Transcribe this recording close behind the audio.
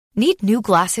Need new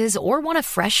glasses or want a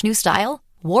fresh new style?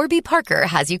 Warby Parker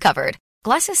has you covered.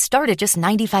 Glasses start at just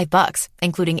 $95,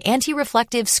 including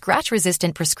anti-reflective,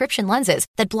 scratch-resistant prescription lenses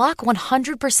that block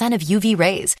 100% of UV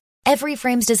rays. Every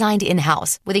frame's designed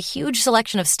in-house with a huge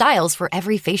selection of styles for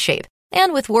every face shape.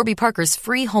 And with Warby Parker's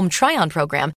free home try-on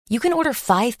program, you can order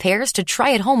 5 pairs to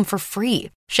try at home for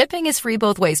free. Shipping is free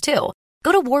both ways, too.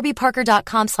 Go to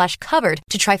warbyparker.com/covered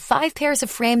to try 5 pairs of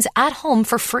frames at home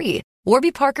for free.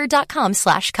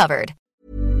 warbyparker.com/covered.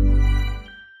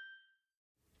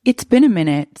 It's been a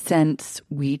minute since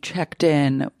we checked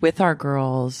in with our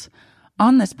girls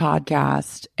on this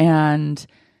podcast. And,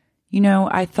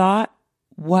 I thought,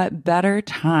 what better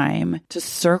time to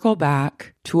circle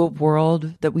back to a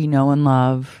world that we know and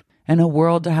love and a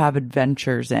world to have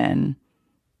adventures in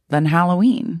than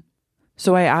Halloween.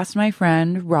 So I asked my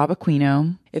friend Rob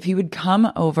Aquino if he would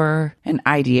come over and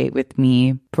ideate with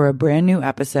me for a brand new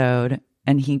episode,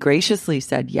 and he graciously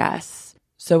said yes.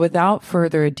 So without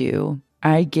further ado,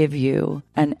 I give you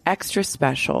an extra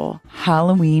special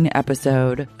Halloween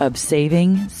episode of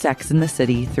Saving Sex and the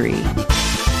City 3.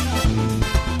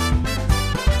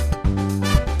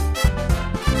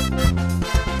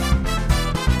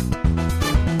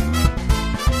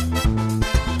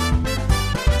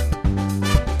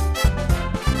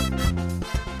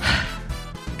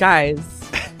 Guys,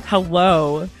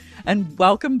 hello, and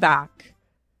welcome back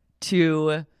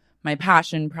to my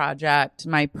passion project,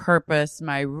 my purpose,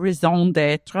 my raison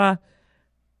d'etre,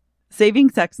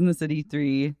 Saving Sex and the City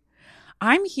 3.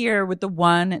 I'm here with the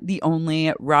one, the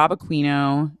only Rob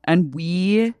Aquino, and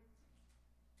we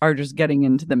are just getting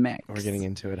into the mix. We're getting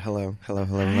into it. Hello.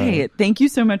 Hey, thank you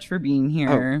so much for being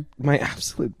here. Oh, my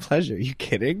absolute pleasure. Are you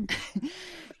kidding?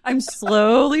 I'm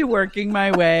slowly working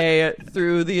my way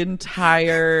through the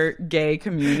entire gay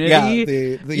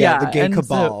community. The gay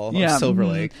cabal of Silver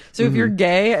Lake. So if you're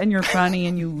gay and you're funny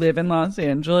and you live in Los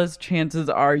Angeles, chances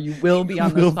are you will be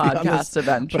on this podcast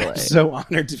eventually. I'm so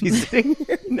honored to be sitting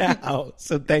here now.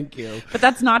 So thank you. But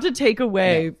that's not to take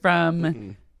away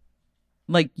from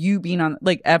like you being on,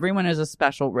 like everyone is a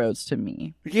special rose to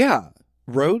me. Yeah.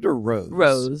 Road or rose?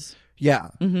 Rose. Yeah.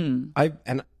 Mm-hmm.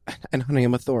 And honey,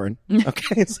 I'm a thorn.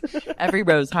 Okay. Every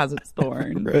rose has its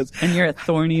thorn. Rose. And you're a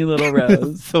thorny little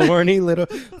rose. Thorny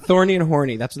and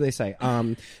horny. That's what they say.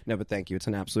 No, but thank you. It's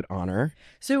an absolute honor.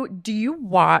 So do you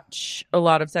watch a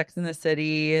lot of Sex and the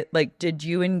City? Like, did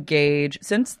you engage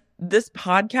since this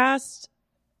podcast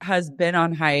has been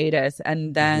on hiatus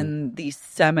and then the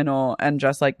seminal and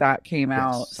Just Like That came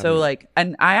out? So like,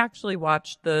 and I actually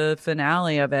watched the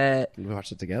finale of it. We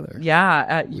watched it together. Yeah,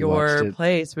 at your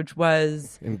place, which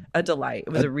was a delight.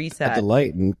 It was a reset. A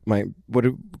delight. And my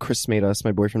boyfriend made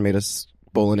us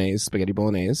spaghetti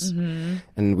bolognese. Mm-hmm.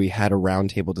 And we had a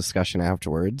roundtable discussion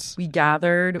afterwards. We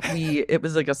gathered. It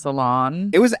was like a salon.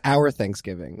 It was our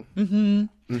Thanksgiving. Mm-hmm.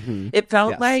 Mm-hmm. It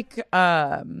felt like,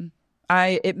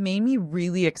 it made me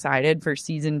really excited for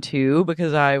season 2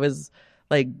 because I was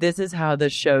like, this is how the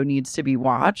show needs to be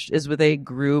watched, is with a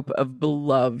group of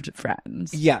beloved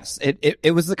friends. Yes.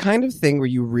 It was the kind of thing where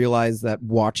you realize that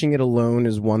watching it alone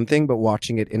is one thing, but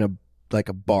watching it in a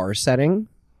bar setting,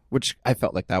 which I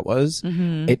felt like that was,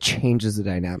 it changes the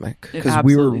dynamic because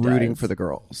we were rooting for the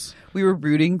girls. We were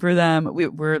rooting for them. We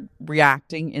were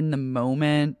reacting in the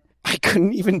moment. I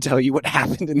couldn't even tell you what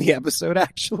happened in the episode,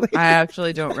 actually. I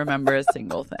actually don't remember a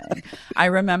single thing. I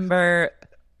remember,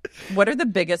 what are the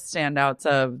biggest standouts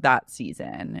of that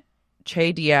season?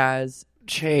 Che Diaz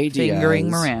fingering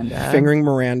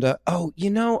Miranda. Oh,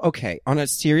 okay. On a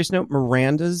serious note,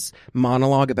 Miranda's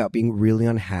monologue about being really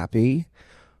unhappy,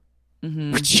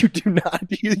 which you do not.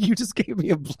 You just gave me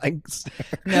a blank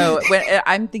stare. No,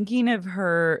 I'm thinking of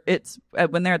her, it's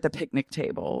when they're at the picnic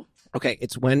table. Okay,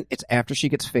 it's after she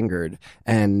gets fingered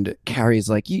and Carrie's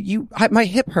like, my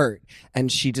hip hurt. And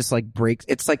she just like breaks.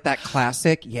 It's like that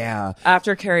classic. Yeah.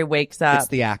 After Carrie wakes up it's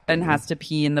the acting. And has to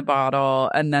pee in the bottle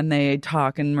and then they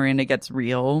talk and Miranda gets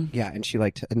real. Yeah. And she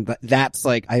and that's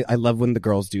like, I love when the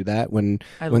girls do that when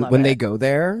they go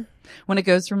there. When it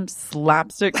goes from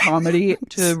slapstick comedy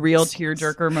to real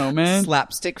tearjerker moment.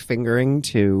 Slapstick fingering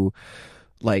to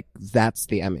like, that's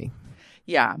the Emmy.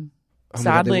 Yeah. Oh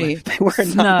Sadly, God, they were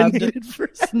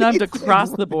snubbed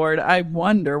across the board. I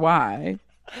wonder why.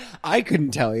 I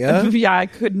couldn't tell you. Yeah, I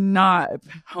could not.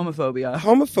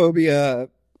 Homophobia,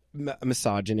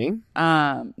 misogyny,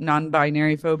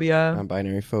 non-binary phobia.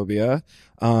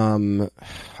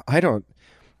 I don't.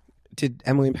 Did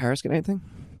Emily in Paris get anything?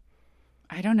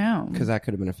 I don't know, because that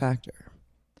could have been a factor.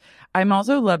 I'm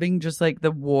also loving just like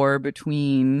the war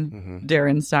between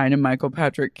Darren Stein and Michael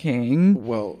Patrick King.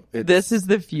 Well, this is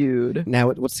the feud. Now,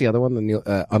 what's the other one?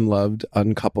 The Unloved,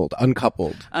 Uncoupled,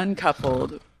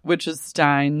 which is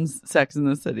Stein's Sex in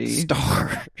the City.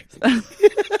 Star.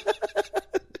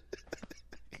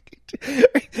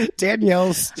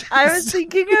 Danielle's. I was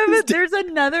thinking of it. There's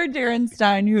another Darren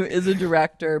Stein who is a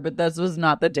director, but this was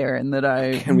not the Darren that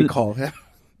I... Can we call him?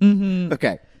 Mm-hmm.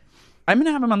 Okay. I'm going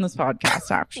to have him on this podcast,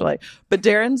 actually. But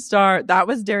Darren Star, that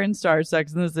was Darren Star's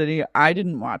Sex in the City. I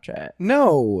didn't watch it.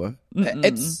 No.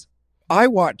 I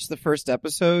watched the first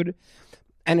episode,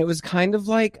 and it was kind of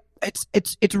like,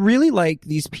 it's really like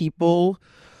these people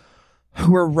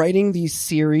who are writing these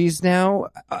series now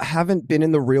haven't been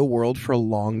in the real world for a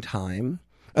long time.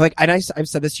 Like, and I've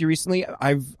said this to you recently.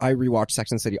 I rewatch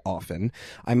Sex and the City often.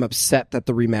 I'm upset that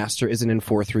the remaster isn't in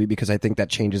 4:3 because I think that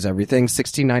changes everything.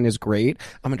 16:9 is great.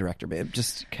 I'm a director, babe.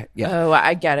 Oh,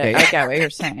 I get it. I get what you're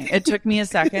saying. It took me a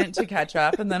second to catch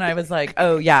up, and then I was like,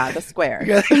 oh yeah, the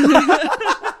square.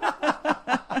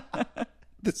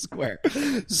 The square.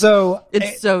 So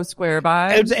it's so square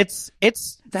by. It's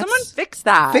someone fix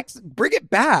that. Bring it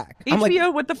back.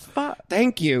 HBO, what the fuck?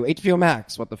 Thank you. HBO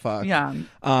Max, what the fuck? Yeah.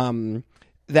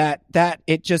 That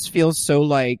it just feels so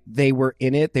like they were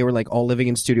in it. They were like all living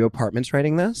in studio apartments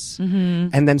writing this.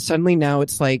 Mm-hmm. And then suddenly now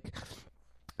it's like,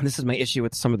 and this is my issue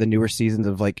with some of the newer seasons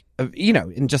of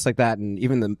and just like that. And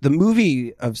even the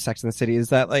movie of Sex and the City is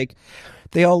that like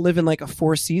they all live in like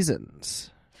 4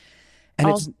 seasons.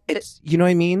 And it's you know what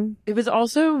I mean? It was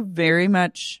also very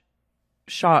much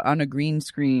shot on a green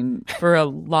screen for a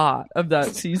lot of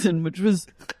that season, which was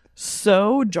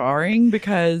so jarring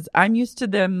because I'm used to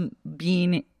them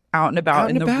being out and about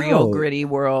in the real gritty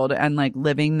world and like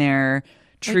living their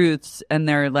truths and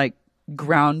their like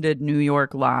grounded New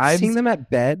York lives. Seeing them at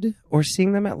bed or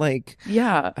seeing them at like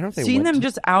I don't know, seeing them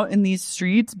just out in these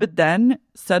streets, but then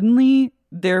suddenly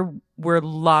there were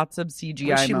lots of CGI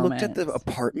when she moments. looked at the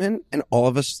apartment and all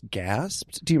of us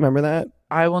gasped. Do you remember that?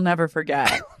 I will never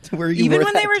forget. Even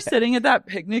when they were sitting at that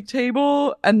picnic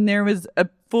table and there was a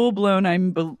full-blown,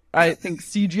 I think,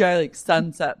 CGI like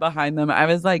sunset behind them, I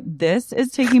was like, this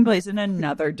is taking place in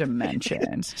another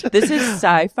dimension. This is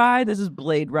sci-fi. This is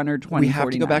Blade Runner 2049. We have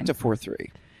to go back to 4:3.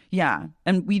 Yeah.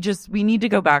 And we need to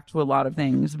go back to a lot of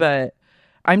things, but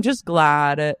I'm just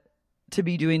glad to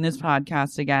be doing this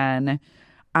podcast again.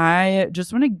 I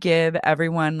just want to give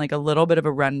everyone like a little bit of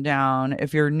a rundown.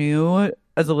 If you're new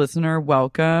as a listener,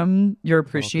 welcome. You're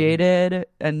appreciated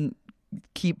and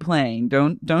keep playing.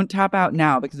 Don't tap out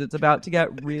now because it's about to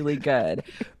get really good.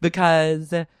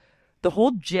 Because the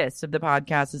whole gist of the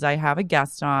podcast is I have a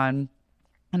guest on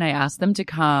and I ask them to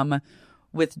come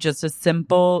with just a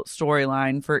simple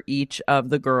storyline for each of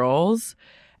the girls.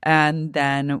 And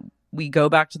then we go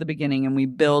back to the beginning and we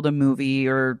build a movie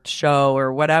or show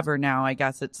or whatever. Now, I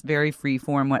guess it's very free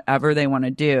form, whatever they want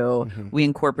to do. Mm-hmm. We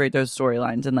incorporate those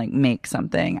storylines and like make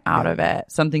something out of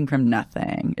it, something from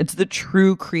nothing. It's the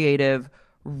true creative,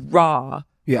 raw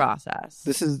process.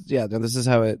 This is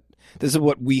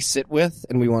what we sit with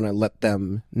and we want to let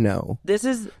them know. This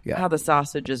is how the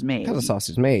sausage is made.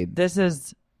 This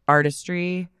is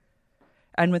artistry.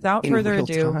 And without further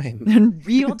ado, in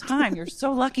real time, you're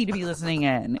so lucky to be listening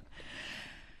in.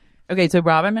 Okay, so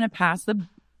Rob, I'm going to pass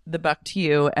the buck to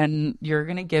you, and you're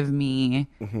going to give me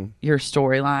your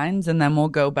storylines, and then we'll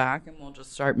go back and we'll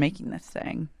just start making this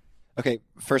thing. Okay,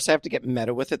 first I have to get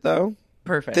meta with it, though.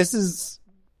 Perfect.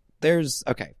 There's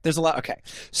a lot. Okay,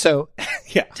 so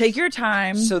yeah, take your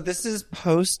time. So this is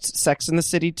post Sex and the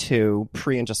City 2,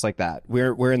 pre and just like that.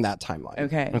 We're in that timeline.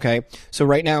 Okay. So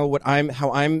right now,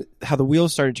 how the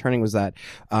wheels started turning was that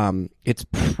it's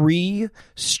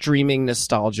pre-streaming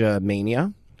nostalgia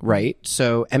mania, right?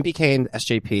 So MPK and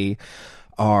SJP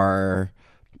are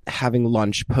having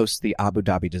lunch post the Abu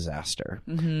Dhabi disaster.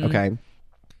 Mm-hmm. Okay.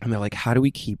 And they're like, how do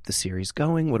we keep the series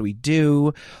going? What do we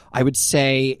do? I would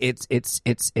say it's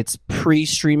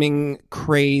pre-streaming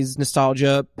craze,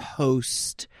 nostalgia,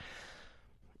 post.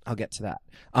 I'll get to that.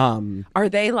 Are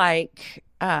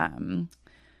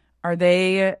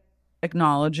they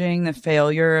acknowledging the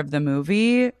failure of the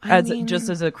movie just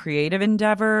as a creative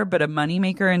endeavor, but a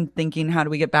moneymaker and thinking, how do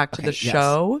we get back to the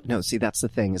show? Yes. No, see, that's the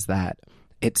thing is that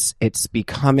it's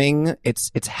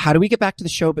how do we get back to the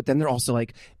show? But then they're also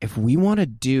like, if we want to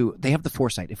do, they have the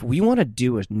foresight. If we want to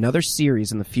do another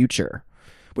series in the future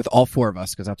with all 4 of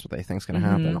us, because that's what they think is going to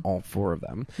happen, all 4 of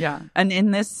them. Yeah. And in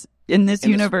this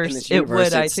universe, it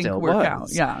would, I think, work out.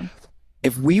 Yeah.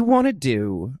 If we want to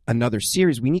do another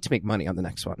series, we need to make money on the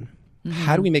next one. Mm-hmm.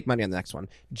 How do we make money on the next one?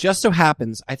 Just so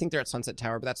happens, I think they're at Sunset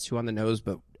Tower, but that's too on the nose,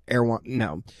 but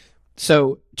no.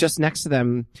 So just next to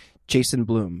them, Jason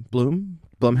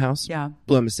Blumhouse. Yeah.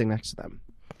 Blum is sitting next to them.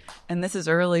 And this is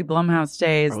early Blumhouse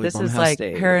days. Early this Blumhouse is like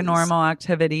days. Paranormal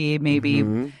Activity,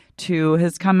 maybe 2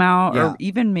 has come out, or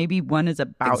even maybe 1 is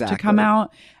about to come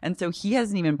out. And so he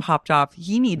hasn't even popped off.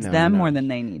 He needs them more than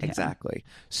they need him. Exactly.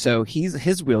 So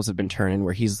his wheels have been turning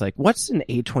where he's like, what's an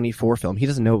A24 film? He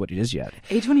doesn't know what it is yet.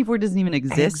 A24 doesn't even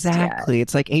exist Exactly. yet.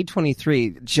 It's like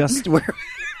A23, just where...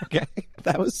 Okay,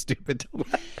 that was stupid.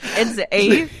 It's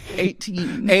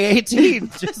A18.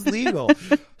 A18, just legal.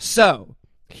 So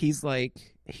he's like,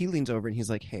 he leans over and he's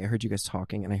like, hey, I heard you guys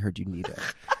talking and I heard you need it.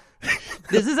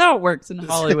 This is how it works in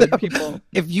Hollywood, people.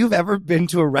 If you've ever been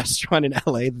to a restaurant in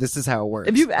LA, this is how it works.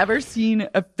 If you've ever seen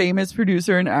a famous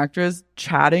producer and actress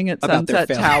chatting at Sunset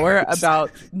Tower about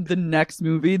the next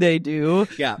movie they do,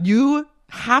 you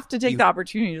have to take the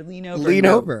opportunity to lean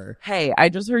over. Hey, I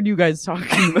just heard you guys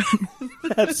talking about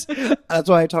That's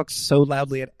why I talk so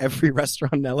loudly at every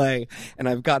restaurant in LA, and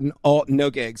I've gotten no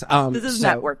gigs. This is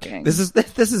networking. This is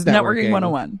networking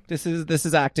 101. This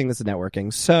is acting. This is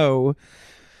networking. So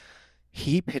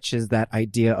he pitches that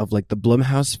idea of like the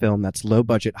Blumhouse film that's low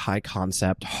budget, high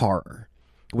concept horror,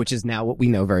 which is now what we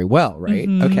know very well, right?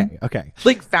 Okay.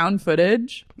 Like found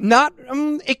footage? Not,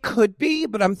 it could be,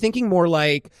 but I'm thinking more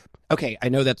like, okay, I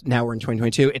know that now we're in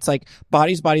 2022. It's like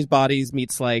Bodies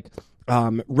meets like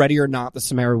Ready or Not, the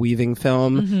Samara Weaving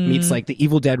film, meets like the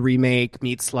Evil Dead remake,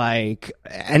 meets like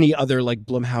any other like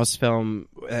Blumhouse film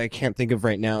I can't think of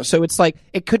right now. So it's like,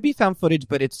 it could be found footage,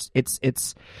 but it's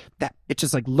just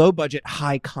like low budget,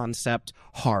 high concept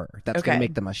horror. That's going to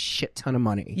make them a shit ton of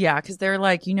money. Yeah, because they're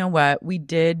like, you know what? We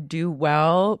did do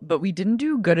well, but we didn't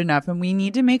do good enough. And we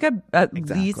need to make at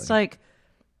least like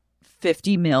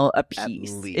 50 mil a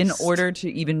piece in order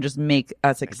to even just make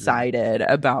us excited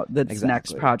about this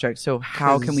next project. So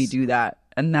how can we do that?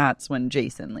 And that's when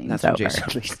Jason leans over.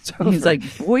 He's like,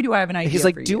 boy, do I have an idea. He's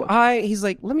like, he's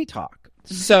like, let me talk.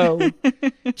 So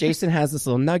Jason has this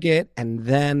little nugget, and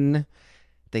then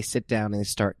they sit down and they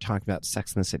start talking about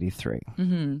Sex and the City 3.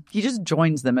 He just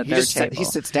joins them at their table. He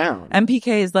sits down.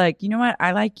 MPK is like, you know what?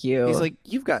 I like you. He's like,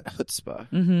 you've got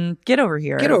chutzpah. Get over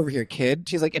here. Get over here, kid.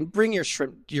 She's like, and bring your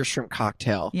shrimp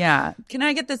cocktail. Yeah. Can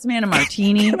I get this man a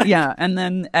martini? Yeah. And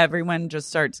then everyone just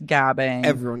starts gabbing.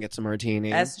 Everyone gets a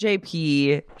martini.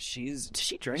 SJP. Does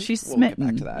she drink? She's smitten.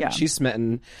 We'll get back to that. Yeah. She's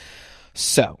smitten.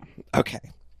 So,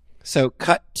 okay. So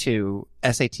cut to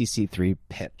SATC 3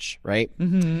 pitch, right?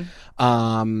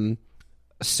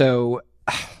 So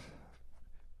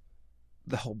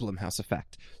the whole Blumhouse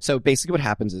effect. So basically what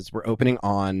happens is we're opening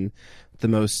on the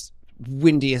most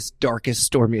windiest, darkest,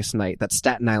 stormiest night that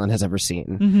Staten Island has ever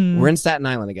seen. We're in Staten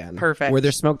Island again. Perfect. Where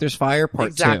there's smoke, there's fire,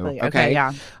 part 2. Okay,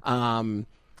 yeah.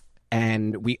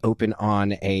 And we open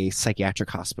on a psychiatric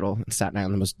hospital in Staten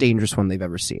Island, the most dangerous one they've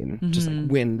ever seen. Just like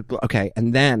wind. Okay.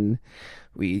 And then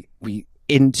we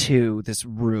into this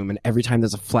room, and every time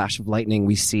there's a flash of lightning,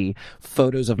 we see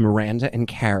photos of Miranda and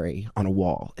Carrie on a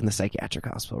wall in the psychiatric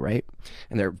hospital, right?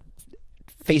 And their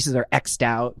faces are X'd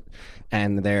out,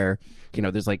 and they're,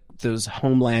 there's like those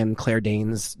Homeland Claire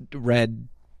Danes red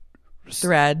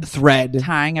thread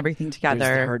tying everything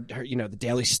together. Her, the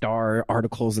Daily Star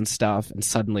articles and stuff, and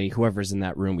suddenly whoever's in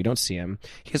that room, we don't see him.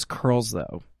 He has curls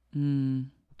though.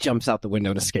 Jumps out the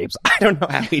window and escapes. I don't know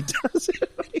how he does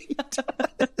it. But he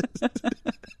does.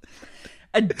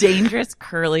 A dangerous,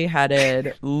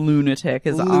 curly-headed lunatic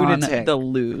is on the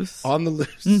loose. On the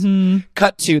loose.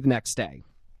 Cut to the next day.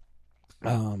 I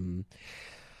don't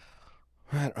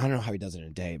know how he does it in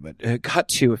a day, but cut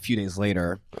to a few days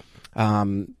later.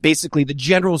 Basically, the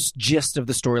general gist of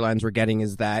the storylines we're getting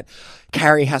is that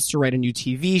Carrie has to write a new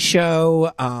TV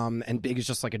show, and Big is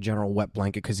just like a general wet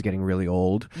blanket because he's getting really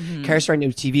old. Carrie's writing a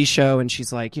new TV show, and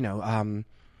she's like, I'm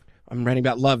writing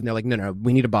about love, and they're like, no,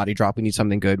 we need a body drop, we need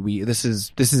something good. This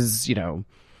is the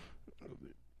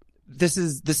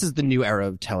new era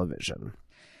of television.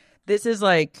 This is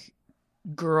like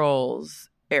Girls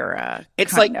era.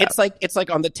 It's like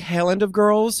on the tail end of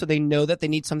Girls, so they know that they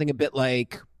need something a bit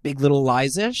like Big Little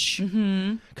Lies-ish.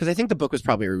 Because I think the book was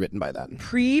probably rewritten by then.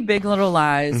 Pre-Big Little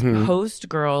Lies,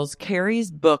 post-Girls,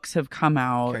 Carrie's books have come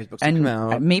out.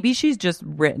 Maybe she's just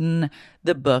written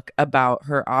the book about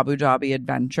her Abu Dhabi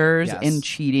adventures in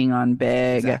cheating on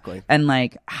Big. And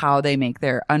like how they make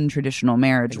their untraditional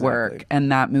marriage work.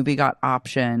 And that movie got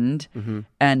optioned.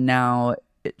 And now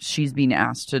she's being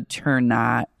asked to turn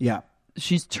that.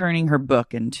 She's turning her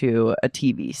book into a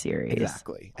TV series.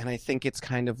 Exactly. And I think it's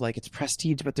kind of like, it's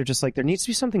prestige, but they're just like, there needs to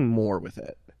be something more with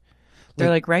it. They're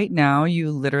like, right now,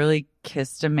 you literally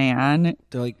kissed a man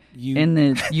They're like, you in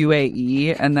the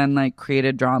UAE and then like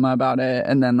created drama about it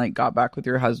and then like got back with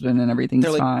your husband and everything's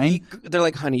they're like, fine. they're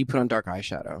like, honey, you put on dark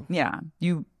eyeshadow. Yeah.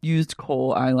 You used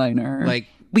kohl eyeliner. Like,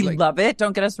 we love it.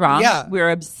 Don't get us wrong. Yeah. We're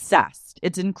obsessed.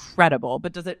 It's incredible.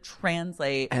 But does it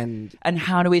translate? And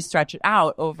how do we stretch it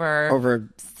out over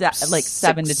like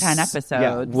 7 to 10 episodes?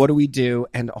 Yeah. What do we do?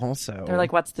 And also, they're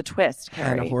like, what's the twist,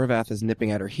 Carrie? Hannah Horvath is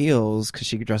nipping at her heels because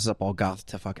she dresses up all goth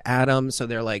to fuck Adam. So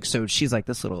they're like, so she's like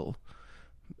this little.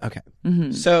 Okay.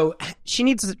 Mm-hmm. So she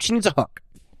needs a hook.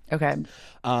 Okay.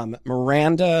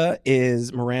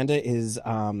 Miranda's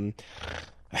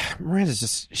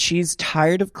just, she's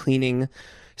tired of cleaning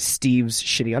Steve's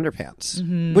shitty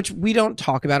underpants, which we don't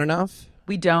talk about enough.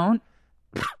 We don't.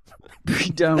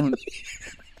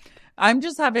 I'm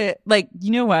just having, like,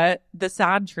 you know what? The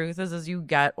sad truth is, as you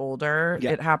get older,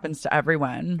 it happens to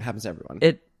everyone. It happens to everyone.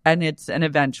 And it's an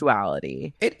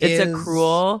eventuality. It's a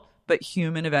cruel but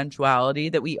human eventuality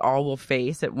that we all will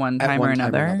face at one time or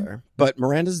another. But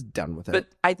Miranda's done with it. But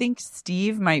I think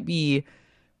Steve might be,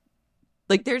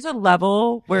 like, there's a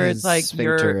level where His it's like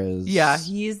sphincter is... Yeah,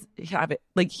 he's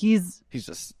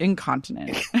just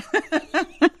incontinent.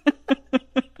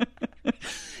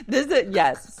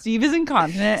 Yes, Steve is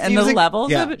incontinent, and the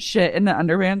levels of shit in the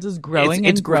underpants is growing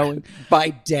and growing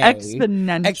by day,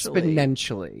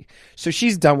 exponentially. So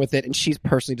she's done with it, and she's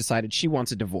personally decided she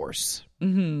wants a divorce.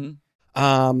 Mm-hmm.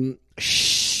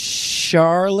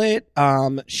 Charlotte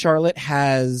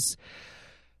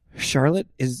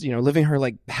is, living her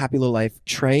like happy little life.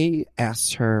 Trey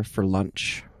asks her for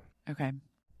lunch. Okay.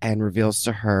 And reveals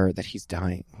to her that he's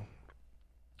dying.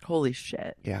 Holy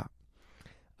shit. Yeah.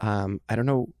 I don't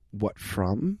know what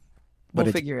from, but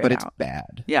we'll figure it out. It's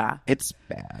bad. Yeah. It's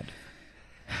bad.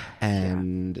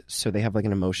 And so they have like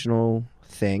an emotional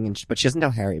thing, but she doesn't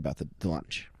tell Harry about the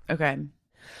lunch. Okay.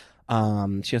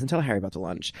 She doesn't tell Harry about the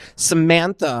lunch.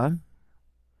 Samantha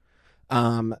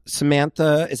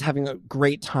is having a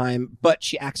great time, but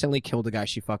she accidentally killed a guy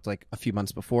she fucked like a few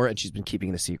months before, and she's been keeping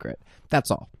it a secret. That's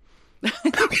all.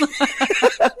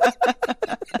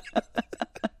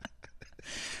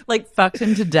 Like, fucked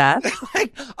him to death?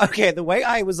 Okay, the way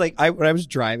I was like, when I was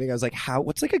driving, I was like,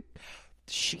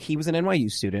 he was an NYU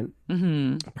student,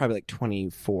 probably like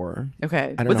 24.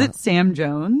 Okay. Was it Sam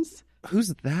Jones?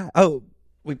 Who's that? Oh,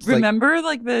 remember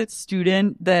like the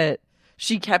student that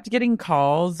she kept getting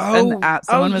calls and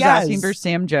someone was asking for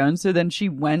Sam Jones, so then she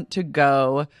went to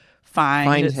go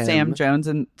find Sam Jones,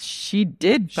 and she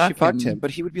did fucked him,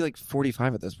 but he would be like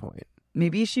 45 at this point.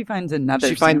 Maybe she finds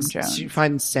another Sam Jones. She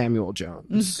finds Samuel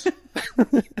Jones.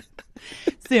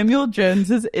 Samuel Jones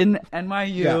is in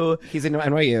NYU. Yeah, he's in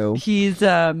NYU. He's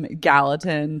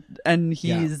Gallatin, and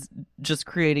he's just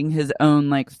creating his own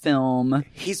like film.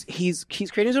 He's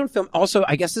creating his own film. Also,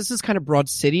 I guess this is kind of Broad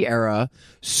City era,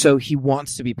 so he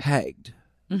wants to be pegged,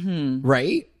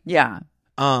 right? Yeah.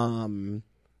 And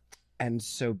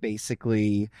so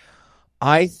basically,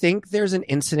 I think there's an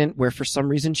incident where for some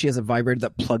reason she has a vibrator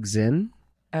that plugs in.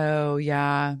 Oh,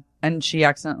 yeah. And she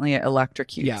accidentally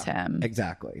electrocutes him.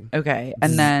 Exactly. Okay.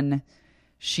 And then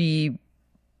she...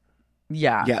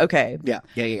 Yeah. Okay.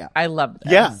 Yeah. I love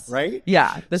this. Yeah, right?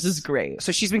 Yeah. This is great.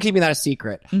 So she's been keeping that a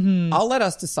secret. I'll let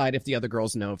us decide if the other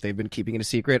girls know if they've been keeping it a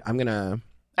secret.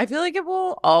 I feel like it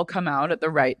will all come out at the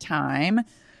right time.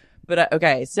 But,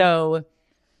 okay. So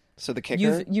the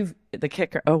kicker? The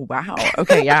kicker. Oh, wow.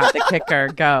 Okay, yeah, the kicker.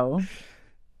 Go.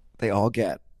 They all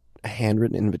get a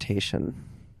handwritten invitation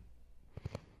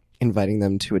inviting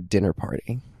them to a dinner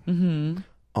party on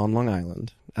Long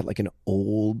Island at like an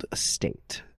old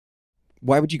estate.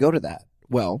 Why would you go to that?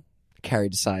 Well, Carrie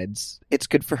decides it's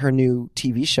good for her new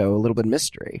TV show, A Little Bit of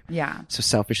Mystery. Yeah. So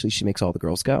selfishly, she makes all the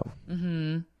girls go.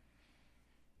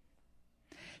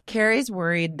 Carrie's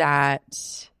worried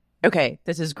that, okay,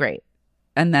 this is great.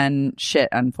 And then shit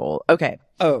unfold. Okay.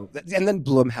 Oh, and then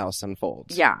Blumhouse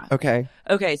unfolds. Yeah. Okay.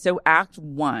 Okay, so Act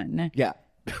 1. Yeah.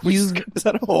 Is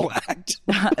that a whole act?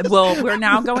 Well, we're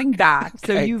now going back.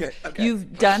 So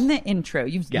you've done the intro.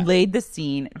 You've laid the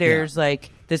scene. There's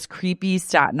like this creepy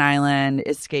Staten Island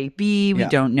escapee. We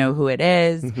don't know who it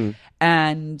is.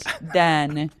 And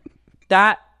then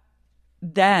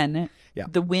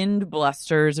the wind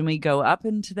blusters and we go up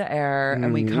into the air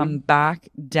and we come back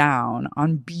down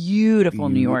on beautiful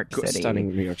New York City.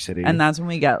 Stunning New York City. And that's when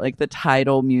we get like the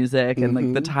title music and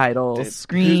like the title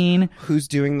screen. Who's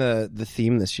doing the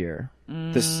theme this year?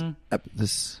 This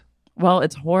Well,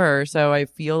 it's horror, so I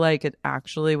feel like it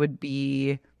actually would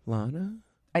be Lana?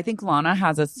 I think Lana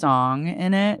has a song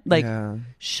in it. Like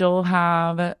she'll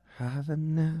have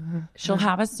She'll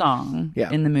have a song Yeah.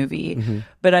 in the movie,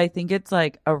 but I think it's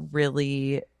like a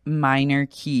really minor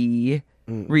key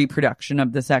reproduction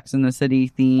of the Sex and the City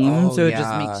theme. Oh, so it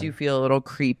just makes you feel a little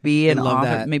creepy and love off.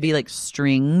 that. Maybe like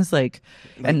strings,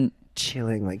 and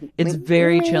chilling, like it's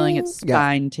very chilling. It's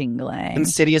spine tingling.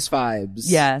 Insidious vibes.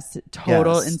 Yes,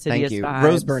 total Yes, Insidious thank you. vibes.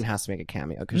 Rose Byrne has to make a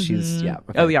cameo because she's okay.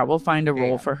 Oh yeah, we'll find a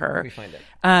role for her. We find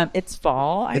it. It's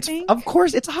fall, I think. Of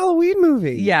course, it's a Halloween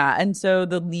movie. Yeah, and so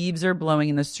the leaves are blowing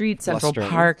in the street, Central Blustering.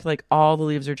 Park, like all the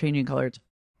leaves are changing color. It's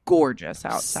gorgeous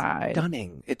outside.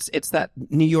 Stunning. It's that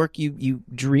New York you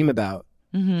dream about.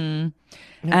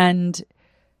 And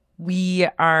we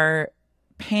are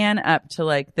pan up to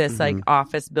like this like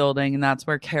office building, and that's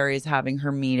where Carrie's having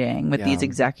her meeting with these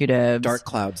executives. Dark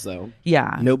clouds, though.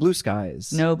 Yeah. No blue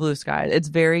skies. No blue skies. It's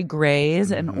very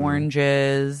grays and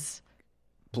oranges,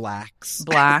 Blacks.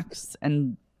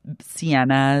 and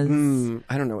siennas.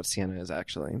 I don't know what sienna is,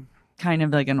 actually. Kind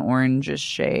of like an orangish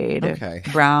shade. Okay.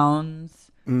 Browns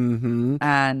Mm-hmm.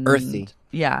 and Earthy.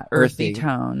 Yeah, earthy Earthy.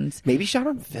 tones. Maybe shot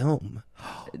on film.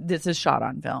 This is shot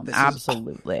on film.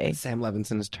 Absolutely. Sam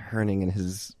Levinson is turning in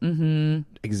his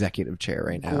executive chair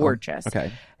right now. Gorgeous.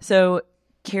 Okay. So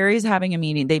Carrie's having a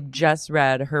meeting. They've just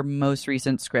read her most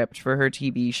recent script for her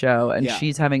TV show, and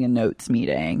she's having a notes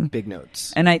meeting. Big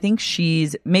notes. And I think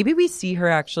maybe we see her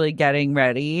actually getting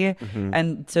ready.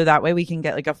 And so that way we can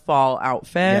get like a fall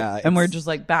outfit. Yeah, and we're just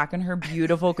like back in her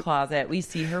beautiful closet. We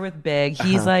see her with Big.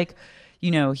 He's like,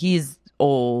 he's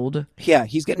old. Yeah,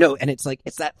 he's getting and it's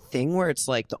that thing where it's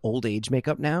like the old age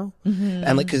makeup now,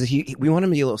 and like because we want him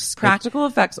to be a little Practical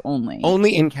effects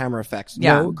only in camera effects,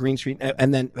 no green screen,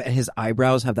 and then his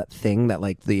eyebrows have that thing that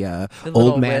like the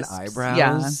little old man wisps.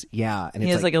 eyebrows, and He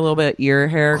it's has like a little bit of ear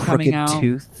hair coming out.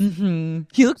 tooth.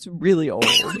 He looks really old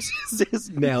His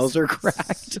nails are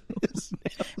cracked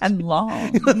and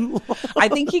long. I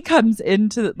think he comes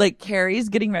into like Carrie's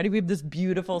getting ready. We have this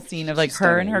beautiful scene of like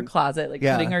her in her closet, like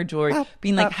putting her jewelry,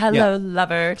 being like, "Hello,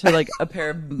 lover," to like a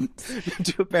pair of boots,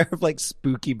 to a pair of like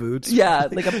spooky boots. Yeah,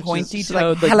 like a pointy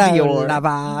toed, like, hello, Dior.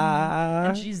 lover.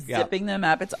 And she's zipping them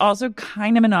up. It's also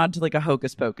kind of a nod to like a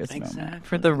Hocus Pocus moment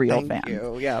for the real Thank fans.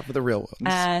 you. Yeah, for the real ones.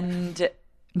 And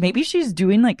maybe she's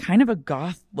doing like kind of a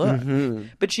goth look,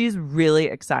 but she's really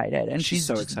excited, and she's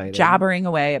so just excited. jabbering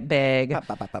away at Big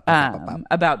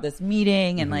about this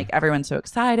meeting, and like everyone's so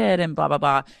excited and blah blah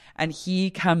blah. And he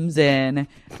comes in,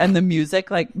 and the music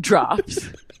like drops.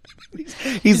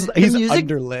 He's music-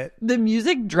 underlit. The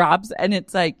music drops, and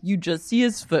it's like you just see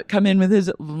his foot come in with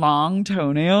his long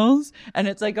toenails, and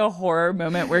it's like a horror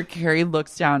moment where Carrie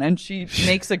looks down and she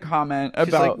makes a comment She's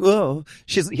about, like, whoa.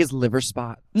 He has liver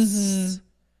spots.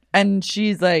 and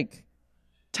she's like,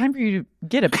 "Time for you to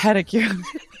get a pedicure."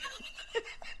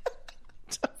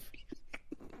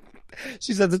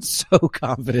 She says it so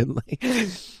confidently.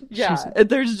 Yeah,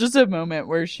 there's just a moment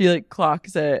where she like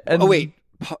clocks it. And Oh wait,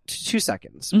 2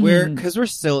 seconds. Because we're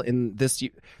still in this.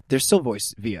 There's still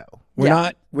voice VO. We're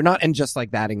not and just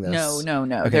like batting this. No.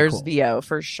 Okay, There's cool. VO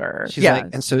for sure. She's yeah, like,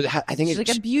 and so I think she's it's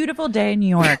like a beautiful day in New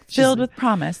York, filled with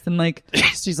promise, and like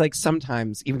she's like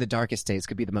sometimes even the darkest days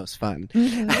could be the most fun.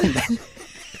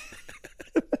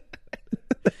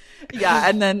 yeah,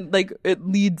 and then like it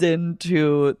leads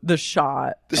into the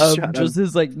shot of just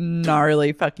his like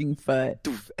gnarly fucking foot.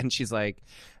 And she's like,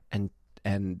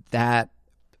 and that.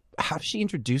 How does she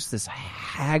introduce this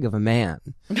hag of a man?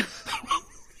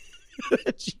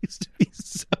 She used to be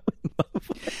so in love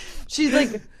with. She's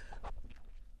like,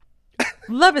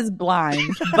 love is blind,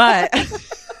 but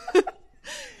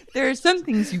there are some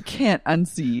things you can't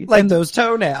unsee. Like those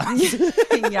toenails.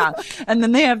 Yeah. And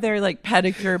then they have their like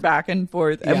pedicure back and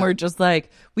forth. And we're just like,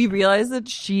 we realize that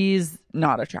she's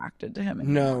not attracted to him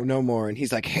anymore. No more. And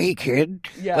he's like, hey, kid.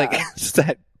 Yeah. Like, it's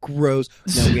that gross.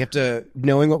 No, we have to,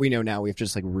 knowing what we know now, we have to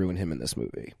just like ruin him in this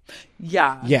movie.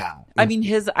 Yeah. Yeah. I mean,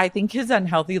 I think his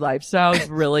unhealthy lifestyle has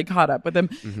really caught up with him.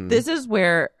 This is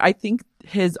where I think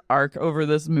his arc over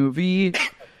this movie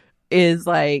is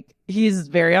like, he's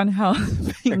very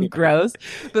unhealthy and gross,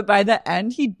 but by the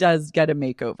end, he does get a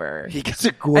makeover. He gets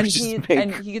a gorgeous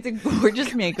and he gets a gorgeous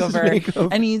makeover,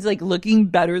 and he's like looking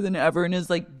better than ever and is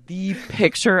like the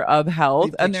picture of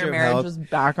health, and their marriage is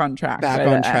back on track. Back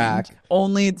on track.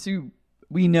 Only to,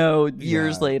 we know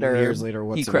years later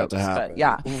what's he about croaks, to happen. but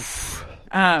yeah.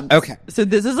 Okay. So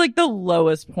this is like the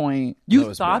lowest point. You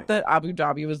Lowest thought point. that Abu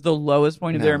Dhabi was the lowest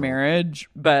point of their marriage,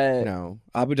 but No.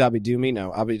 Abu Dhabi do me?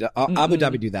 No. Abu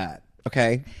Dhabi do that.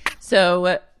 Okay.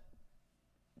 so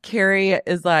Carrie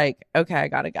is like, okay, I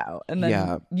gotta go. And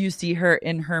then you see her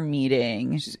in her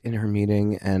meeting. She's in her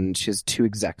meeting and she has two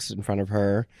execs in front of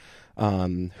her.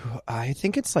 Who I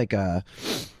think it's like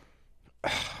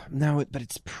No, but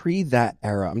it's pre that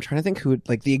era. I'm trying to think who would,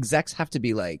 like, the execs have to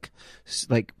be like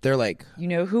they're like, You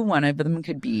know who one of them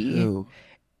could be? who?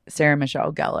 Sarah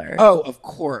Michelle Gellar. Oh, of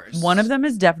course. One of them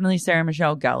is definitely Sarah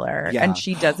Michelle Gellar. Yeah. And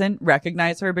she doesn't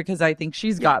recognize her because I think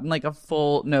she's gotten like a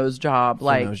full nose job. Full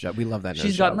Like nose job. We love that nose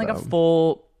she's gotten job, like a though.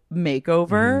 full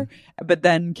makeover. But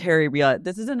then Carrie realized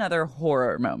this is another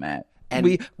horror moment.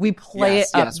 And we play yes,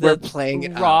 it up. yes, we're the playing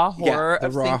it raw up. Yeah, horror the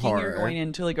of raw thinking horror. you're going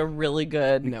into like a really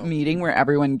good No. meeting where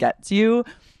everyone gets you,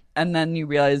 and then you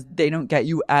realize they don't get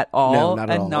you at all. No, not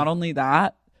at and all. not only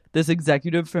that, this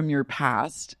executive from your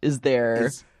past is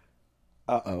there.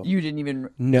 Uh-oh. You didn't even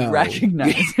No.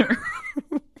 recognize her.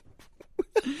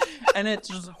 And it's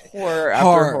just horror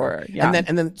after horror. Yeah.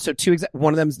 And then so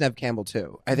one of them's Nev Campbell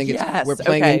too. I think Yes, we're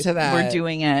playing okay. into that. We're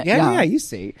doing it. Yeah, you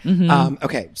see. Mm-hmm.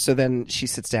 Okay, so then she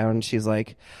sits down and she's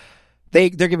like, they're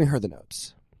giving her the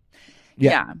notes.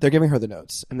 Yeah. They're giving her the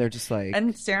notes, and they're just like,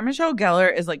 And Sarah Michelle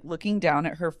Gellar is like looking down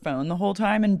at her phone the whole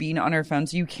time and being on her phone.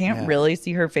 So you can't Yeah. really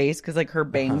see her face because like her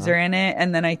bangs are in it.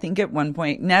 And then I think at one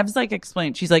point, Nev's like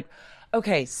explained, she's like,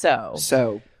 okay,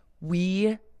 so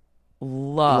we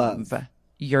love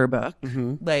your book.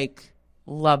 Like,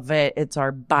 love it. It's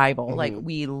our Bible. Like,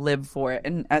 we live for it.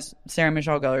 And as Sarah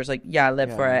Michelle Gellar's like, yeah, I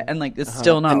live for it. And like, is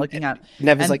still not looking up.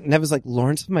 Nev is like,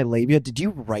 Lawrence of my labia. Did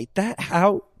you write that?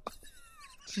 How?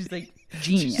 She's like,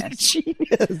 genius.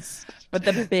 Genius. But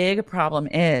the big problem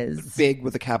is, Big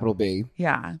with a capital B.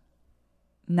 yeah,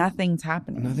 nothing's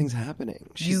happening. Nothing's happening.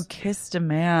 You kissed a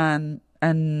man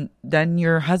and then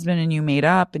your husband and you made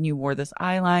up and you wore this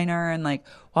eyeliner and like,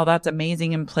 while that's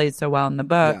amazing and plays so well in the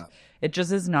book, it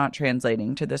just is not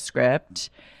translating to the script.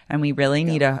 And we really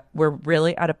need we're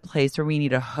really at a place where we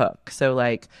need a hook. So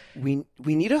like we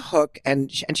need a hook.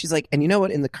 And she's like, and you know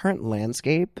what? In the current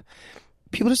landscape,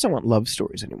 people just don't want love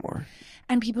stories anymore.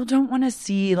 And people don't want to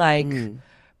see like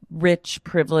rich,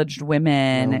 privileged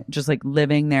women just like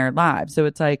living their lives. So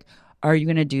it's like, are you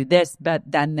going to do this? But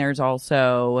then there's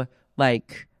also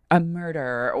like a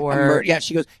murder or yeah.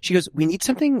 She goes, we need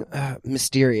something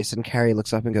mysterious. And Carrie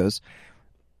looks up and goes,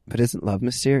 but isn't love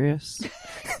mysterious?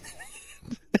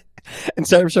 And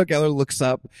Sarah Michelle Gellar looks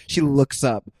up. She looks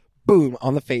up. Boom,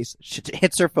 on the face. She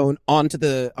hits her phone onto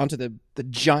the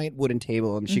giant wooden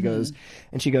table, and she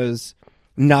goes,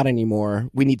 not anymore.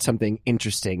 We need something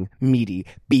interesting, meaty,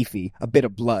 beefy, a bit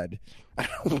of blood. I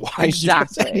don't know why she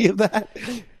does any of that.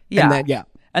 Yeah. And then,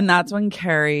 And that's when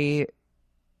Carrie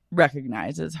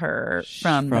recognizes her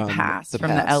from the past, from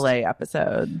the LA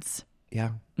episodes. Yeah.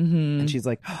 Mm-hmm. And she's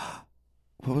like,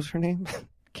 what was her name?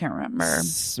 Can't remember.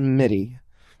 Smitty.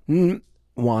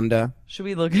 Wanda. Should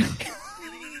we look at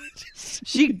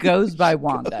She goes by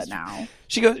Wanda now.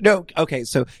 She goes, no, okay,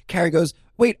 so Carrie goes,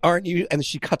 wait, aren't you? And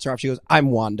she cuts her off. She goes,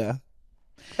 I'm Wanda.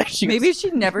 Maybe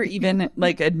she never even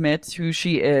like admits who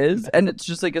she is, and it's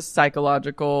just like a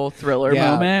psychological thriller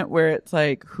moment where it's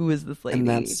like, who is this lady? And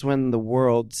that's when the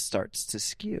world starts to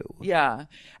skew. Yeah.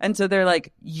 And so they're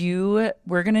like,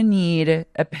 we're gonna need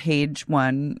a page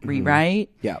one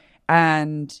rewrite. Yeah.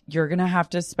 And you're gonna have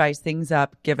to spice things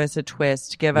up, give us a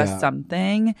twist, give us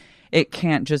something. It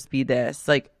can't just be this.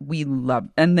 Like, we love,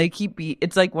 and they keep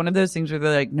it's like one of those things where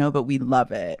they're like, no, but we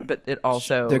love it. But it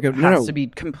also has to be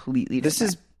completely different. This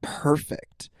is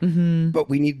perfect. But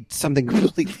we need something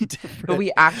completely different. But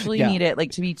we actually need it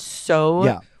like to be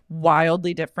so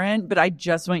wildly different. But I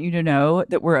just want you to know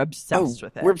that we're obsessed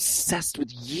with it. We're obsessed with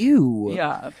you.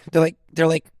 Yeah. They're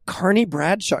like Carney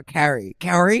Bradshaw, Carrie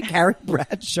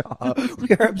Bradshaw.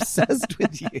 We are obsessed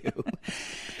with you.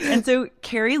 And so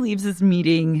Carrie leaves this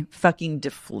meeting fucking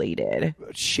deflated.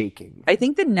 Shaking. I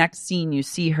think the next scene you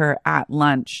see her at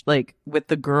lunch, like with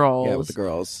the girls. Yeah, with the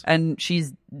girls. And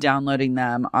she's downloading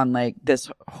them on like this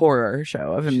horror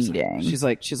show of a meeting. She's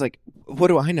like, what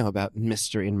do I know about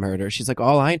mystery and murder? She's like,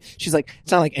 she's like,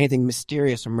 it's not like anything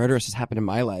mysterious or murderous has happened in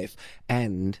my life.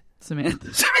 And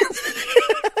Samantha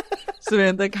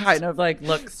kind of like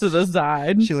looks to the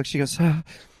side. She goes, then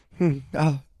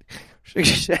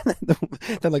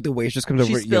like the waitress comes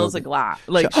over. She spills a glass.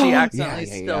 Like she accidentally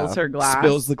spills her glass.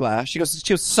 Spills the glass. She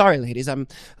goes, sorry, ladies, I'm a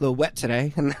little wet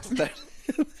today. And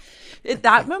At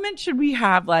that moment, should we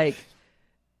have like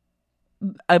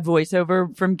a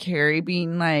voiceover from Carrie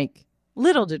being like,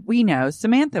 little did we know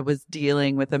Samantha was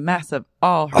dealing with a mess of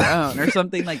all her own or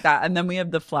something like that. And then we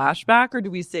have the flashback, or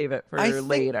do we save it for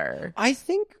later? I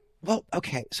think, well,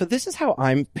 okay. So this is how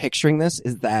I'm picturing this,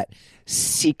 is that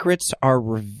secrets are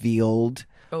revealed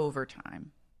over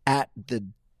time at the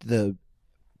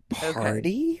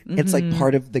party. Okay. It's like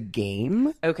part of the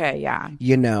game. Okay. Yeah.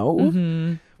 You know?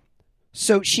 Mm-hmm.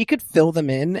 So she could fill them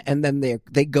in, and then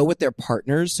they go with their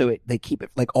partners. So they keep it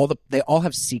like they all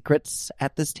have secrets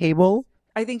at this table.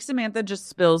 I think Samantha just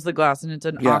spills the glass, and it's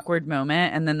an awkward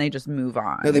moment, and then they just move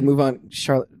on. No, they move on.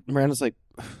 Miranda's like,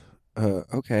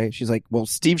 okay. She's like, well,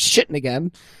 Steve's shitting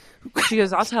again. She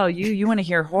goes, I'll tell you. You want to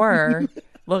hear horror?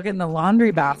 Look in the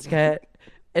laundry basket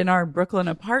in our Brooklyn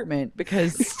apartment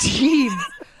because Steve's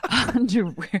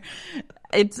underwear.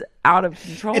 It's out of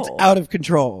control. It's out of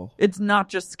control. It's not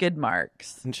just skid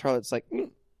marks. And Charlotte's like,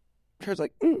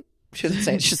 She doesn't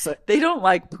say it. She's like, they don't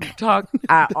like poop talk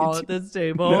at all at this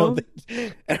table. No,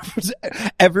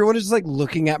 everyone is just like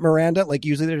looking at Miranda. Like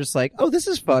usually they're just like, oh, this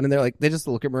is fun. And they just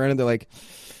look at Miranda and they're like,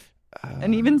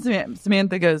 and even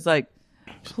Samantha goes like,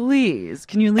 please,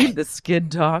 can you leave the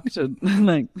skid talk to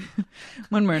like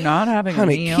when we're not having a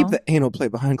meal? Keep the anal play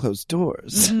behind closed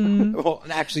doors. Mm-hmm. Well,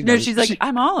 actually, no, she's like,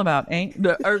 I'm all about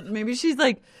or maybe she's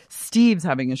like, Steve's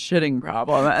having a shitting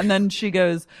problem, and then she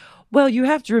goes, well, you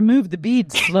have to remove the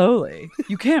beads slowly.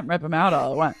 You can't rip them out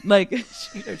all at once. Like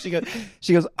she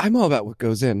goes, I'm all about what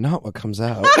goes in, not what comes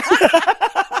out.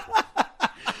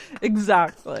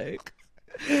 Exactly.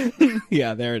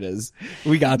 Yeah, there it is.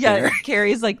 We got there.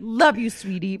 Carrie's like, love you,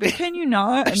 sweetie, but can you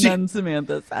not? And then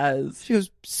Samantha says, she goes,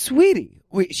 sweetie.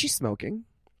 Wait, she's smoking?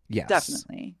 Yes.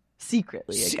 Definitely.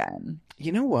 Secretly again.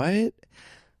 You know what?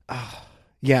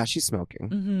 Yeah, she's smoking.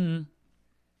 Mm-hmm.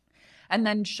 And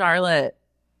then Charlotte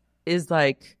is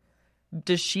like,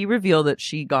 does she reveal that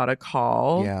she got a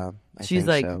call? Yeah, she's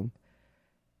like, so.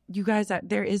 You guys,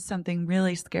 there is something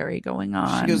really scary going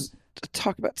on. She goes,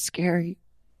 talk about scary.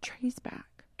 Trey's back.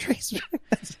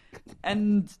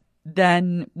 And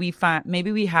then we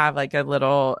maybe we have like a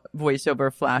little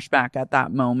voiceover flashback at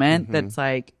that moment that's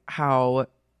like how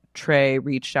Trey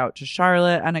reached out to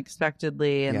Charlotte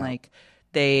unexpectedly and like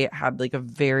they had like a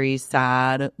very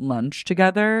sad lunch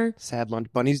together. Sad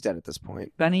lunch. Bunny's dead at this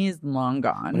point. Bunny's long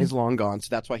gone. So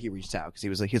that's why he reached out because he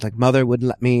was like mother wouldn't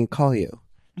let me call you.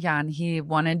 Yeah, and he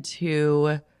wanted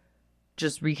to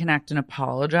just reconnect and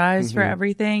apologize for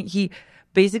everything. He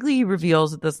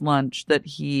reveals at this lunch that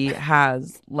he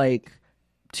has like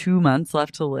 2 months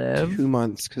left to live. 2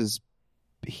 months because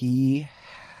he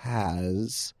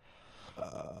has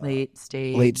late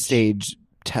stage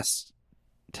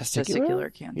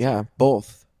testicular cancer. Yeah,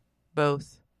 both,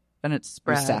 and it's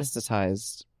spread.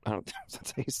 Metastasized. I don't think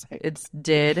that's how you say it. It's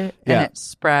and it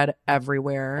spread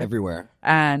everywhere.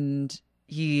 And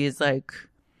he's like,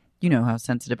 you know how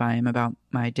sensitive I am about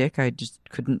my dick. I just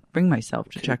couldn't bring myself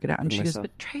to check it out. And she goes,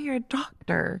 but Trey, you're a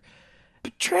doctor.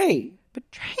 But Trey,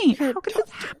 how could this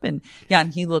happen? Yeah,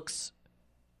 and he looks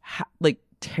like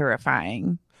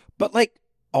terrifying. But like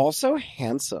also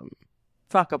handsome.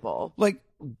 Fuckable. Like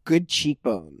good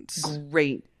cheekbones.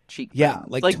 Great cheekbones. Yeah,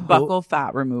 like buckle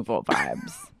fat removal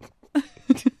vibes.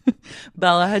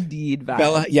 Bella Hadid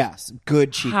vibes. Yes,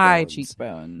 good cheekbones. High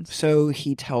cheekbones. So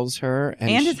he tells her,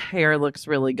 and his hair looks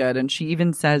really good. And she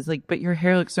even says, like, but your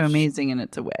hair looks so amazing, and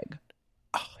it's a wig.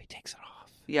 Oh, he takes it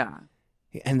off. Yeah,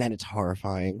 and then it's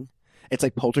horrifying. It's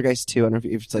like Poltergeist 2. I don't know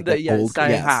if it's like the old.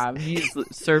 I have. He's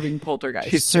serving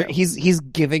Poltergeist. He's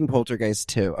giving Poltergeist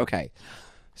 2. Okay,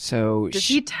 so does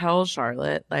he tell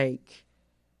Charlotte like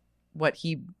what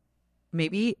he?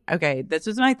 Maybe, okay, this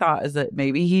was my thought, is that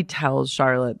maybe he tells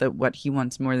Charlotte that what he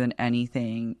wants more than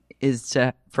anything is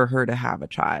for her to have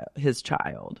his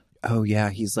child. Oh, yeah,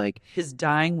 he's like... His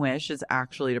dying wish is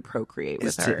actually to procreate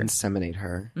with her. To inseminate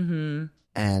her. Mm-hmm.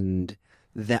 And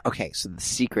okay, so the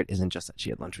secret isn't just that she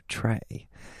had lunch with Trey.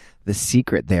 The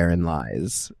secret therein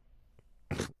lies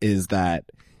is that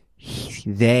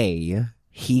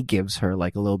he gives her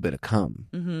like a little bit of cum.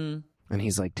 Mm-hmm. And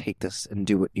he's like, take this and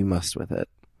do what you must with it.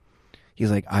 He's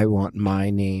like, I want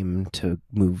my name to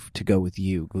move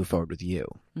forward with you.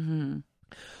 Mm-hmm.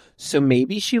 So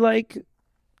maybe she like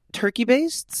turkey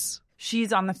bastes?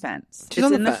 She's on the fence. It's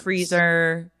in the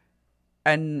freezer,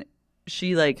 and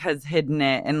she like has hidden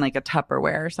it in like a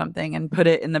Tupperware or something and put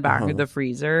it in the back of the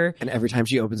freezer. And every time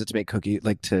she opens it to make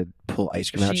to pull ice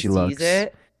cream out, she looks. Sees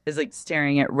it, is like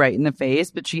staring it right in the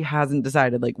face, but she hasn't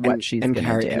decided like what she's going to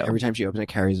do. And every time she opens it,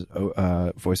 Carrie's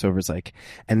voiceover is like,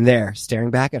 and there,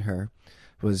 staring back at her,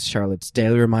 was Charlotte's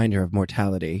daily reminder of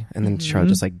mortality. And then Charlotte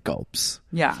just like gulps.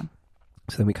 Yeah.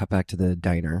 So then we cut back to the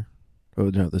diner. Oh,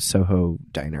 no, the Soho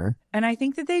diner. And I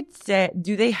think that they'd say,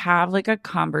 do they have like a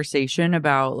conversation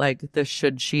about like the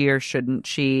should she or shouldn't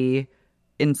she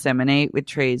inseminate with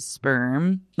Trey's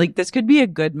sperm? Like this could be a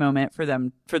good moment for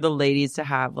them, for the ladies to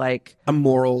have like a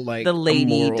moral, like the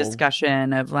lady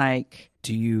discussion of like,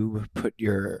 do you put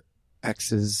your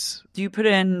ex's? Do you put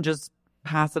in just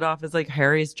pass it off as like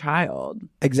Harry's child.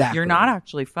 Exactly. You're not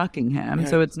actually fucking him,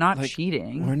 so it's not like,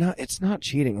 cheating. We're not. It's not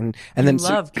cheating. And then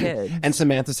love kids. And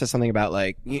Samantha says something about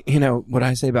like, you know, what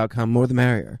I say about cum, more the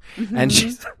merrier. And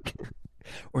she's like,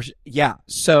 yeah.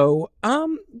 So,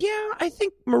 yeah, I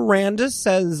think Miranda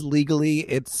says legally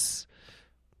it's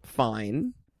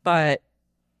fine, but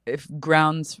if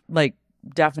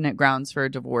definite grounds for a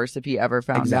divorce if he ever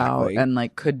found out, and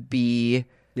like could be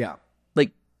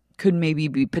could maybe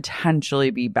be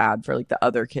potentially be bad for like the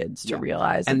other kids to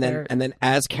realize. And then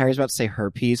as Carrie's about to say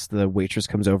her piece, the waitress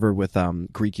comes over with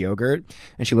Greek yogurt,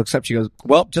 and she looks up, she goes,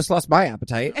 well, just lost my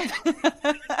appetite.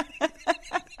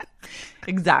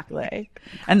 Exactly.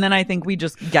 And then I think we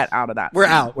just get out of that. We're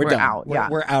out. We're done. Out.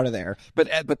 We're out of there.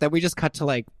 But then we just cut to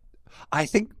like, I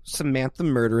think Samantha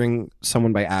murdering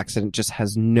someone by accident just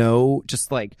has no,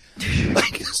 just like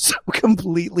so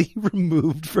completely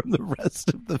removed from the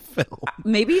rest of the film.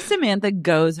 Maybe Samantha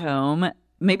goes home.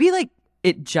 Maybe like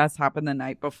it just happened the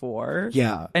night before.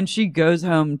 Yeah. And she goes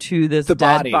home to this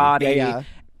dead body. Yeah.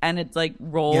 And it's like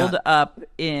rolled up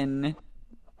in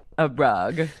a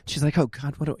rug. She's like, oh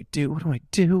God, what do I do? What do I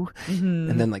do?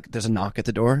 And then like there's a knock at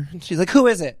the door. And she's like, who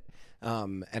is it?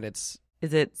 And it's...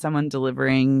 Is it someone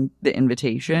delivering the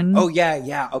invitation? Oh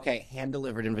yeah. Okay, hand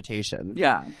delivered invitation.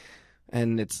 Yeah.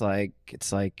 And it's like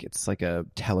a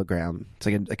telegram. It's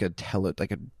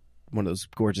like one of those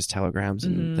gorgeous telegrams.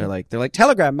 And they're like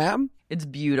telegram, ma'am. It's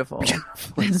beautiful.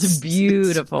 It's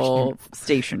beautiful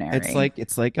stationery.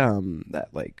 It's like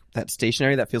that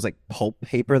stationery that feels like pulp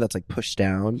paper that's like pushed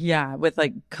down. Yeah, with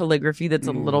like calligraphy that's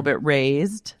a little bit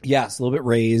raised. Yes, a little bit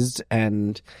raised.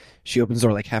 And she opens the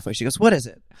door like halfway. She goes, what is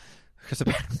it? Because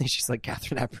apparently she's like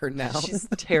Catherine Hepburn now. She's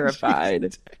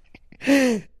terrified.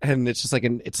 And it's just like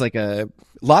a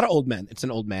lot of old men. It's an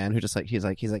old man who just like, he's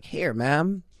like, here,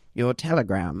 ma'am, your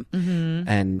telegram.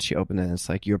 And she opened it and it's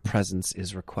like, your presence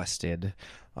is requested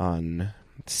on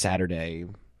Saturday,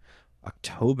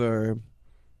 October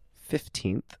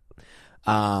 15th.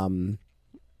 And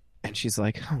she's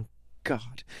like, oh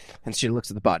God. And she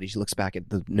looks at the body. She looks back at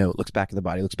the note, looks back at the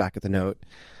body, looks back at the note.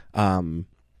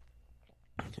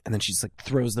 And then she's like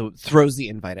throws the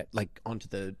invite at, like onto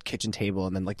the kitchen table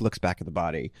and then like looks back at the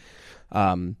body.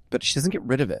 But she doesn't get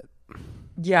rid of it.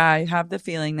 Yeah, I have the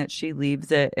feeling that she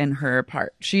leaves it in her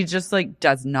part. She just like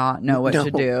does not know what to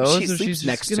do. She's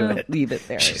next to it. Leave it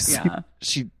there.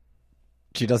 She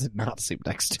doesn't not sleep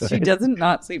next to it. She doesn't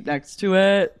not sleep next to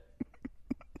it.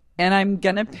 And I'm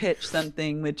gonna pitch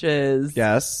something, which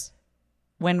is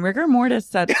when rigor mortis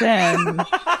sets in.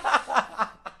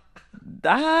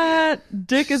 That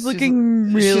dick is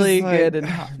looking really good.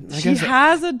 And she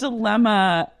has a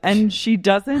dilemma, and she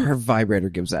doesn't. Her vibrator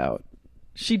gives out.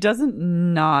 She doesn't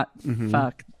not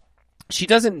fuck. She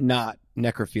doesn't not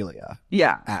necrophilia.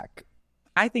 Yeah. Act.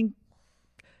 I think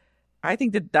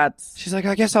that's. She's like,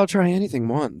 I guess I'll try anything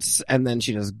once, and then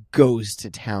she just goes to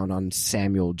town on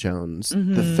Samuel Jones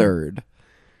the third,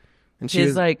 and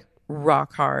she's like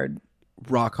rock hard,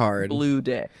 blue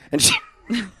dick, and she.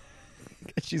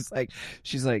 She's like,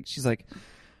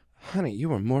 honey, you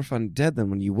were more fun dead than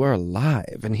when you were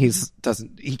alive. And he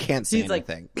can't say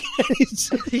anything.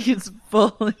 He's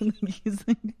fully, he's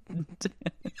like dead.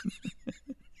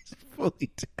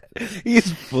 Fully dead.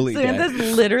 He's fully dead.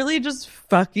 Samantha's literally just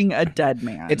fucking a dead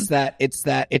man. But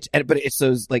it's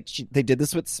those, like, they did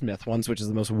this with Smith once, which is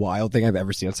the most wild thing I've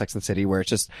ever seen on Sex and the City, where it's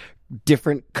just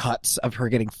different cuts of her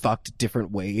getting fucked different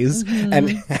ways.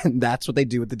 And that's what they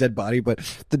do with the dead body. But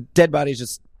the dead body is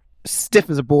just stiff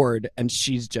as a board, and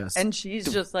she's just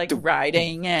like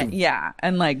riding it. Yeah.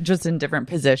 And like just in different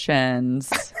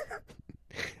positions.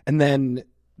 And then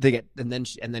and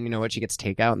then you know what? She gets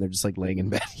takeout, and they're just like laying in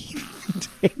bed.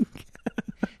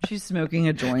 She's smoking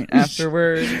a joint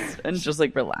afterwards and just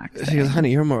like relaxing. She goes,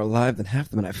 honey, you're more alive than half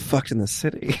the men I fucked in the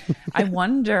city. I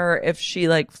wonder if she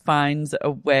like finds a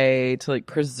way to like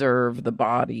preserve the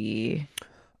body.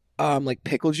 Like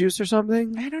pickle juice or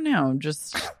something? I don't know.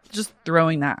 Just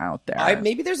throwing that out there.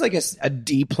 Maybe there's like a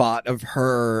D plot of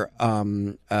her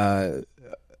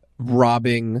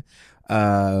robbing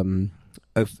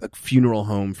a funeral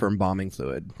home for embalming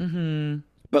fluid.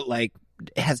 But like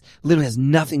it literally has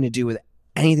nothing to do with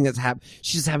anything that's happened.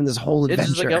 She's just having this whole adventure.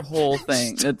 It's just like a whole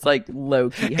thing. It's like low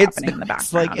key happening in the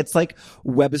background. It's like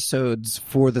webisodes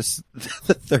for the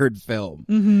third film.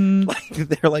 Like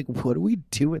they're like, what do we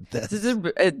do with this? This is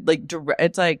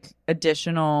it's like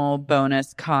additional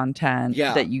bonus content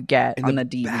that you get on the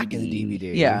DVD. Back in the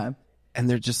DVD. Yeah, and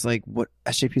they're just like, what?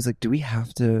 SJP's like, do we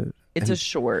have to? It's a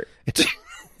short.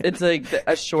 It's like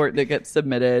a short that gets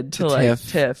submitted to like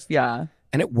TIFF. Yeah.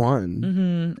 And it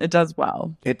won. It does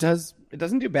well. It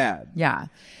doesn't do bad. Yeah.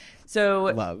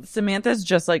 So Love. Samantha's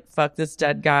just like, fuck this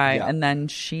dead guy. Yeah. And then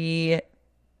she,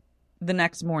 the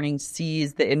next morning,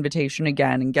 sees the invitation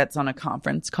again and gets on a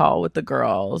conference call with the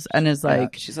girls and is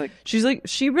like, she's like,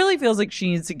 she really feels like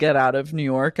she needs to get out of New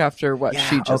York after what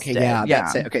she just did.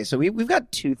 That's it. Okay, so we've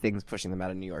got two things pushing them out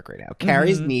of New York right now.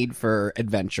 Carrie's need for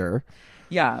adventure.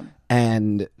 Yeah.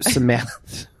 And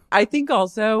Samantha. I think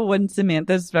also when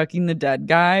Samantha's fucking the dead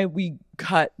guy, we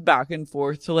cut back and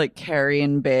forth to like Carrie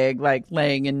and Big like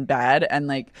laying in bed and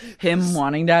like him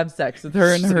wanting to have sex with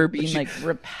her and her being like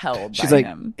repelled by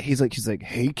him. She's like,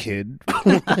 hey kid.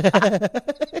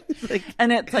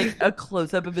 And it's like a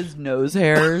close up of his nose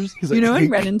hairs. He's like, you know in hey,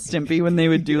 Ren and Stimpy when they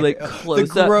would do like close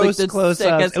the up, gross like the close-ups.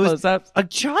 sickest It was close ups. a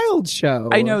child show.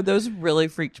 I know those really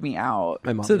freaked me out.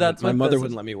 My mom, so that's my what mother this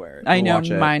wouldn't is. let me wear it. I know watch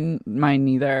it. mine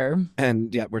neither.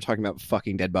 And yeah, we're talking about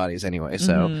fucking dead bodies anyway.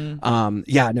 So,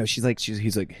 yeah, no,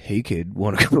 he's like, hey kid,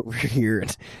 want to come over here?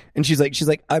 And she's like, she's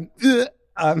like, I'm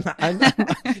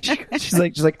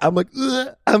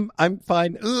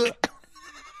fine.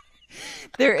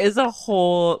 There is a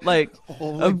whole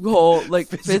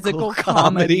physical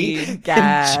comedy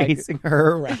gag chasing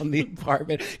her around the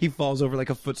apartment. He falls over like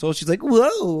a foot stool. She's like,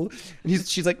 whoa, and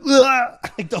she's like, ugh!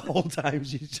 Like the whole time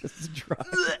she's just dry.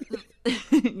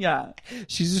 Yeah,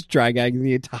 she's just dry gagging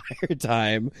the entire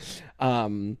time.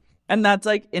 And that's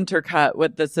like intercut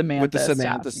with the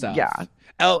Samantha stuff. Yeah.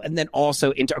 Oh, and then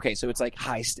also so it's like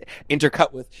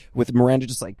intercut with Miranda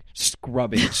just like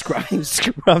scrubbing underpants.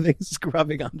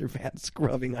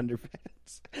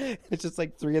 It's just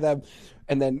like three of them,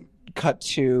 and then cut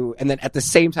to, and then at the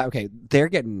same time, okay, they're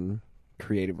getting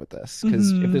creative with this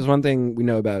because if there's one thing we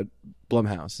know about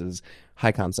Blumhouse is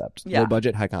high concept, low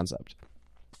budget, high concept.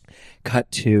 Cut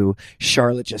to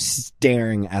Charlotte just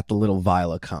staring at the little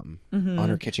vial of cum on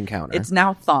her kitchen counter. It's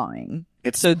now thawing.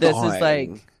 This is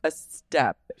like a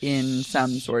step in some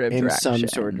sort of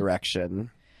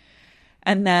direction.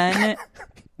 And then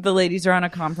the ladies are on a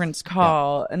conference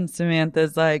call, and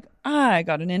Samantha's like, I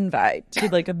got an invite to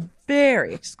like a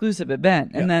very exclusive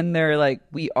event. And then they're like,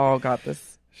 we all got this.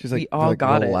 She's like, we all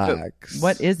got relax. it. But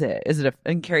what is it?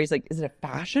 And Carrie's like, is it a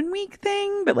fashion week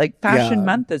thing? But like fashion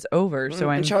month is over.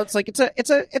 So and Charlotte's like, it's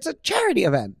a charity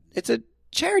event. It's a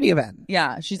charity event.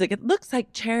 Yeah. She's like, it looks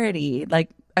like charity.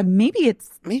 Like maybe it's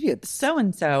so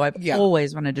and so. I've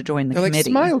always wanted to join the committee. Like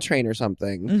Smile Train or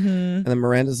something. And then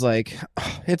Miranda's like,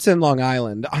 it's in Long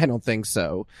Island. I don't think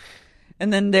so.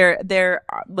 And then they're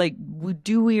like,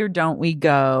 do we or don't we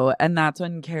go? And that's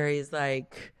when Carrie's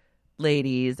like,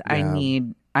 ladies, I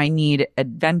need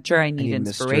adventure. I need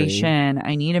inspiration.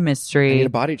 Mystery. I need a mystery. I need a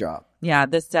body drop. Yeah,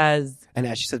 this says. And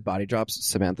as she said body drops,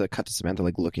 cut to Samantha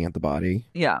like looking at the body.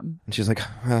 Yeah. And she's like,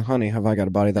 honey, have I got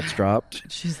a body that's dropped?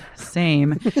 She's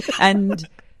same. And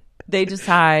they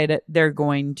decide they're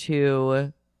going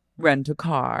to rent a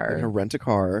car. They're going to rent a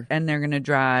car. And they're going to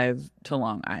drive to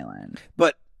Long Island.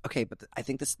 But I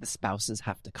think the spouses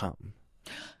have to come.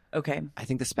 Okay. I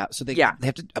think the spouse. So they have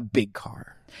a big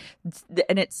car.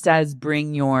 And it says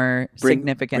bring your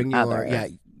significant other. Yeah.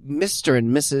 Mr.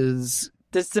 and Mrs.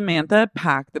 Does Samantha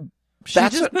pack the... She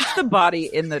puts the body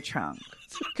in the trunk.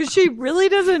 Because she really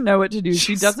doesn't know what to do.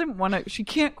 She doesn't want to... She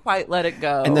can't quite let it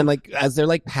go. And then like as they're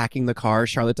like packing the car,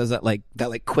 Charlotte does that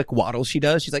quick waddle she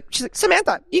does. She's like,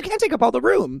 Samantha, you can't take up all the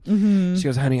room. Mm-hmm. She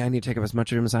goes, honey, I need to take up as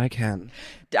much room as I can.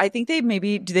 I think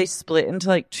do they split into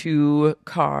like two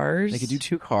cars? They could do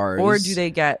two cars. Or do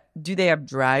they have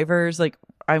drivers? Like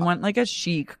I want like a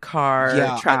chic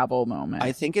car travel moment.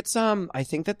 I think it's I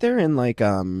think that they're in like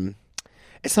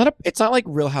it's not like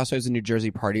Real Housewives of New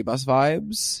Jersey party bus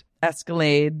vibes.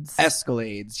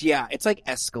 Escalades. Yeah, it's like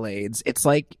Escalades. It's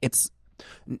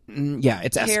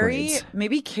Escalades.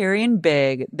 Maybe Carrie and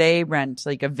Big, they rent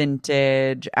like a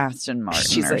vintage Aston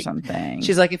Martin or something.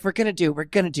 She's like, if we're gonna do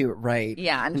it right.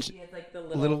 Yeah, and she has like the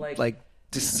little like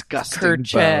disgusting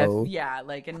kerchief. bow. Yeah,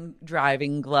 like in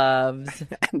driving gloves.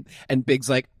 and Big's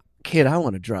like, kid, I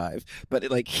want to drive, but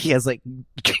like he has like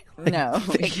no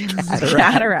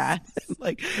cataracts.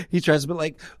 Like he tries to put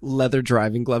like leather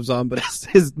driving gloves on, but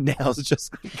his nails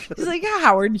just. He's like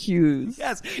Howard Hughes.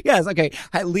 Yes. Okay.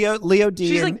 Leo D.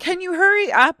 She's like, can you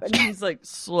hurry up? And he's like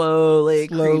slowly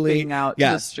creeping out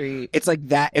the street. It's like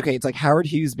that. Okay, it's like Howard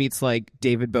Hughes meets like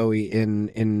David Bowie in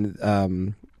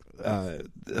Helping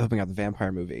Out the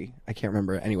Vampire movie. I can't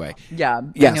remember. Anyway. Yeah.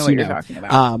 I know what you're talking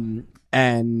about.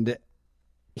 And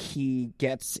he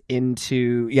gets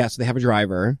into so they have a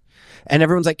driver, and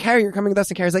everyone's like, Carrie, you're coming with us,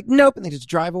 and Carrie's like, nope, and they just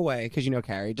drive away because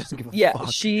Carrie doesn't give a fuck.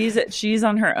 She's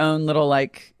on her own little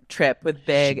like trip with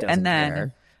Big, and then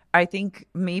care. I think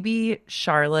maybe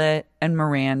Charlotte and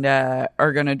Miranda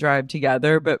are gonna drive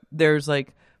together, but there's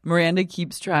like Miranda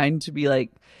keeps trying to be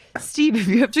like, Steve, if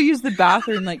you have to use the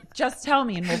bathroom, like, just tell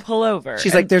me and we'll pull over.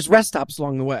 She's like, there's rest stops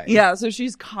along the way. Yeah, so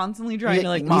she's constantly trying to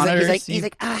like monitor. He's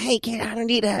like, hey kid, I don't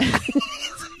need it.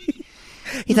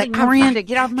 He's like, Miranda,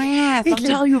 get off my ass. I'll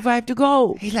tell you if I have to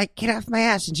go. He's like, get off my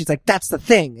ass. And she's like, that's the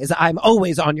thing, is I'm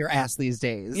always on your ass these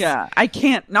days. Yeah, I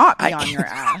can't not be on your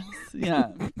ass.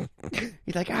 Yeah.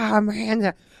 He's like,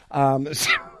 Miranda.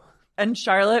 And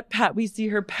Charlotte, we see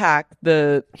her pack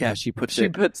the. Yeah, she puts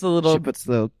the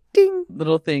little ding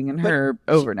little thing in her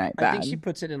overnight bag. I think she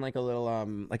puts it in like a little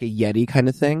like a Yeti kind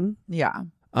of thing. Yeah.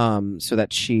 So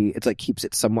that it's like keeps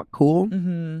it somewhat cool.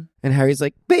 Mm-hmm. And Harry's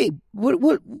like, babe, what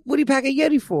do you pack a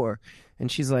Yeti for? And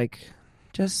she's like,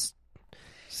 just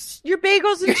your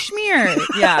bagels and schmear.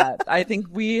 Yeah, I think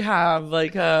we have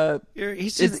like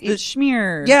it's the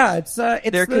schmear. Yeah, it's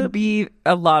there could be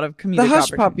a lot of comedic the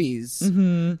hush puppies.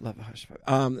 Mm-hmm. Love a hush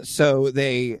puppy. So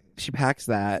she packs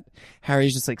that.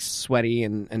 Harry's just like sweaty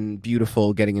and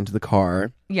beautiful getting into the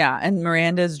car. Yeah, and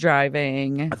Miranda's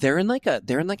driving. They're in like a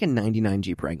 99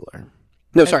 Jeep Wrangler.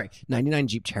 No, sorry, 99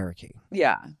 Jeep Cherokee.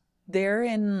 Yeah, they're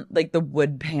in like the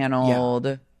wood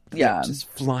paneled. Yeah, just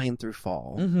flying through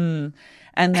fall. Mm-hmm.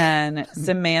 And then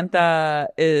Samantha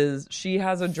she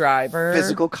has a driver.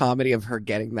 Physical comedy of her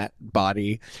getting that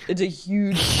body. It's a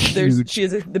huge. She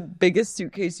has the biggest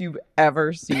suitcase you've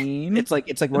ever seen. It's like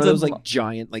one of those like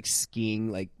giant like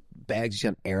skiing like bags you see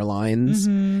on airlines.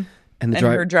 Mm-hmm. And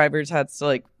her driver's has to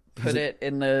like put it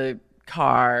in the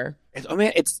car.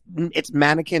 It's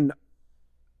mannequin.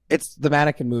 It's the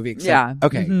mannequin movie. Yeah.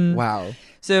 Okay. Mm-hmm. Wow.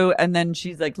 So, and then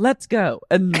she's like, let's go.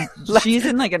 And she's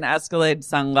in like an Escalade,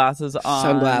 sunglasses on.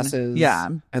 Sunglasses. Yeah.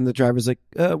 And the driver's like,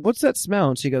 what's that smell?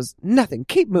 And she goes, nothing.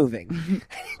 Keep moving.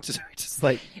 just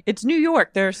like. It's New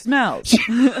York. There are smells.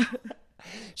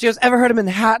 She goes, ever heard of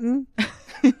Manhattan?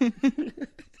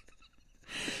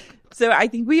 So I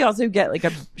think we also get like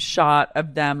a shot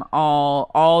of them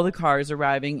all the cars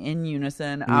arriving in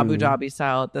unison, Abu Dhabi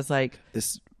style at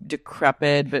this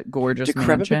decrepit but gorgeous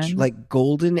mansion. Like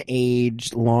golden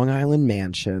age Long Island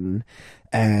mansion.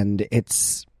 And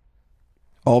it's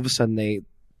all of a sudden they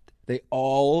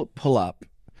all pull up.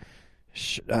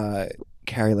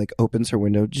 Carrie like opens her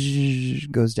window,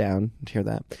 goes down, hear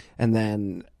that. And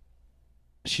then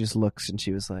she just looks and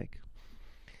she was like,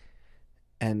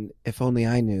 and if only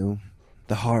I knew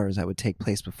the horrors that would take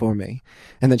place before me.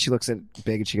 And then she looks at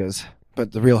Big and she goes,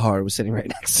 but the real horror was sitting right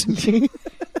next to me.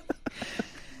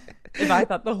 If I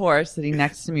thought the horror sitting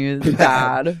next to me was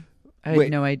bad, I had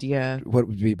no idea what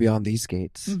would be beyond these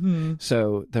gates. Mm-hmm.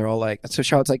 So they're all like, so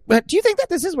Charlotte's like, but do you think that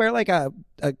this is where like a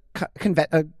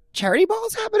charity ball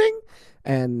is happening?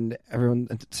 And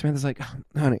Samantha's like,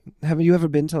 oh, honey, haven't you ever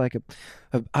been to like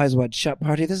a Eyes Wide Shut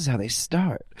party? This is how they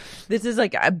start. This is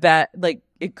like a bet, like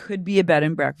it could be a bed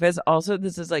and breakfast. Also,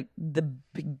 this is like the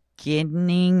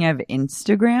beginning of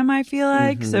Instagram, I feel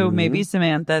like. Mm-hmm. So maybe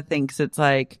Samantha thinks it's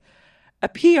like a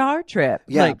PR trip.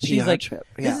 Yeah, like she's like,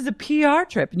 this is a PR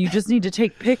trip, and you just need to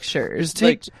take pictures.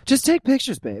 Just take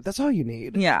pictures, babe. That's all you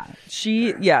need. Yeah,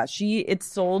 it's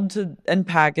sold to and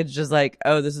packaged as like,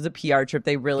 oh, this is a PR trip.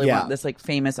 They really want this like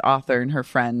famous author and her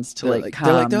friends to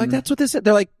come. They're like, that's what this is.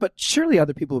 They're like, but surely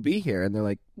other people will be here, and they're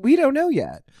like, we don't know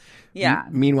yet. Yeah.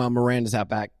 Meanwhile, Miranda's out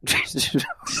back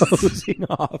closing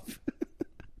off.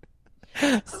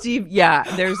 Steve,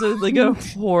 there's a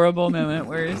horrible moment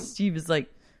where Steve is like,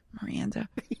 Miranda,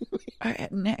 I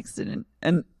had an accident,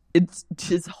 and it's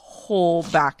his whole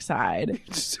backside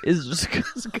is just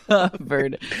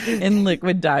covered in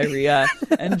liquid diarrhea,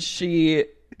 and she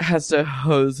has to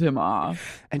hose him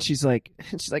off. And she's like,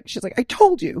 I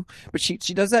told you. But she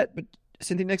does that. But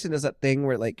Cynthia Nixon does that thing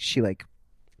where like she like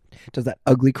does that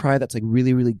ugly cry that's like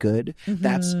really really good. Mm-hmm.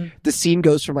 That's the scene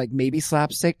goes from like maybe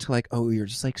slapstick to like, oh, you're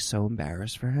just like so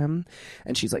embarrassed for him,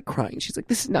 and she's like crying. She's like,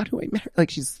 this is not who I married. Like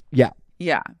she's yeah.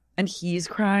 And he's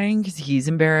crying because he's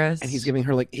embarrassed. And he's giving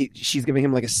her she's giving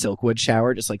him like a Silkwood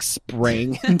shower, just like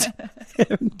spraying him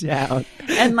down.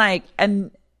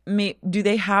 And do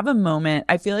they have a moment?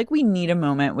 I feel like we need a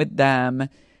moment with them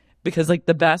because like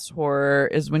the best horror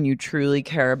is when you truly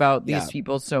care about these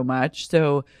people so much.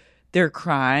 So they're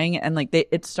crying and like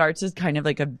it starts as kind of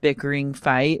like a bickering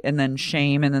fight and then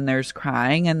shame and then there's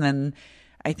crying. And then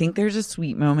I think there's a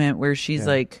sweet moment where she's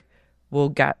like, we'll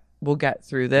get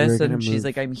through this. And she's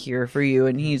like, I'm here for you.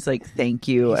 And he's like, thank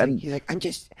you. He's like,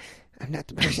 I'm not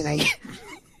the person I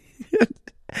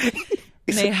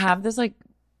they have this like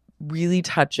really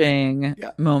touching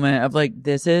moment of like,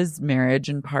 this is marriage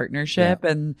and partnership.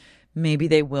 And maybe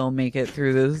they will make it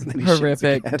through this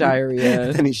horrific diarrhea.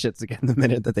 And then he shits again the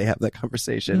minute that they have that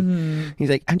conversation. He's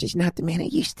like, I'm just not the man I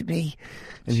used to be.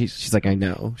 And she's like, I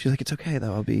know. She's like, it's okay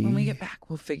though. When we get back,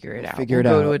 we'll figure it out. We'll go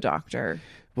to a doctor.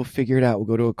 We'll figure it out. We'll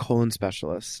go to a colon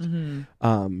specialist.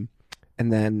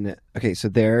 And then, okay, so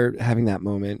they're having that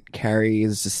moment. Carrie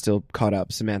is just still caught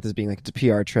up. Samantha's being like, it's a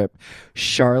PR trip.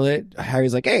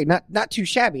 Harry's like, hey, not too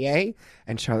shabby, eh?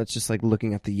 And Charlotte's just like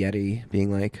looking at the Yeti,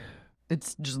 being like,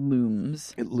 it just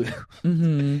looms.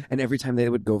 And every time they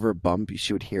would go over a bump,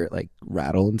 she would hear it like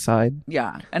rattle inside.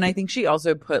 Yeah. And I think she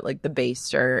also put like the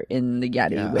baster in the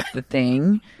Yeti with the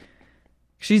thing.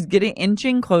 She's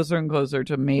inching closer and closer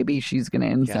to maybe she's going to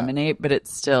inseminate, but it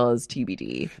still is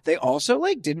TBD. They also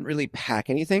like didn't really pack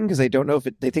anything because they don't know if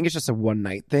they think it's just a one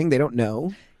night thing. They don't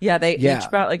know. Yeah, they each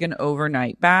brought like an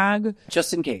overnight bag.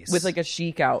 Just in case. With like a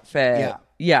chic outfit.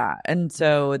 Yeah. And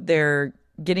so they're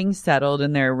getting settled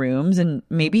in their rooms, and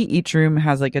maybe each room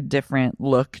has like a different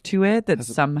look to it that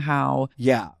somehow.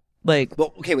 Yeah. Like.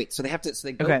 Well, okay, wait. So they have to,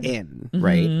 they go in,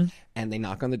 right? And they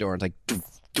knock on the door and it's like,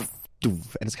 and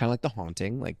it's kind of like The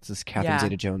Haunting, like this Catherine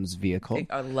Zeta-Jones vehicle.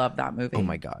 I love that movie. Oh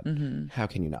my God. How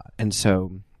can you not? And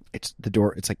so it's the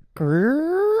door, it's like,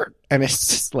 and it's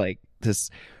just like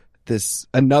this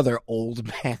another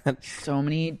old man. So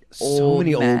many old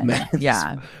men.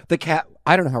 Yeah. The cat,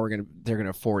 I don't know how they're gonna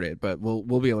afford it, but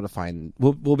we'll be able to find,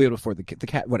 we'll be able to afford the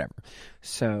cat, whatever.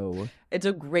 So it's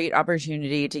a great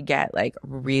opportunity to get like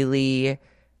really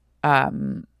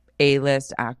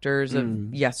A-list actors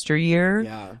of yesteryear.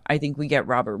 Yeah. I think we get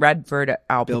Robert Redford,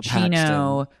 Al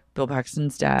Pacino, Bill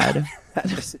Paxton's dad.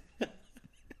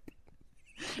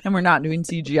 And we're not doing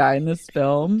CGI in this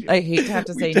film. I hate to have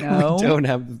to say no. We don't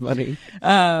have the money.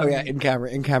 In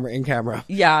camera.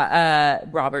 Yeah,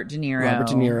 Robert De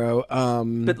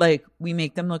Niro. But like we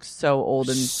make them look so old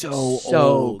and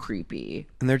so creepy.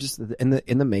 And they're just in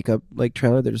the makeup like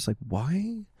trailer. They're just like,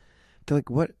 why? They're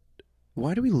like, what?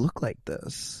 Why do we look like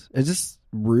this? Is this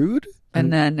rude?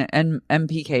 And then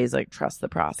MPK is like, trust the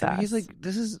process. He's like,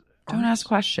 this is. Don't ask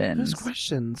questions. Don't ask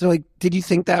questions. They're like, did you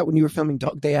think that when you were filming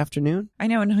Dog Day Afternoon? I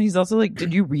know. And he's also like,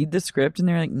 did you read the script? And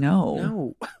they're like,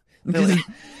 no. Because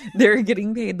they're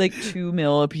getting paid like $2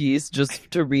 million a piece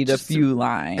just to read a few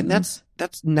lines. And that's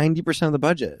 90% of the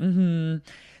budget.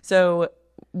 So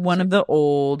one of the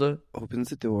old opens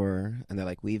the door and they're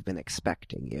like, we've been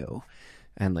expecting you.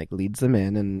 And like leads them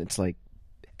in, and it's like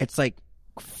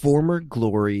former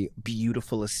glory,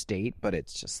 beautiful estate, but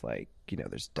it's just like,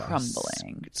 there's dust.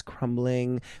 Crumbling. It's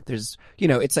crumbling. There's,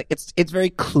 it's like it's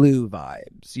very Clue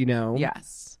vibes,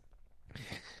 Yes.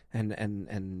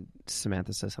 And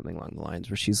Samantha says something along the lines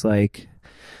where she's like,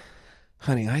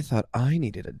 honey, I thought I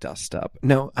needed a dust up.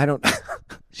 No, I don't.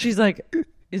 She's like,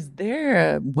 is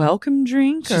there a welcome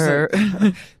drink?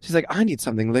 She's like, I need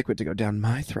something liquid to go down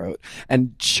my throat.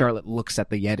 And Charlotte looks at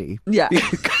the Yeti. Yeah.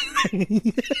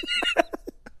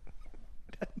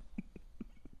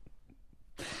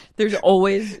 There's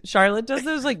always, Charlotte does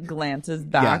those like glances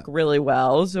back really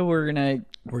well. So we're gonna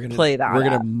play that. We're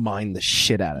gonna mine the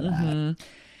shit out of that.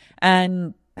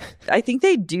 And I think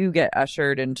they do get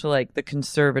ushered into like the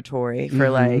conservatory for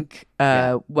like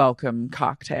a welcome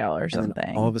cocktail or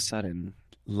something. All of a sudden,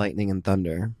 lightning and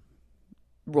thunder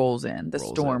rolls in. The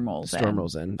storm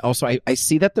rolls in. Also, I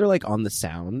see that they're like on the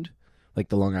sound, like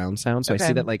the Long Island sound. So I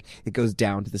see that like it goes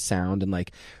down to the sound, and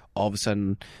like all of a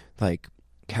sudden, like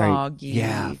Carrie,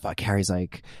 Carrie's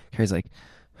like,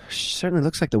 certainly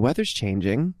looks like the weather's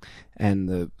changing, and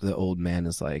the old man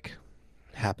is like,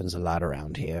 happens a lot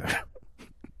around here.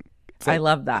 I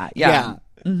love that. Yeah.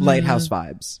 Lighthouse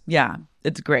vibes. Yeah,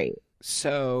 it's great.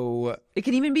 So it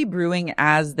can even be brewing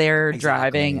as they're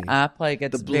driving up, like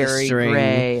it's very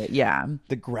gray. Yeah,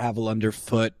 the gravel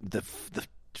underfoot,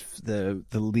 the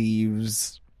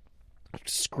leaves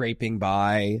scraping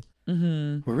by.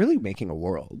 We're really making a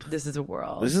world. This is a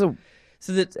world. So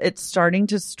it's starting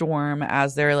to storm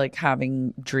as they're like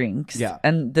having drinks. Yeah,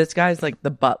 and this guy's like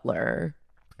the butler.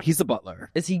 He's the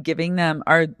butler. Is he giving them?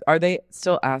 Are they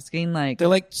still asking like? They're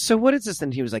like, so what is this?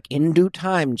 And he was like, in due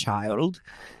time, child.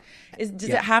 Does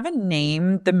it have a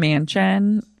name, the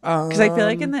mansion? Because I feel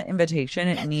like in the invitation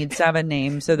it needs to have a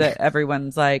name so that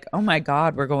everyone's like, oh my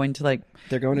God, we're going to like.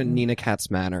 They're going to Nina Katz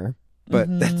Manor, but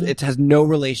it has no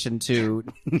relation to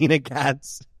Nina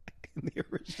Katz in the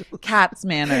original. Katz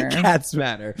Manor. Katz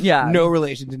Manor. Yeah. No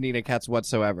relation to Nina Katz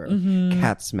whatsoever.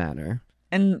 Katz Manor.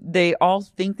 And they all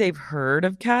think they've heard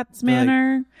of Katz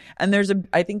Manor. And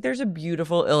I think there's a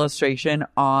beautiful illustration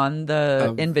on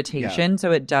the invitation.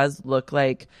 So it does look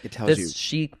like this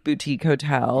chic boutique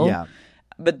hotel. Yeah.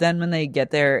 But then when they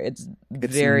get there, it's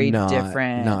very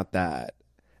different. Not that.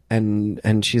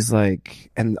 And she's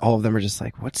like, and all of them are just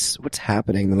like, what's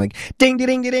happening? They're like, ding, ding,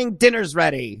 ding, ding, dinner's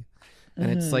ready. And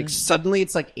it's like, suddenly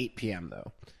it's like 8 p.m.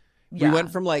 though. Yeah. We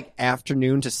went from like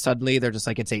afternoon to suddenly they're just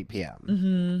like, it's 8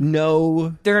 p.m.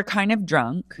 No. They're kind of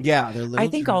drunk. Yeah. They're I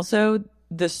think also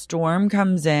the storm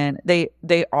comes in.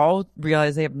 They all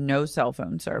realize they have no cell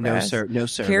phone service. No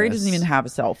service. Carrie doesn't even have a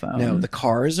cell phone. No, the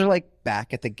cars are like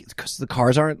back at because the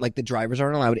cars aren't like the drivers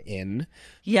aren't allowed in.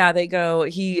 Yeah, they go.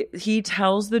 He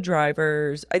tells the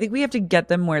drivers. I think we have to get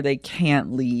them where they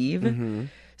can't leave.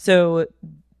 So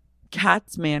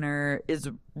Kat's Manor is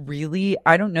really,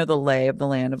 I don't know the lay of the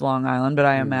land of Long Island, but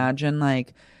I imagine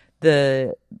like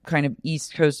the kind of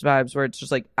East Coast vibes where it's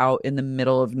just like out in the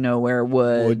middle of nowhere,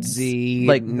 woodsy,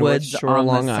 like North woods Shore, on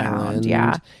Long the Island.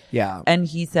 Sound. Yeah. And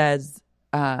he says,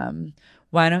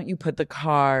 why don't you put the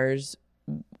cars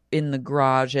in the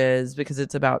garages because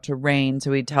it's about to rain?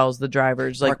 So he tells the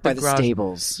drivers like park by the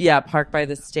stables. Yeah, park by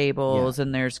the stables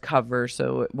and there's cover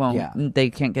so it won't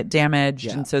they can't get damaged.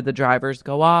 And so the drivers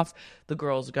go off, the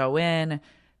girls go in,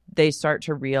 they start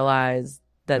to realize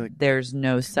that there's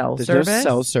no cell service. There's no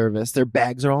cell service. Their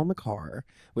bags are all in the car,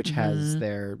 which has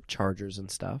their chargers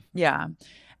and stuff. Yeah.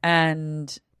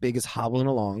 And Big is hobbling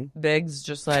along. Big's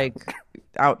just like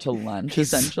out to lunch,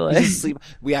 essentially. He's asleep.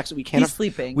 We can't. He's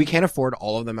sleeping. We can't afford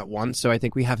all of them at once, so I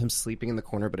think we have him sleeping in the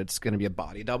corner. But it's going to be a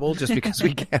body double, just because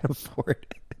we can't afford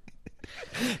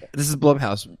it. This is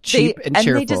Blumhouse, cheap and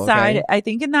cheerful. And they decide. Okay? I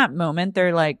think in that moment,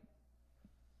 they're like,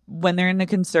 when they're in the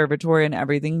conservatory and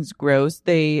everything's gross,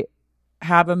 they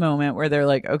have a moment where they're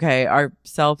like, okay, our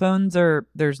cell phones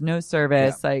there's no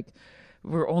service. Yeah. Like,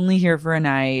 we're only here for a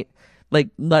night. Like,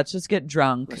 let's just get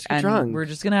drunk. We're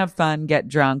just going to have fun, get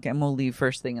drunk, and we'll leave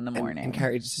first thing in the morning. And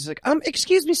Carrie's just like,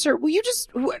 excuse me, sir, can you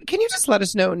just let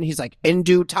us know? And he's like, in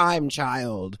due time,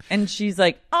 child. And she's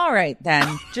like, all right, then,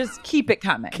 just keep it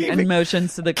coming.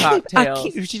 Motions to the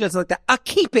cocktails. She does like that. I'll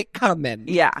keep it coming.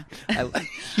 Yeah.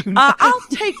 I'll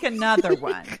take another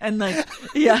one. And like,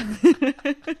 yeah.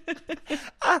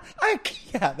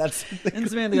 That's. And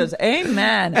Samantha goes,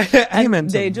 amen. Amen.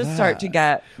 They just start to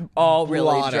get all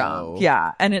really drunk.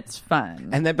 Yeah, and it's fun.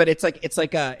 And then, but it's like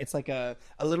a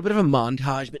little bit of a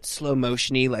montage, but slow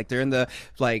motiony. Like they're in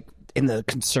the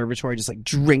conservatory, just like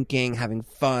drinking, having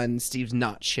fun. Steve's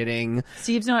not shitting.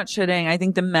 I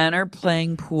think the men are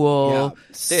playing pool. Yeah.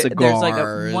 Cigars. There's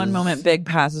like one moment Big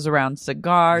passes around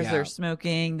cigars. Yeah. They're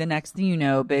smoking. The next thing you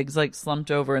know, Big's like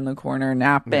slumped over in the corner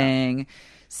napping. Yeah.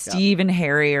 Steve and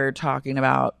Harry are talking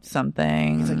about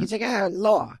something. He's like, you take out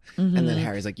law. And then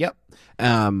Harry's like, yep.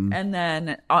 And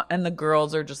then and the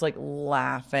girls are just like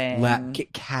laughing,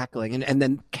 cackling, and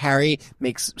then Carrie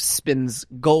spins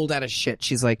gold out of shit.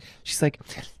 She's like,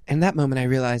 in that moment I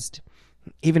realized,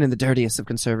 even in the dirtiest of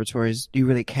conservatories, you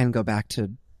really can go back to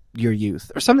your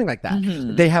youth or something like that.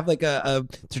 They have like they're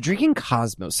drinking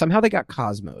Cosmos. Somehow they got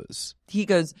Cosmos.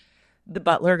 The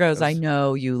butler goes, I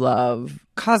know you love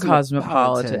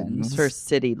cosmopolitans for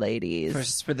city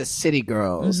ladies. For the city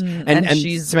girls. And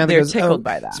they're tickled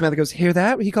by that. Samantha goes, hear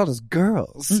that? He called us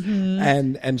girls.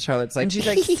 And Charlotte's like... And she's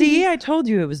like, see, I told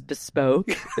you it was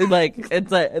bespoke.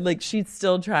 It's like she's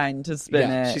still trying to spin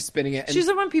it. She's spinning it. She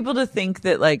doesn't want people to think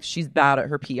that like she's bad at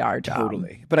her PR job.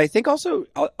 Totally. But I think also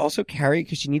Carrie,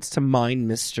 because she needs to mine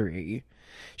mystery,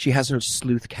 she has her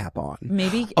sleuth cap on.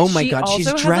 Maybe. Oh my God, she's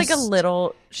dressed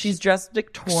she's dressed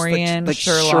Victorian, like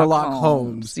Sherlock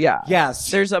Holmes. Yeah. Yes.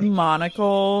 There's a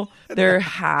monocle, their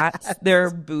hats,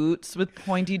 their boots with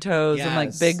pointy toes and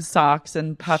like big socks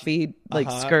and puffy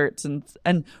like skirts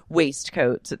and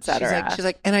waistcoats, etc. She's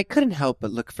like, and I couldn't help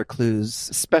but look for clues,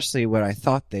 especially where I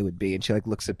thought they would be. And she like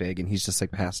looks at Big and he's just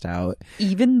like passed out.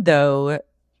 Even though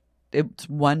it's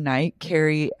one night,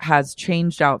 Carrie has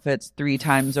changed outfits 3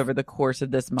 times over the course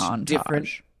of this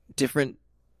montage. Different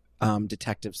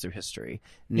detectives through history.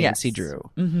 Nancy Drew.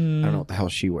 I don't know what the hell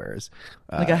she wears.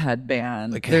 Like a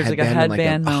headband. There's like a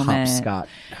headband moment. A hopscotch.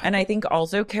 And I think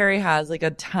also Carrie has like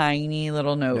a tiny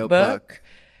little notebook.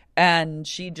 And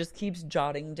she just keeps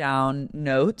jotting down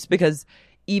notes because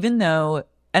even though...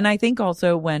 And I think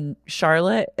also when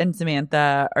Charlotte and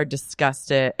Samantha are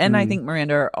disgusted, and I think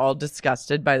Miranda are all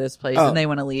disgusted by this place and they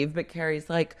want to leave, but Carrie's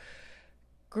like,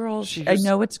 girls, I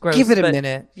know it's gross. Give it a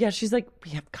minute. Yeah, she's like,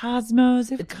 we have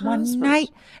Cosmos. It's one night.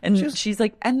 And she's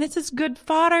like, and this is good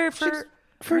fodder for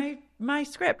my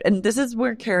script. And this is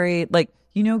where Carrie, like,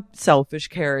 selfish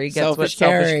Carrie gets what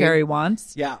selfish Carrie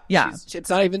wants. Yeah. Yeah. It's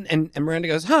not even, and Miranda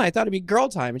goes, I thought it'd be girl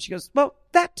time. And she goes, well,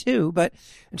 that too.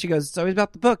 And she goes, it's always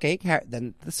about the book, eh?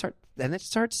 Then it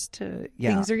starts to,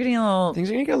 Things are getting a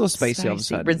little spicy all of a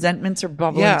sudden. Resentments are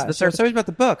bubbling to the surface. It's always about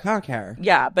the book, huh, Carrie?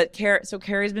 Yeah, but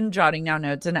Carrie's been jotting down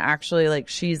notes and actually, like,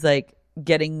 she's like,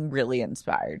 getting really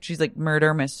inspired. She's like,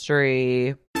 murder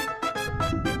mystery.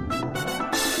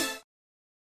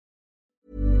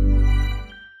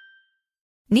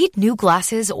 Need new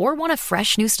glasses or want a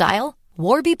fresh new style?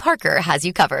 Warby Parker has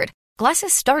you covered.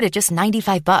 Glasses start at just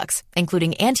 $95,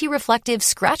 including anti-reflective,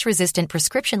 scratch-resistant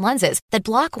prescription lenses that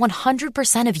block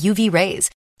 100% of UV rays.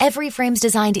 Every frame's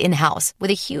designed in-house with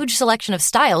a huge selection of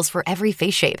styles for every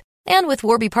face shape. And with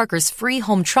Warby Parker's free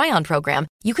home try-on program,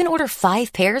 you can order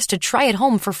 5 pairs to try at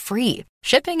home for free.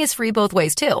 Shipping is free both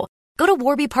ways, too. Go to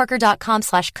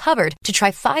warbyparker.com/covered to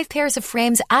try 5 pairs of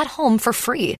frames at home for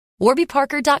free.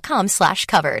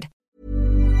 warbyparker.com/covered.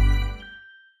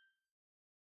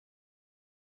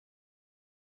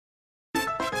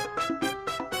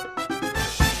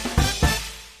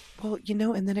 Well, you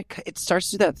know, and then it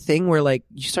starts to do that thing where, like,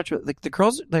 you start to, like, the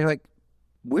girls, they're like,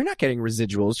 we're not getting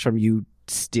residuals from you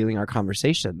stealing our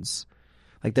conversations.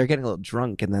 Like, they're getting a little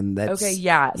drunk, and then that's... Okay,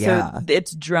 yeah. So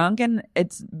it's drunk, and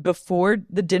it's before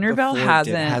the dinner bell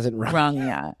hasn't rung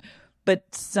yet. But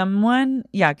someone,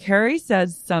 Carrie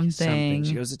says something.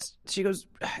 She goes,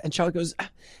 and Charlotte goes,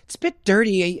 it's a bit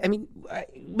dirty. I mean,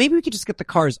 maybe we could just get the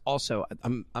cars also.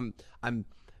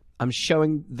 I'm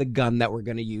showing the gun that we're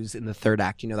going to use in the third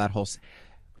act. You know, that whole...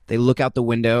 They look out the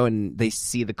window and they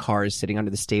see the cars sitting under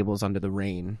the stables under the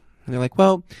rain. And they're like,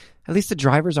 well, at least the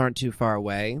drivers aren't too far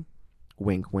away.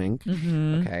 Wink, wink.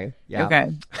 Mm-hmm. Okay. Yeah.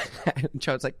 Okay. And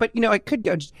Charlotte's like, but, you know, I could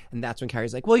go. And that's when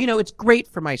Carrie's like, well, you know, it's great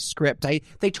for my script.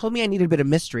 They told me I needed a bit of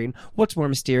mystery. And what's more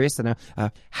mysterious than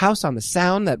a house on the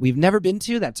Sound that we've never been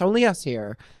to? That's only us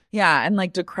here. Yeah. And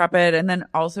like decrepit. And then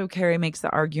also Carrie makes the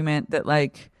argument that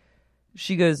like,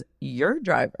 she goes, you're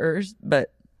drivers,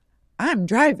 but I'm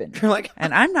driving. You're like,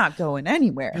 and I'm not going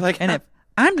anywhere. You're like, and if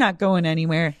I'm not going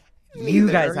anywhere, you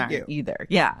guys aren't either.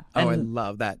 Yeah. Oh, I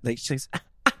love that. Like, she's,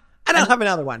 I don't have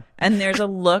another one. And there's a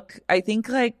look, I think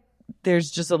like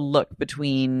there's just a look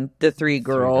between the three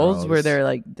girls where they're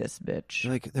like, this bitch.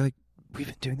 They're like, we've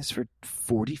been doing this for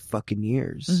 40 fucking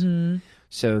years. Mm-hmm.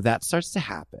 So that starts to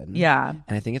happen. Yeah.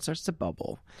 And I think it starts to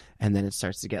bubble. And then it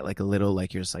starts to get like a little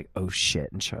like, you're just like, oh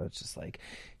shit. And Charlotte's just like,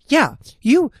 yeah,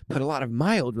 you put a lot of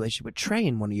my old relationship with Trey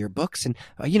in one of your books. And,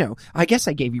 you know, I guess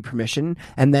I gave you permission.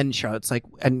 And then Charlotte's like,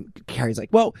 and Carrie's like,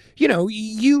 well, you know,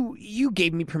 you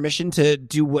gave me permission to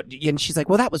do what, and she's like,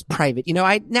 well, that was private. You know,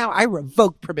 I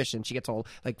revoke permission. She gets all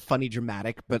like funny,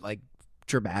 dramatic, but like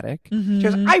dramatic. Mm-hmm. She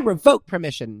goes, I revoke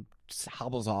permission. Just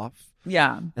hobbles off.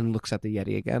 Yeah. And looks at the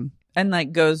Yeti again. And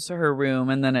like goes to her room,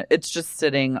 and then it's just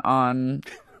sitting on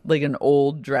like an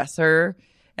old dresser,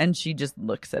 and she just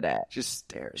looks at it. Just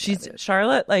stares. She's at it.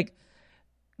 Charlotte like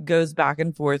goes back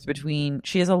and forth between.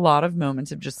 She has a lot of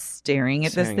moments of just staring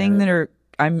at this thing that are.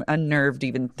 I'm unnerved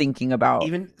even thinking about.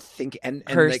 Even think and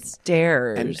her like,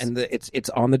 stares and it's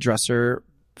on the dresser,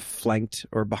 flanked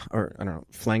or I don't know,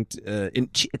 flanked.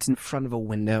 It's in front of a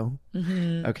window.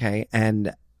 Mm-hmm. Okay,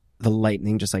 and the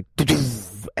lightning just like,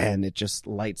 and it just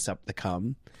lights up the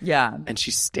cum. Yeah. And she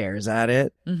stares at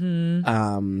it.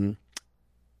 Mm-hmm.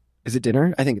 Is it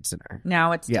dinner? I think it's dinner.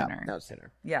 Now it's dinner. Now it's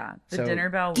dinner. Yeah. The So,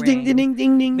 dinner bell rings. Ding, ding, ding,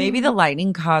 ding, ding. Maybe the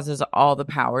lightning causes all the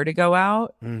power to go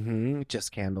out. Mm-hmm.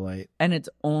 Just candlelight. And it's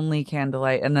only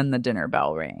candlelight, and then the dinner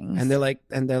bell rings. And they're like,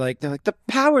 the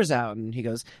power's out. And he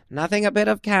goes, nothing a bit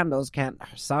of candles can't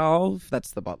solve.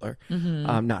 That's the butler.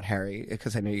 Mm-hmm. Not Harry,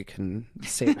 because I know you can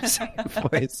say the same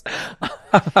voice.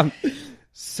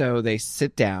 So they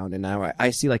sit down, and now I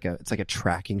see it's like a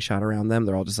tracking shot around them.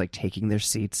 They're all just like taking their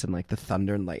seats, and like the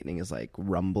thunder and lightning is like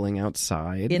rumbling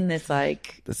outside in this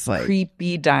like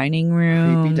creepy dining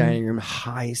room,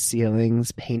 high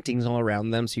ceilings, paintings all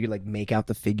around them, so you could like make out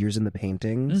the figures in the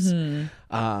paintings.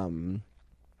 Mm-hmm.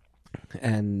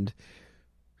 And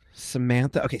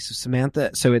Samantha. Okay, so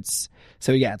Samantha.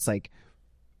 It's like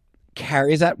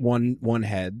Carrie's at one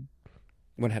head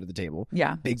of the table.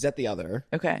 Yeah. Big's at the other.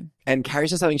 Okay. And Carrie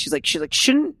says something. She's like,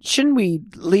 shouldn't we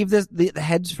leave the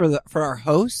heads for our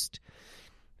host?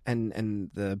 And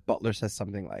the butler says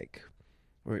something like,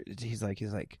 he's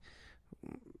like,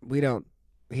 we don't.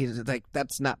 He's like,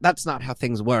 that's not how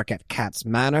things work at Cat's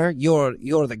Manor. You're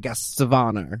the guests of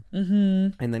honor.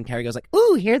 Mm-hmm. And then Carrie goes like,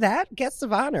 ooh, hear that? Guests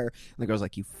of honor. And the girl's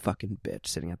like, you fucking bitch,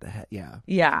 sitting at the head. Yeah.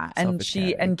 Yeah.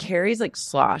 And Carrie's like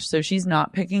sloshed, so she's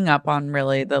not picking up on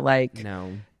really the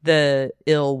the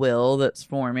ill will that's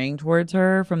forming towards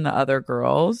her from the other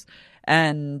girls.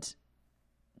 And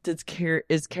is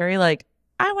Carrie like,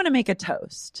 I want to make a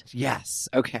toast. Yes.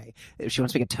 Okay. She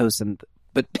wants to make a toast,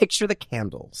 but picture the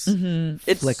candles. Mm-hmm.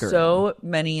 It's so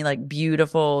many like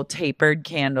beautiful tapered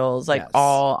candles, like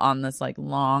all on this like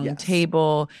long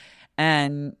table.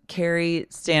 And Carrie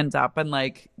stands up and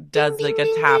like does like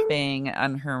a tapping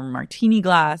on her martini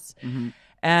glass.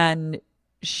 And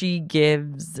she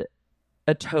gives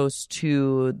a toast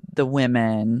to the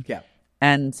women. Yeah.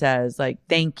 And says like,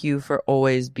 thank you for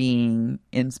always being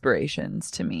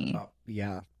inspirations to me. Oh,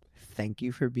 yeah. Thank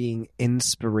you for being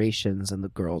inspirations. And the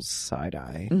girls side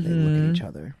eye. They look at each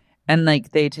other. And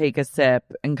like they take a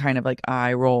sip and kind of like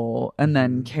eye roll. And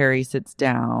then Carrie sits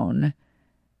down.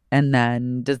 And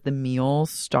then does the meal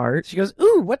start? She goes,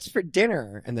 ooh, what's for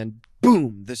dinner? And then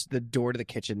boom, the door to the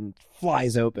kitchen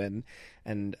flies open.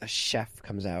 And a chef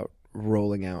comes out,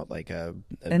 rolling out like and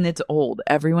it's old.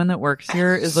 Everyone that works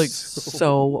here is like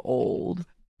so old.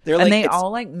 They're and like, they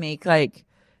all like make like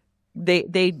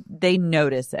they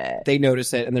notice it. They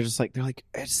notice it and they're just like,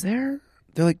 is there?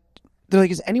 They're like,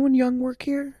 is anyone young work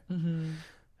here?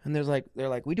 And they're like,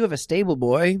 we do have a stable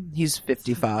boy. He's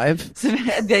 55.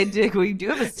 We do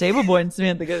have a stable boy, and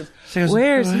Samantha goes,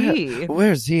 where's he?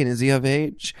 Where's he? And is he of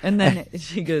age? And then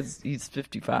she goes, he's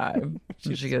 55.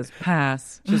 And she goes,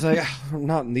 pass. She's like,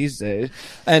 not in these days.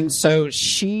 And so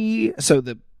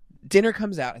the dinner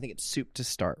comes out. I think it's soup to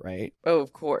start, right? Oh,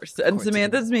 of course. And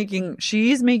Samantha's making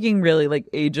really like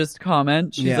ageist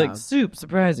comments. She's like, soup,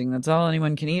 surprising. That's all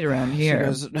anyone can eat around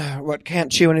here. She goes, what,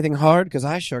 can't chew anything hard? Because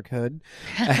I sure could.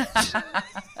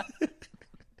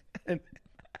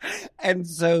 And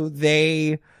so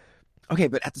they, okay,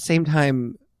 but at the same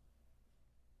time,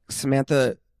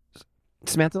 Samantha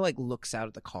like looks out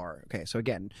at the car. Okay, so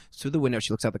again, through the window,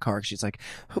 she looks out the car. She's like,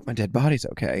 hope my dead body's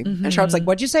okay. And Charlotte's like,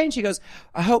 what'd you say? And she goes,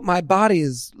 I hope my body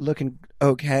is looking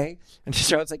okay. And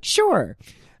Charlotte's like, sure.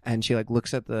 And she like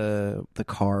looks at the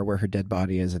car where her dead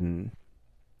body is, and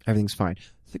everything's fine.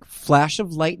 Like, flash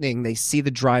of lightning, they see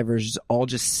the drivers all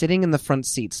just sitting in the front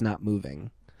seats, not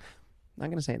moving. Not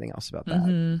going to say anything else about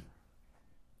that.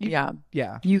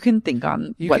 Yeah. You can think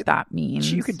on what that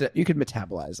means. You could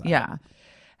metabolize that. Yeah.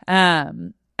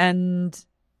 And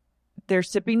they're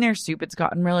sipping their soup. It's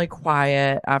gotten really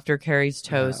quiet after Carrie's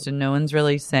toast, and no one's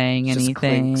really saying anything.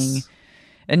 Clinks.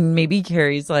 And maybe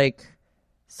Carrie's like,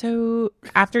 so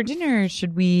after dinner,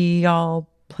 should we all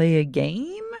play a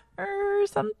game or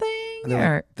something?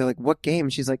 They're like, what game?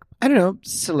 She's like, I don't know,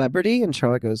 celebrity. And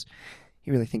Charlotte goes,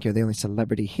 you really think you're the only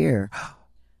celebrity here?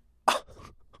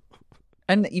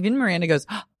 And even Miranda goes,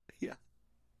 yeah.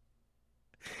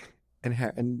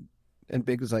 And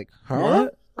Big was like, huh?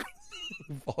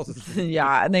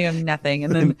 Yeah, and they have nothing.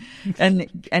 And then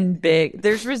and Big,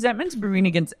 there's resentment brewing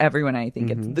against everyone. I think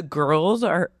it's the girls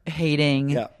are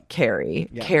hating Carrie.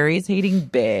 Yeah. Carrie's hating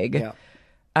Big.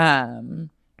 Yeah.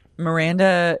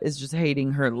 Miranda is just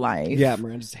hating her life. Yeah,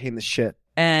 Miranda's hating the shit.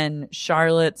 And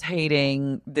Charlotte's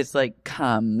hating this like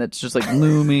cum that's just like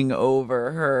looming over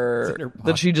her,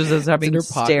 that she just is having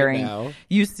staring. Now.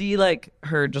 You see like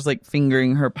her just like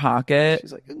fingering her pocket.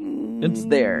 She's like, it's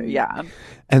there, yeah.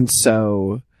 And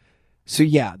so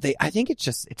yeah, I think it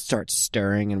starts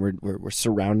stirring, and we're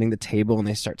surrounding the table, and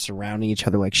they start surrounding each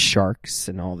other like sharks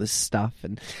and all this stuff,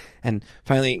 and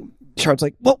finally Charlotte's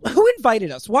like, well, who invited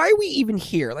us? Why are we even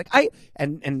here? Like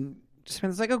and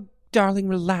Samantha's like, oh, darling,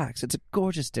 relax. It's a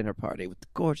gorgeous dinner party with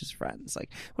gorgeous friends. Like,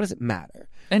 what does it matter?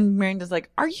 And Miranda's like,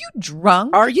 are you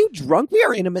drunk? Are you drunk? We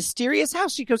are in a mysterious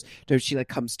house. She goes, no, she like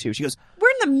comes to. She goes, we're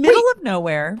in the middle of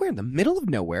nowhere. We're in the middle of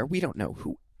nowhere. We don't know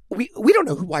who. We don't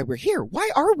know why we're here. Why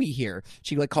are we here?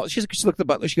 She like calls. She looked at the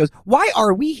butler. She goes, why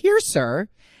are we here, sir?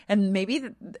 And maybe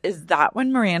is that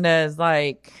when Miranda is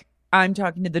like, I'm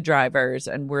talking to the drivers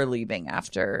and we're leaving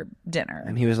after dinner.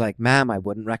 And he was like, ma'am, I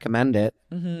wouldn't recommend it.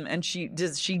 And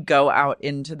does she go out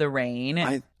into the rain?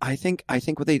 I think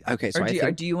what they, okay. So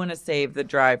or do you want to save the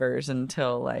drivers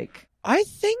until like, I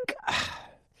think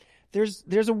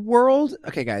there's a world.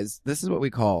 Okay, guys, this is what we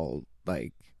call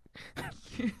like,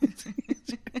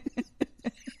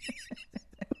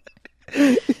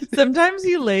 sometimes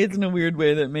he lays in a weird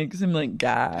way that makes him like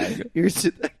gag.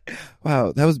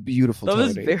 Wow, that was beautiful. That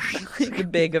was very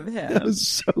like, big of him. That was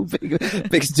so big.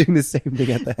 Big's doing the same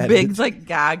thing at the head. Big's like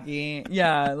gagging.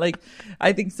 Yeah, like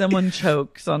I think someone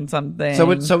chokes on something. Big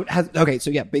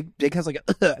has like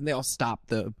and they all stop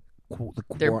their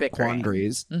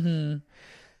quandaries.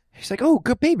 He's like, oh,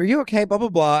 good babe, are you okay? Blah blah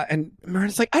blah. And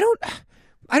Miranda's like, I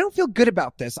don't feel good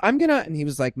about this. And he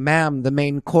was like, ma'am, the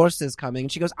main course is coming.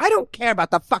 And she goes, I don't care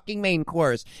about the fucking main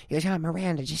course. He goes,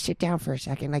 Miranda, just sit down for a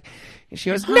second. Like, she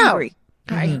goes, no.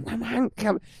 I'm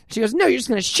hungry. She goes, no, you're just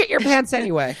going to shit your pants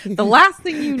anyway. The last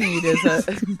thing you need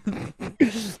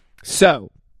is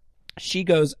So she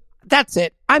goes, that's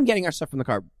it. I'm getting our stuff from the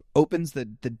car. Opens the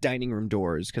dining room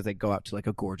doors because they go out to like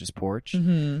a gorgeous porch.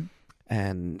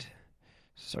 And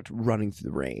Starts running through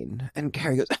the rain, and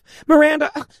Carrie goes,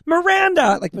 Miranda,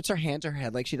 Miranda, like puts her hand to her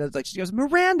head, like she does, like she goes,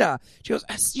 Miranda. She goes,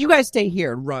 you guys stay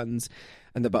here, and runs.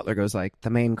 And the butler goes like,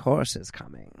 the main course is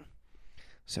coming.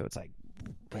 So it's like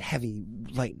heavy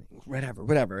lightning,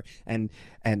 whatever, and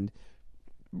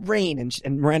rain,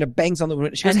 and Miranda bangs on the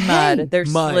window. She goes, and hey, mud. They're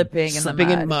slipping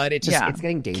in mud. It just it's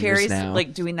getting dangerous Carrie's now.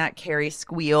 Like doing that Carrie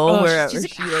squeal where she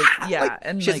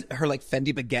and she has her like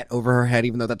Fendi baguette over her head,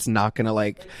 even though that's not gonna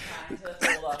like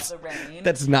the rain.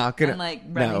 That's not gonna and like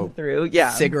running through.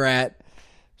 Yeah, cigarette.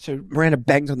 So Miranda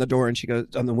bangs on the door, and she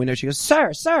goes on the window. She goes,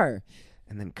 sir,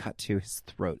 and then cut to his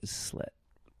throat is slit.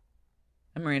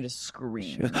 And Miranda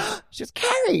screams. She goes,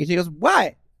 Carrie. She goes,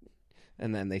 what?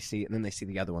 And then they see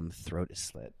the other one. The throat is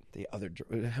slit. The other,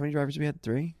 how many drivers have we had?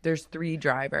 3? There's 3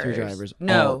 drivers. 3 drivers.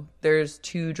 No, there's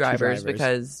 2 drivers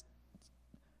because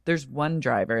there's 1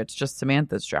 driver. It's just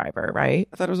Samantha's driver, right?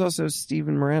 I thought it was also Steve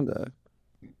and Miranda.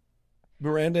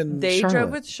 Miranda and they Charlotte.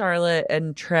 drove with Charlotte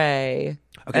and Trey,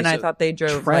 okay, and so I thought they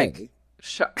drove Trey.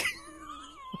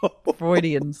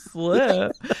 Freudian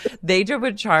slip. They drove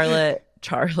with Charlotte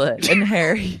and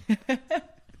Harry.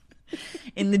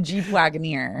 In the Jeep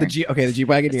Wagoneer. The Jeep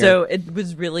Wagoneer. So it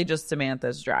was really just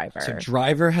Samantha's driver. So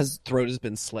throat has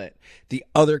been slit. The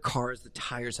other cars, the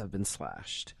tires have been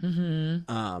slashed. Mm-hmm.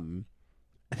 And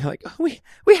they're like, oh,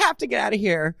 we have to get out of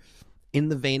here. In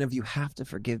the vein of, you have to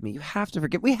forgive me. You have to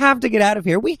forgive. We have to get out of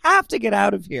here. We have to get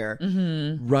out of here.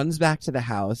 Mm-hmm. Runs back to the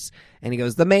house, and he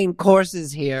goes, the main course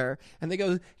is here. And they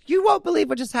go, you won't believe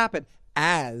what just happened.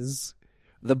 As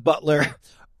the butler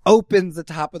opens the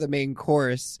top of the main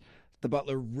course, the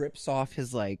butler rips off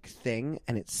his like thing,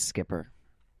 and it's Skipper.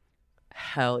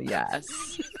 Hell yes.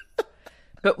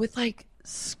 But with like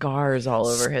scars all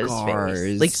over his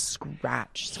face. Like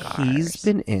scratch scars. He's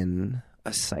been in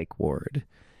a psych ward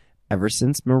ever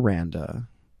since Miranda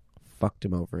fucked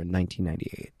him over in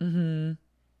 1998. Mm-hmm.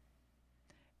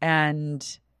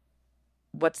 And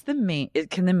what's the main...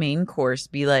 Can the main course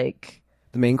be like...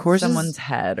 The main course someone's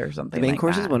head or something like that? The main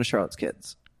course is one of Charlotte's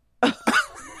kids.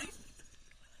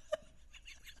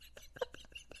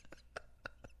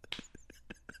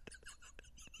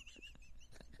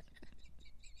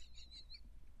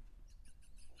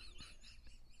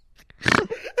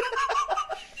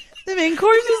 The main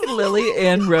course is Lily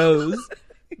and Rose,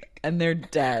 and they're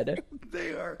dead.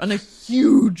 They are on a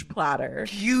huge platter.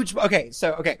 Okay.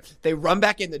 They run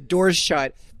back in. The door's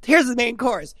shut. Here's the main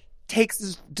course. Takes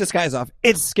his disguise off.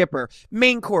 It's Skipper.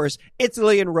 Main course. It's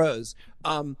Lily and Rose.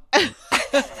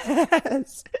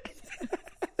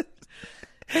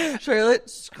 Charlotte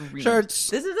screams.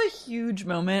 This is a huge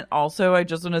moment. Also, I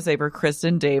just want to say for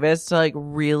Kristen Davis to like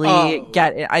really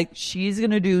get it. She's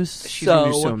gonna do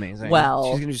so amazing. Well.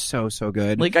 She's gonna do so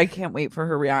good. Like I can't wait for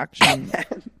her reaction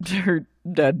to her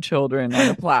dead children on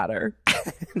a platter.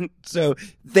 So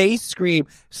they scream.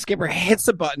 Skipper hits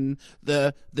a button.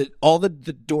 All the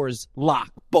doors lock,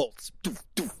 bolts. Doof,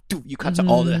 doof, doof. You cut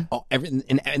to everything,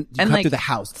 and you cut like, through the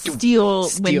house. Steel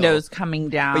windows coming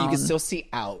down, but you can still see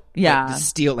out. Yeah, the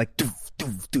steel like doof,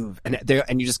 doof, doof,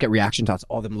 and you just get reaction shots.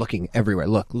 All them looking everywhere.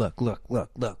 Look.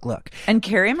 And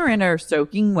Carrie and Miranda are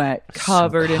soaking wet,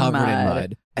 covered in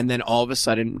mud. And then all of a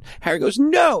sudden, Harry goes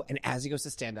no, and as he goes to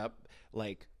stand up,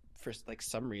 like. For like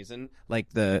some reason, like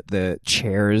the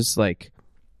chairs like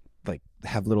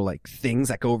have little like things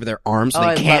that go over their arms, so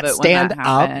they can't stand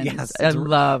up. Yes, I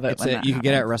love it. You can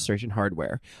get it at Restoration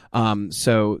Hardware.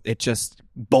 So it just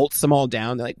bolts them all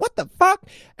down. They're like, "What the fuck?"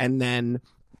 And then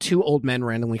 2 old men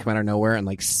randomly come out of nowhere and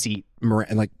like seat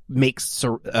and like makes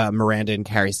Miranda and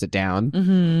Carrie sit down,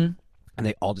 and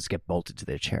they all just get bolted to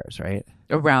their chairs, right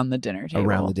around the dinner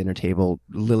table.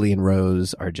 Lily and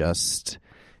Rose are just.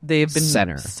 They've been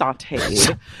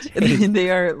sautéed.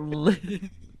 They are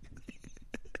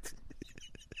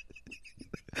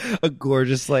a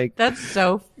gorgeous like. That's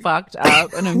so fucked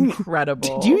up and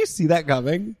incredible. Did you see that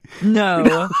coming?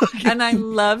 No. And I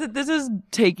love that this is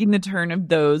taking the turn of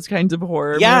those kinds of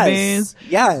horror movies.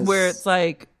 Yes. Where it's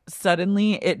like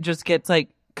suddenly it just gets like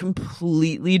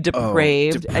completely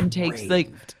depraved and takes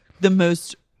like the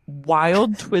most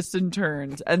wild twists and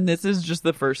turns, and this is just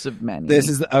the first of many. This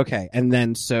is okay. And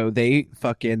then so they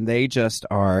just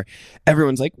are,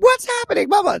 everyone's like, what's happening,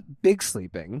 mama? Big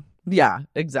sleeping. Yeah,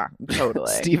 exactly.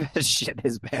 Totally. Steve has shit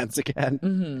his pants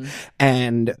again.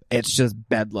 And it's just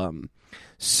bedlam.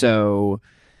 So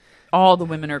all the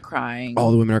women are crying.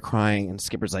 And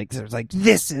Skipper's like,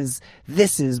 this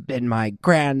has been my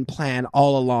grand plan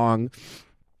all along.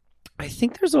 I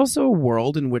think there's also a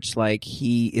world in which like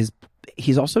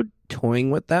he's also toying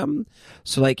with them.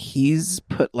 So like he's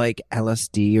put like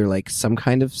LSD or like some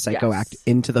kind of psychoact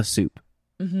into the soup.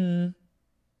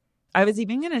 I was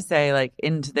even going to say, like,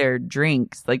 into their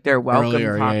drinks, like their welcome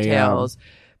Earlier, cocktails,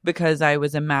 because I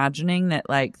was imagining that,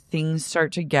 like, things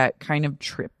start to get kind of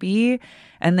trippy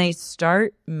and they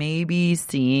start maybe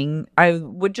seeing, I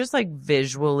would just, like,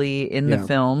 visually in the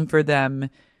film for them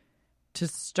to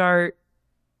start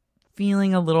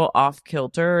feeling a little off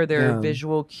kilter, or there are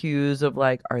visual cues of,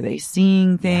 like, are they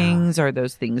seeing things? Are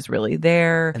those things really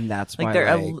there? And that's like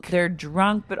why they're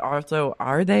drunk, but also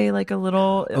are they, like, a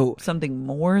little something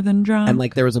more than drunk? And,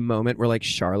 like, there was a moment where, like,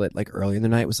 Charlotte, like, early in the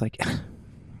night was like,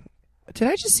 did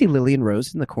I just see Lily and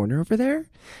Rose in the corner over there?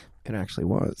 It actually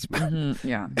was.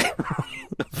 Yeah.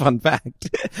 Fun fact.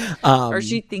 Or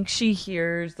she thinks she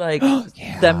hears, like,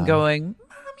 them going,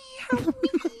 Mommy, help me.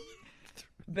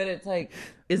 But it's like,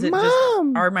 is it just,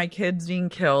 are my kids being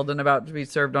killed and about to be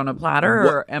served on a platter,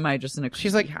 or am I just in a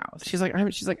creepy house? She's like, they're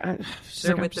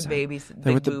with the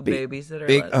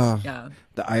babysitter.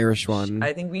 The Irish one.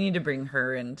 I think we need to bring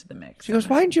her into the mix. She goes,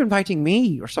 why aren't you inviting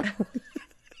me? Or something.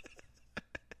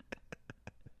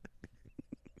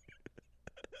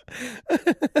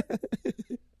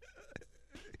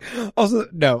 Also,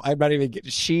 no, I'm not even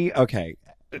getting, okay.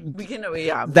 We can,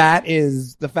 That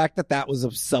is, the fact that was a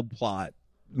subplot.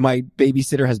 My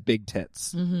babysitter has big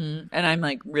tits. And I'm,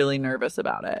 like, really nervous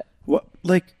about it. What?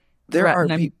 Like,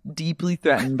 I'm deeply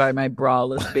threatened by my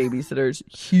braless babysitter's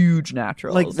huge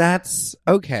naturals. Like, that's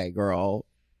okay, girl.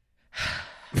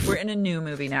 We're in a new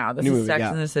movie now. This is Sex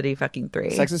and the City fucking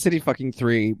 3. Sex and the City fucking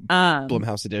 3,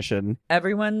 Blumhouse edition.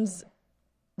 Everyone's,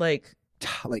 like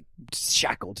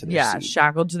shackled to their seat.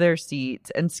 Shackled to their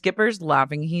seats. And Skipper's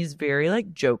laughing. He's very,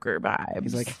 like, Joker vibes.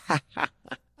 He's like, ha, ha,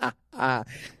 ha, ha, ha.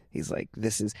 He's like,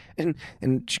 this is, and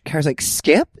Kara's like,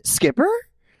 Skipper?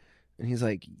 And he's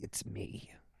like, it's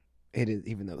me. It is,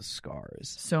 even those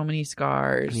scars. So many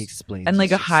scars. And he explains. And,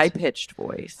 like, a high-pitched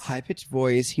voice. High-pitched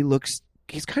voice.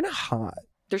 He's kind of hot.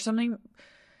 There's something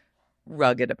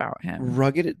rugged about him.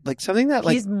 Rugged, like something that,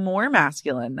 like, he's more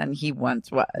masculine than he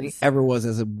once was. He ever was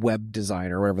as a web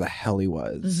designer, or whatever the hell he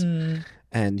was.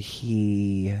 And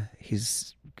he's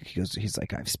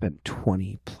like, I've spent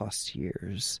 20 plus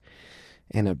years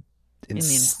in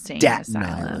Staten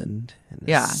Island,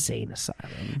 insane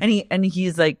asylum. And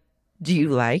he's like, do you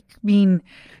like being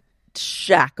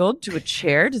shackled to a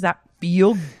chair? Does that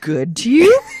feel good to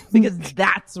you? Because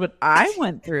that's what I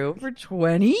went through for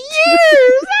 20 years.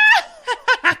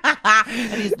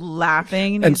 And he's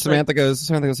laughing. And Samantha goes,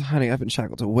 honey, I've been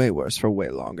shackled to way worse for way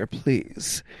longer,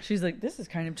 please. She's like, this is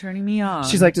kind of turning me on.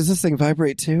 She's like, does this thing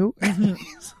vibrate too?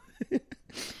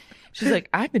 She's like,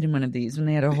 I've been in one of these when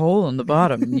they had a hole in the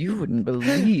bottom, and you wouldn't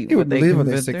believe when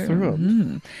they stick through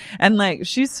them. And, like,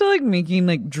 she's still, like, making,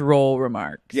 like, droll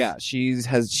remarks. Yeah, she's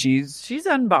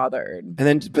unbothered. And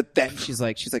then she's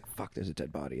like, fuck, there's a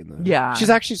dead body in the. Yeah. She's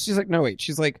like, no wait.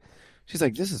 She's like,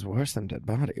 this is worse than dead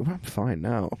body. Well, I'm fine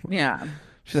now. Yeah.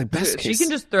 She's like, best case. She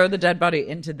can just throw the dead body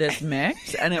into this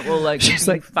mix, and it will, like, she's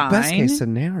be like, fine. Best case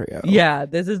scenario. Yeah,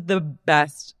 this is the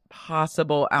best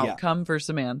possible outcome for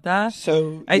Samantha.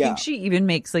 So I think she even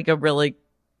makes, like, a really,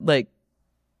 like,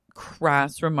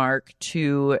 crass remark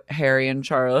to Harry and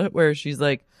Charlotte, where she's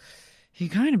like, he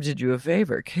kind of did you a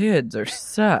favor. Kids are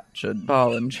such a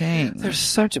ball and chain. They're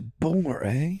such a bore,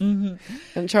 eh? And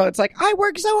Charlotte's like, I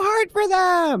work so hard for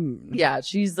them. Yeah,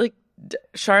 she's like,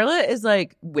 Charlotte is,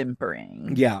 like,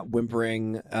 whimpering. Yeah,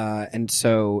 whimpering. And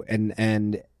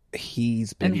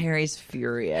Harry's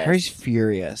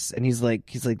furious. And he's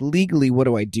like, legally, what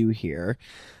do I do here?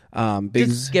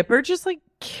 Did Skipper just, like,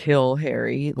 kill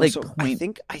Harry? Like, I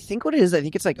think what it is, I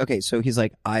think it's like, okay, so he's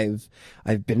like, I've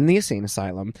been in the insane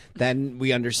asylum. Then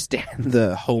we understand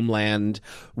the Homeland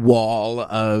wall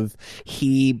of,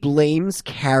 he blames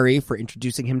Carrie for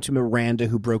introducing him to Miranda,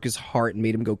 who broke his heart and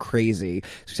made him go crazy.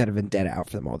 So he's had a vendetta out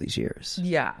for them all these years.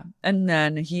 Yeah. And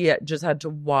then he just had to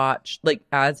watch, like,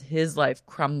 as his life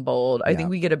crumbled. I think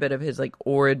we get a bit of his, like,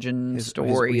 origin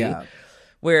story.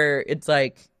 Where it's,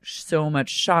 like, so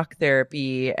much shock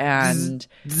therapy, and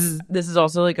this is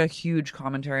also, like, a huge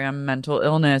commentary on mental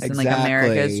illness and, like,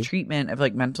 America's treatment of,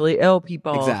 like, mentally ill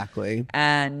people. Exactly.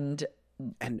 And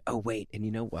oh wait, and you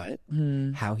know what?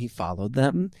 How he followed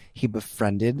them? He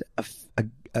befriended a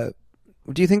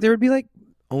do you think there would be, like,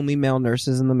 only male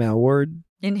nurses in the male ward?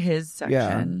 In his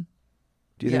section.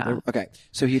 Do you think okay,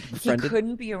 so he befriended... He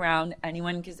couldn't be around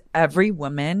anyone because every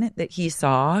woman that he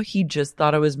saw, he just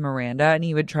thought it was Miranda, and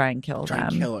he would try and kill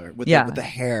kill her with the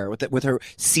hair, with her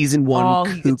season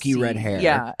 1 kooky red hair.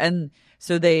 Yeah, and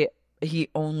so he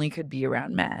only could be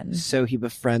around men. So he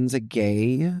befriends a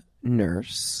gay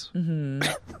nurse.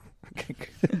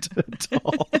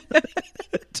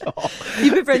 He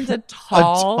befriends a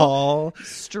tall,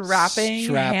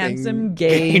 strapping, handsome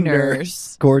gay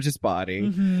nurse. Gorgeous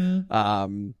body.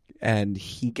 And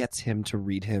he gets him to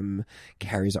read him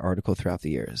Carrie's article throughout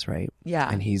the years, right? Yeah.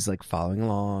 And he's like following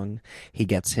along. He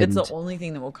gets him. It's the only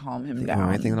thing that will calm him down. The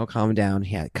only thing that will calm him down.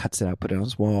 He cuts it out, put it on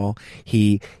his wall.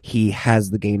 He has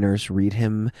the gay nurse read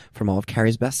him from all of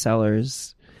Carrie's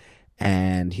bestsellers.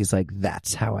 And he's like,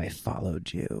 that's how I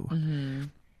followed you.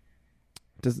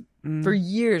 For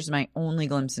years, my only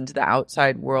glimpse into the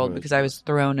outside world, because I was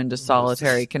thrown into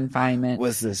solitary confinement,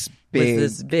 was this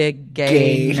big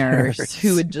gay nurse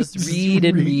who would just read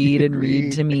and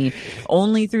read to me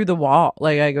only through the wall.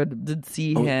 Like I did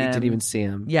see him. You didn't even see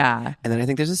him. Yeah. And then I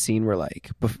think there's a scene where like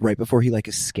right before he like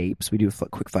escapes, we do a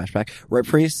quick flashback. Right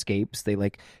before he escapes, they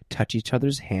like touch each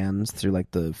other's hands through like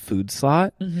the food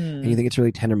slot, and you think it's a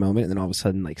really tender moment. And then all of a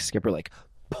sudden, like Skipper like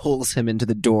pulls him into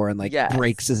the door and like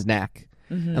breaks his neck.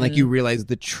 And like you realize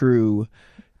the true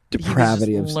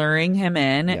depravity of luring him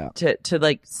in to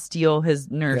like steal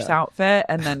his nurse outfit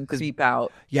and then creep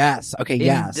out. Yes. Okay.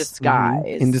 In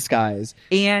disguise. In disguise.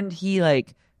 And he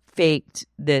like faked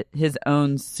his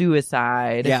own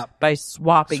suicide by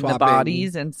swapping the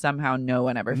bodies, and somehow no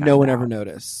one ever found no one out. ever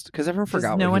noticed because everyone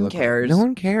forgot. No one cares. No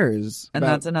one cares. And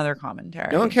that's another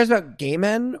commentary. No one cares about gay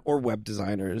men or web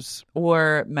designers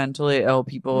or mentally ill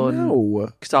people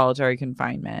in solitary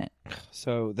confinement.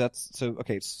 So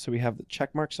okay. So we have the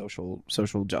checkmark social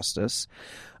justice.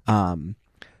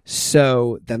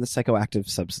 So then the psychoactive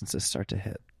substances start to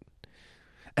hit.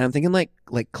 And I'm thinking like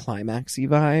climaxy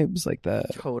vibes, like the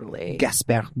totally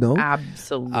Gasparno.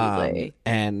 Absolutely.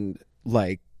 And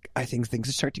like I think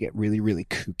things start to get really, really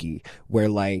kooky, where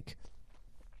like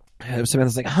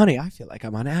Samantha's like, honey, I feel like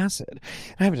I'm on acid.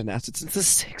 I haven't done acid since the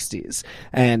 60s.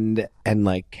 And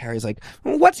like Carrie's like,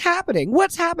 what's happening?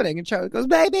 And Charlotte goes,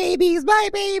 my babies.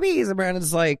 And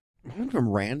Miranda's like, what did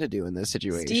Miranda do in this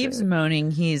situation? Steve's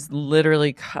moaning. He's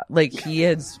literally like he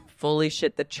has fully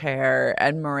shit the chair,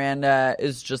 and Miranda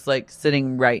is just like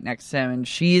sitting right next to him, and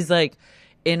she's like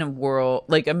in a world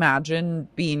like, imagine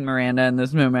being Miranda in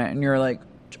this moment, and you're like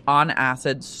on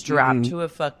acid, strapped to a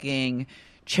fucking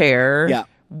chair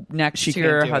next to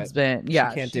your husband. She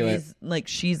can't do it. Like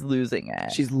she's losing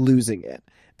it.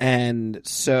 And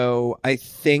so I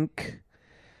think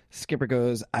Skipper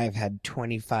goes, I've had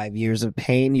 25 years of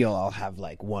pain. You'll all have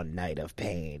like one night of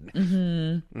pain.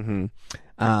 And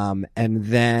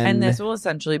this will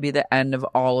essentially be the end of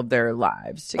all of their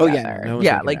lives together.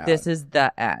 Like this is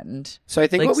the end. So I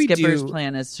think like what Skipper's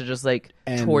plan is to just like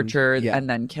torture and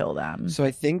then kill them. So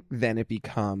I think then it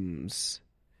becomes.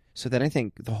 So then I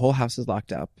think the whole house is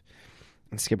locked up,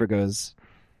 and Skipper goes,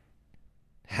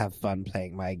 have fun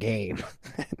playing my game.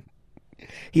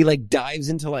 He like dives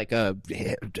into like a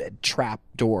trap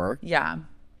door. Yeah.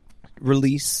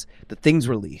 Release. The things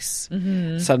release.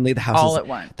 Suddenly the house all at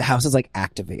once. The house is like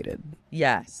activated.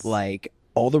 Yes. Like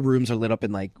all the rooms are lit up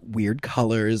in like weird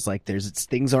colors. Like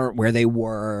things aren't where they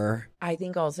were. I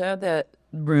think also that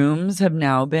rooms have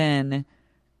now been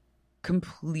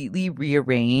completely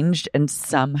rearranged and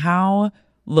somehow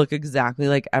look exactly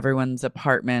like everyone's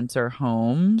apartments or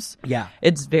homes. Yeah.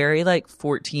 It's very like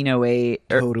 1408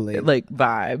 totally like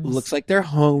vibes. Looks like they're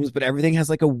homes, but everything has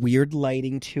like a weird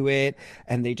lighting to it,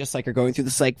 and they just like are going through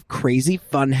this like crazy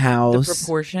fun house. The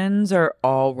proportions are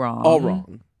all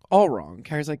wrong. All wrong.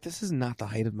 Carrie's like, this is not the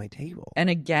height of my table. And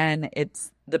again,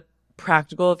 it's the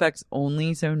practical effects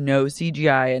only, so no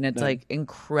CGI, and it's like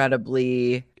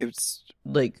incredibly it's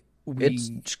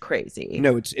crazy.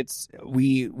 No,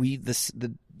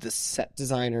 the set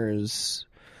designers,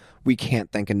 we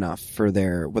can't thank enough for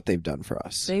what they've done for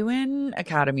us. They win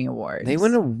Academy Awards. They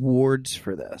win awards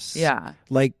for this. Yeah.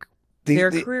 Like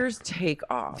their careers take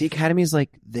off. The Academy is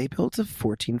like, they built a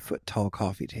 14-foot tall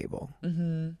coffee table.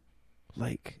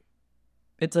 Like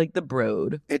it's like the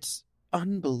Broad. It's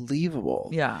unbelievable.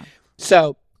 Yeah.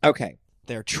 So, okay.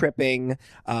 They're tripping.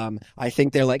 I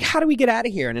think they're like, how do we get out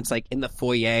of here? And it's like in the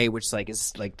foyer, which like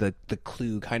is like the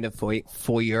Clue kind of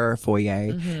foyer,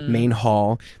 main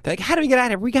hall. They're like, how do we get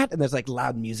out of here? And there's like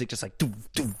loud music, just like doo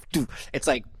doo doo. It's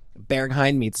like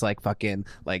Berghain meets like fucking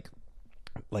like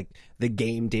the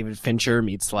game David Fincher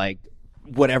meets like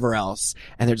whatever else,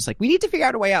 and they're just like, we need to figure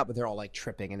out a way out, but they're all like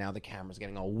tripping, and now the camera's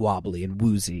getting all wobbly and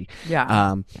woozy.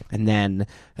 And then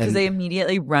because they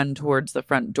immediately run towards the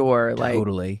front door, like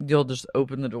totally, you'll just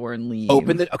open the door and leave.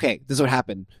 Okay, this is what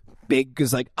happened. Big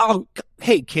is like, oh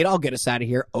hey kid, I'll get us out of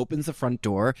here. Opens the front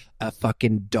door, a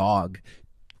fucking dog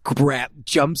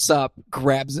jumps up,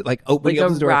 grabs it, like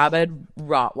opens the door, rabid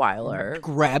Rottweiler,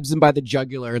 grabs him by the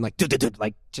jugular and like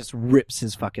like just rips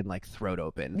his fucking like throat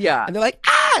open. Yeah, and they're like,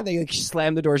 ah! And they like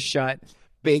slam the door shut.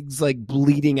 Big's like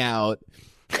bleeding out.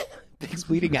 Big's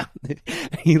bleeding out.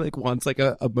 He like wants like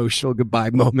a emotional goodbye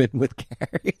moment with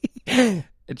Carrie. And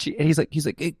he's like,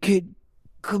 hey kid,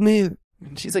 come here.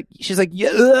 And she's like,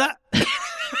 yeah.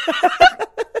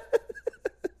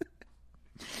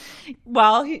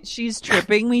 While she's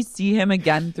tripping, we see him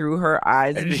again through her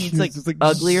eyes, and he's like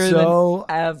uglier so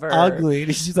than ever. Ugly.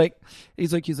 And he's like,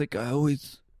 I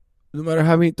always, no matter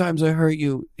how many times I hurt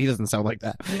you. He doesn't sound like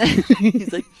that.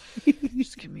 He's like,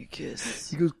 just give me a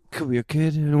kiss. He goes, come here,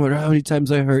 kid. No matter how many times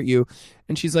I hurt you.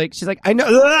 And she's like, I know.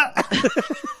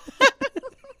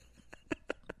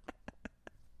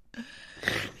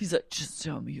 He's like, just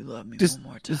tell me you love me one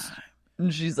more time.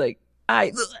 And she's like,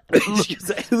 She's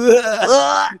like,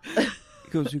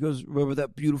 he goes, remember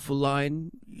that beautiful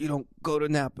line? You don't go to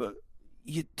Napa,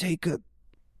 you take a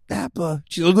Napa.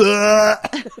 She goes,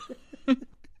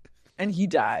 and he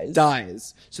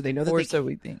dies. So they know that so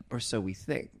we think. Or so we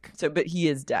think. So, but he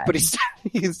is dead. But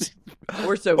he's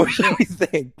or so we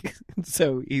think.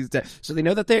 So he's dead. So they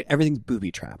know that everything's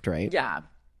booby trapped, right? Yeah.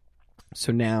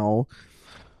 So now,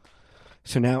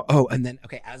 and then,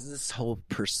 okay, as this whole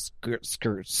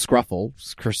scruffle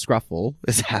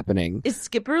is happening. Is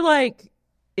Skipper like,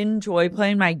 enjoy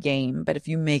playing my game, but if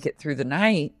you make it through the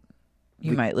night,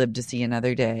 you might live to see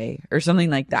another day or something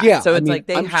like that. Yeah. So it's like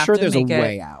I'm have sure to there's make a it.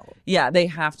 way out. Yeah, they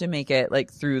have to make it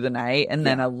like through the night, and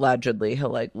then allegedly he'll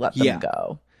like let them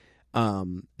go.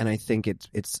 And I think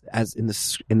it's as in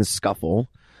the scuffle,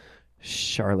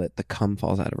 Charlotte, the cum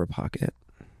falls out of her pocket.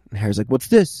 And Harry's like, what's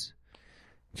this?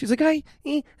 She's like,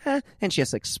 and she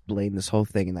has to explain this whole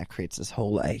thing, and that creates this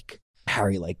whole like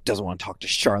Harry like doesn't want to talk to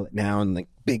Charlotte now, and like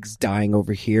Big's dying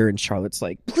over here, and Charlotte's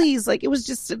like, please, like it was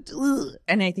just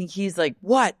and I think he's like,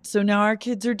 what? So now our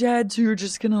kids are dead, so you're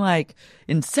just gonna like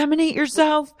inseminate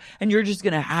yourself, and you're just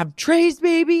gonna have Trey's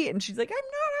baby? And she's like, I'm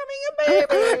not having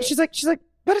a baby. She's like,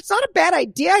 but it's not a bad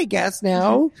idea, I guess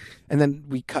now. And then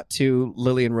we cut to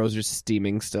Lily and Rose are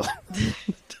steaming still.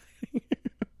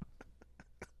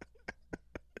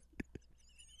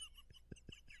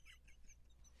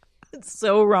 It's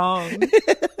so wrong.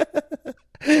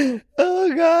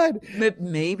 Oh God. But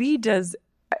maybe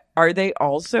are they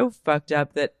also fucked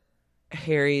up that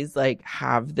Harry's like,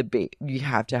 you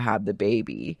have to have the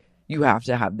baby. You have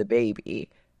to have the baby.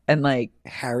 And like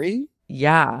Harry?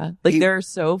 Yeah. Like they're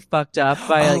so fucked up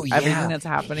by like everything that's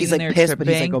happening. He's like pissed, tripping. But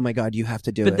he's like, oh my God, you have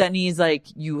to do it. But then he's like,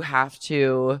 you have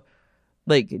to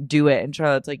like do it. And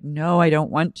Charlotte's like, no, I don't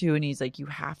want to. And he's like, you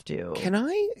have to. Can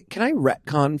I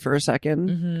retcon for a second?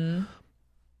 Mm-hmm.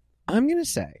 I'm going to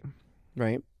say,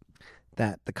 right,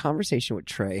 that the conversation with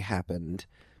Trey happened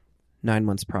 9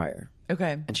 months prior.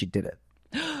 Okay. And she did it.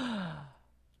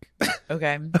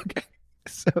 Okay. Okay.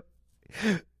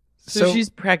 So she's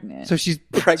pregnant. So she's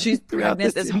pregnant. She's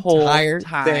pregnant this whole entire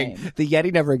time. Thing. The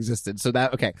Yeti never existed. So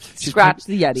that, okay. Scratch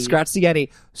the Yeti. Scratch the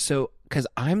Yeti. So, because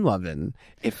I'm loving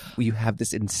if you have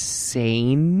this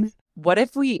insane. What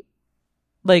if the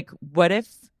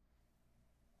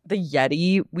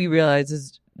Yeti we realize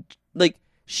is like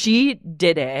she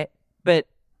did it, but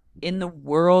in the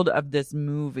world of this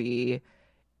movie,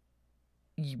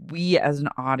 we as an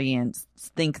audience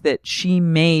think that she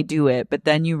may do it, but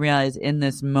then you realize in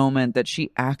this moment that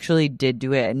she actually did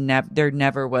do it, and there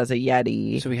never was a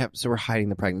Yeti. So we're hiding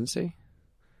the pregnancy,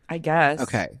 I guess.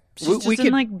 Okay, she's just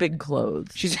in like big clothes.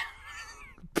 She's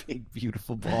big,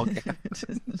 beautiful ball gown.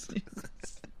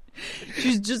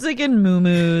 She's just like in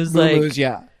muumuus, like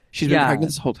yeah. She's been pregnant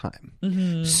this whole time.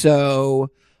 Mm-hmm.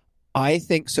 So I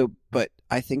think so, but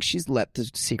I think she's let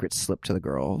the secret slip to the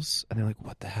girls, and they're like,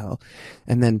 "What the hell?"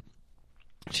 And then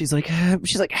she's like,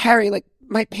 "Harry, like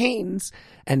my pains."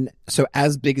 And so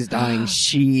as Big is dying,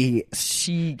 she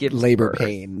gives labor birth.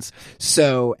 pains.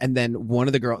 So and then one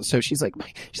of the girls, so she's like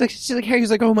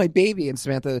Harry's like, "Oh, my baby," and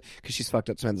Samantha, because she's fucked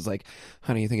up, Samantha's like,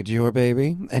 "Honey, you think it's your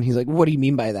baby?" And he's like, "What do you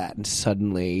mean by that?" And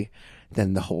suddenly.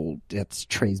 Then that's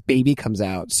Trey's baby comes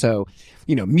out. So,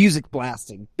 music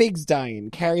blasting, Big's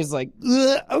dying, Carrie's like,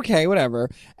 okay, whatever.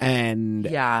 And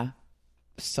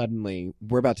suddenly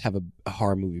we're about to have a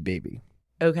horror movie baby.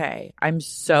 Okay. I'm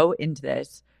so into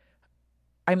this.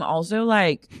 I'm also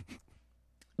like,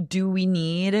 do we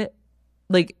need,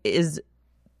 like, is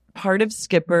part of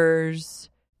Skipper's,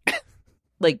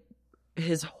 like,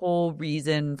 his whole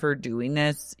reason for doing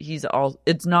this,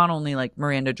 it's not only like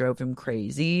Miranda drove him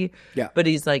crazy, but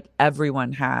he's like,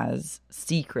 everyone has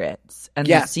secrets, and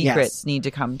the secrets need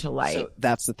to come to light. So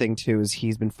that's the thing too, is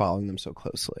he's been following them so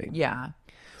closely. Yeah.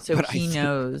 So he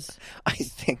knows. I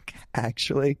think,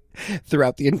 actually,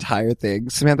 throughout the entire thing,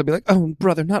 Samantha will be like, "Oh,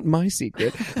 brother, not my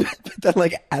secret." But then,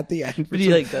 like, at the end, but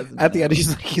he, like, doesn't at know. the end,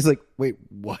 he's like, "Wait,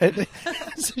 what?"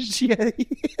 So she's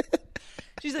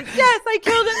like, "Yes, I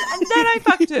killed him, and then I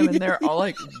fucked him." And they're all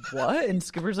like, "What?" And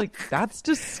Skipper's like, "That's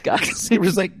disgusting."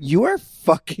 Skipper's like, "You are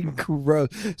fucking gross."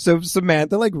 So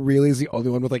Samantha, like, really is the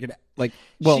only one with, like,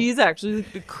 she's actually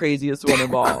like the craziest one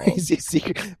of all. Craziest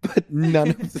secret, but none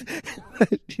of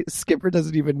Skipper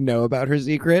doesn't even know about her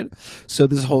secret. So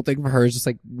this whole thing for her is just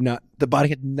like the body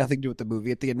had nothing to do with the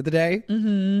movie at the end of the day.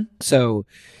 Mm-hmm. So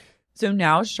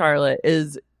now Charlotte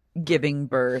is giving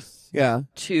birth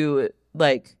to,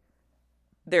 like,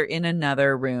 they're in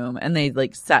another room and they,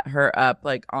 like, set her up,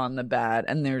 like, on the bed,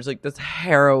 and there's, like, this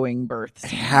harrowing birth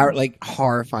scene. Like,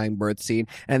 horrifying birth scene.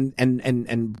 And oh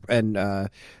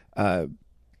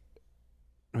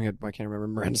my God, why can't I remember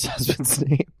Miranda's husband's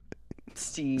name?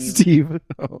 Steve.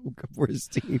 Oh, where's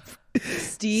Steve?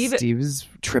 Steve's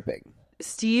tripping.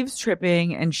 Steve's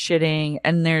tripping and shitting,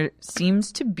 and there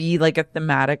seems to be, like, a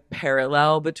thematic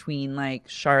parallel between, like,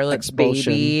 Charlotte's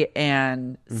Expulsion. baby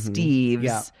and Steve's.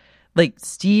 Yeah. Like,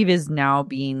 Steve is now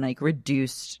being, like,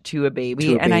 reduced to a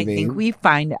baby. And I think we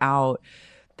find out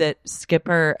that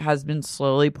Skipper has been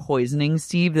slowly poisoning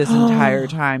Steve this entire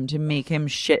time to make him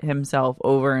shit himself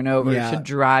over and over to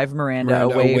drive Miranda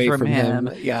away from him.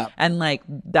 Yeah. And, like,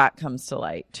 that comes to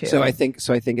light too. So I think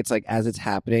it's like, as it's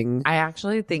happening, I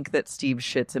actually think that Steve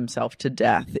shits himself to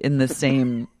death in the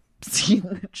same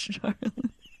scene that Charlotte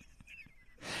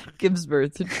gives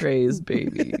birth to Trey's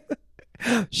baby.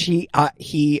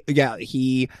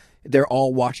 they're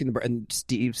all watching and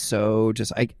Steve's so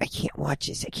just, I can't watch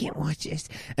this,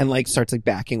 and, like, starts, like,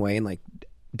 backing away and, like,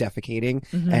 defecating.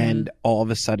 And all of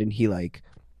a sudden he, like,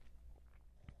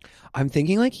 I'm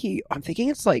thinking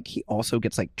it's like he also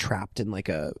gets, like, trapped in, like,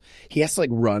 he has to, like,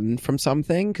 run from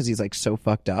something because he's, like, so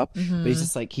fucked up, but he's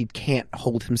just, like, he can't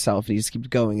hold himself and he just keeps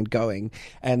going and going,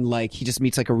 and, like, he just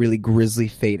meets, like, a really grisly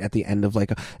fate at the end of,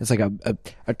 like, it's like a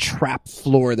trap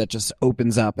floor that just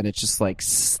opens up and it's just like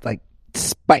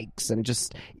spikes and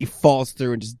he falls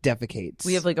through and just defecates.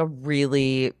 We have, like, a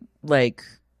really, like,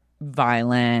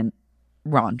 violent,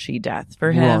 raunchy death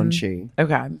for him. Raunchy.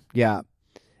 Okay. Yeah.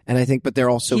 And I think, but they're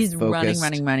also he's focused.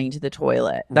 running to the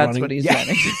toilet. That's what he's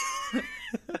running.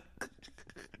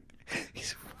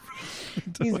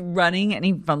 He's running, and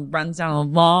he runs down a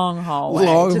long hallway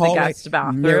to the guest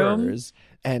bathroom. Mirrors,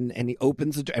 and he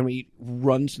opens the door, and we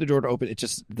run to the door to open it.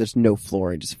 There's no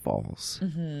floor, it just falls.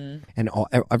 And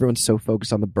everyone's so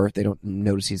focused on the birth they don't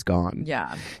notice he's gone.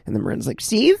 Yeah. And then Miranda's like,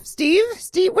 Steve,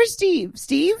 where's Steve?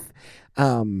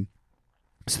 So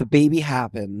the baby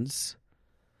happens.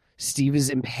 Steve is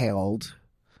impaled.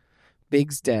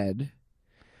 Big's dead.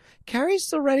 Carrie's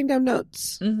still writing down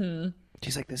notes.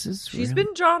 She's like, She's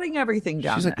been jotting everything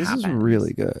down. She's like, this is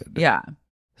really good. Yeah.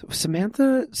 So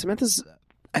Samantha's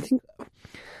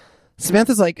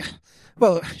like,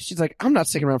 well, she's like, I'm not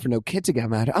sticking around for no kid to get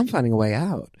mad. I'm finding a way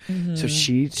out. So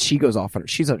she goes off on her.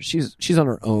 She's on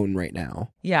her own right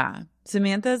now. Yeah.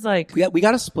 Samantha's like, we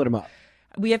got to split them up.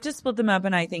 We have to split them up,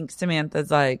 and I think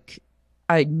Samantha's like,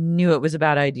 I knew it was a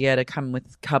bad idea to come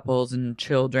with couples and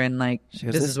children. Like,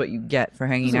 this is what you get for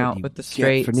hanging out with the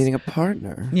straights. For needing a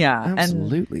partner. Yeah.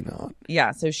 Absolutely not.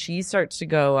 Yeah. So she starts to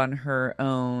go on her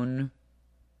own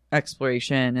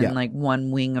exploration in like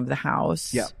one wing of the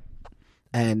house. Yeah.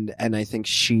 And I think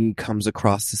she comes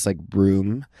across this, like,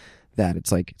 room that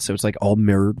it's like all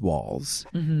mirrored walls.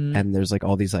 And there's, like,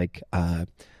 all these, like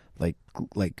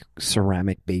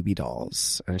ceramic baby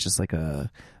dolls, and it's just like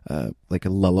a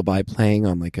lullaby playing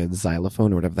on, like, a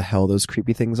xylophone or whatever the hell those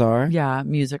creepy things are. Yeah,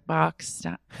 music box.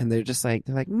 And they're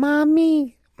like,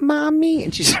 mommy,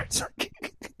 and she starts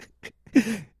like,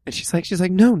 and she's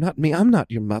like, no, not me. I'm not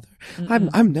your mother.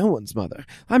 I'm no one's mother.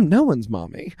 I'm no one's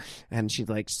mommy. And she's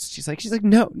like,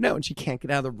 no, and she can't get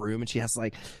out of the room, and she has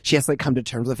to come to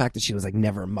terms with the fact that she was, like,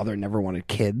 never a mother, never wanted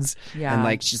kids. Yeah, and,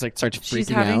 like, she's like starts freaking out. She's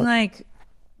having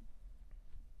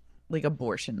like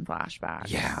abortion flashbacks.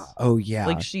 Yeah. Oh yeah.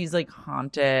 Like, she's, like,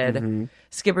 haunted.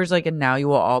 Skipper's like, and now you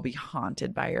will all be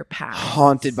haunted by your past.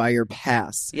 Haunted by your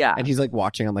past. Yeah. And he's, like,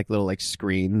 watching on, like, little, like,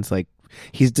 screens. Like,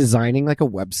 he's designing, like, a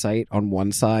website on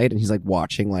one side, and he's, like,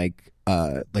 watching, like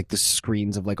the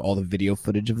screens of, like, all the video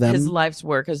footage of them. His life's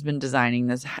work has been designing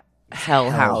this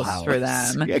hell house for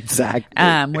them. Exactly.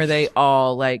 Where they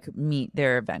all, like, meet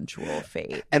their eventual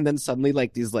fate. And then suddenly,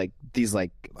 like, these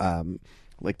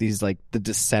the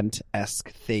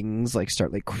Descent-esque things, like,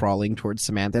 start, like, crawling towards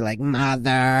Samantha, like,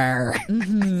 mother.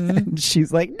 And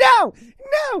she's like, no,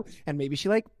 and maybe she,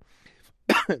 like,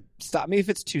 stop me if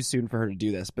it's too soon for her to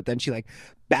do this, but then she like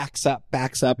backs up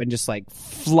and just like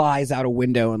flies out a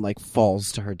window and like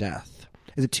falls to her death.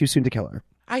 Is it too soon to kill her?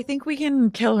 I think we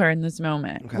can kill her in this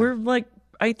moment. Okay.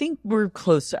 I think we're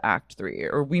close to Act 3,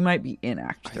 or we might be in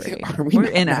Act 3. We're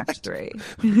in Act 3.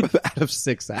 Out of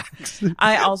 6 acts.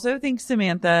 I also think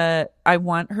Samantha, I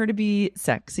want her to be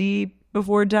sexy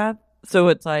before death. So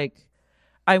it's like,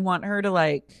 I want her to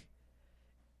like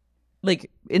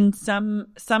in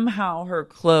somehow her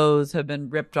clothes have been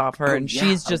ripped off her and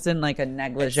she's just in like a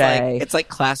negligee. It's like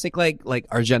classic like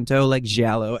Argento like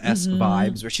giallo-esque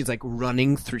vibes where she's like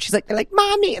running through. She's like, they're like,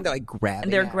 mommy, and they're like grabbing.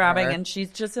 And they're grabbing her. And she's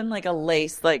just in like a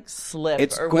lace like slip.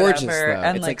 It's or gorgeous whatever. though.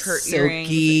 And it's like her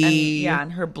silky. earrings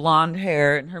and her blonde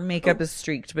hair and her makeup is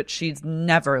streaked, but she's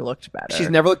never looked better.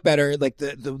 She's never looked better. Like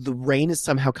the rain is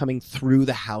somehow coming through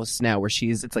the house now where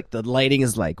it's like the lighting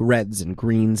is like reds and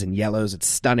greens and yellows. It's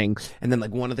stunning. And then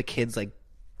like one of the kids like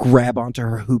grab onto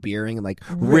her hoop earring and like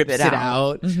rips it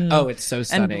out. Mm-hmm. Oh, it's so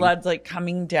stunning. And blood's like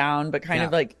coming down, but kind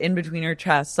of like in between her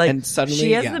chest. Like, and suddenly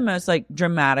she has the most like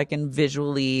dramatic and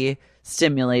visually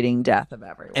stimulating death of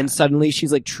everyone. And suddenly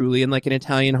she's like truly in like an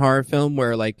Italian horror film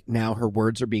where like now her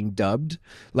words are being dubbed.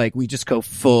 Like we just go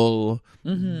full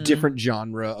different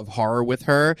genre of horror with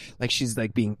her. Like she's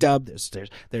like being dubbed.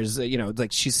 There's you know,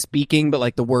 like she's speaking, but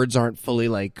like the words aren't fully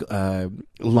like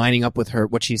lining up with her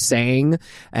what she's saying.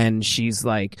 And she's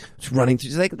like running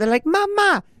through. She's like, they're like,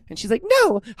 mama. And she's like,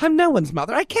 no, I'm no one's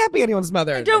mother. I can't be anyone's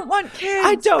mother. I don't want kids.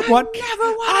 I never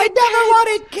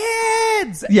wanted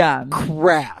kids. Yeah.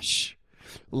 Crash.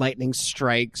 Lightning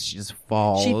strikes. She just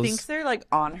falls. She thinks they're like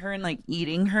on her and like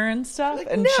eating her and stuff.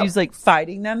 Like, and no. she's like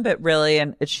fighting them, but really,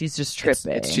 and she's just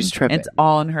tripping. She's tripping. It's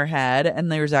all in her head. And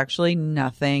there's actually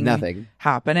nothing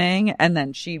happening. And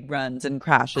then she runs and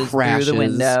crashes through the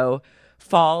window,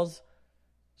 falls.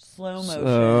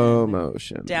 Slow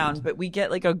motion down, but we get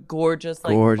like a gorgeous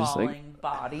falling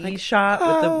body shot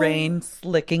with the rain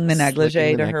slicking the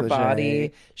negligee to her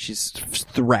body. She's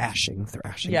thrashing,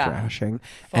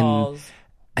 falls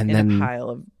and in then a pile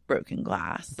of broken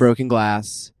glass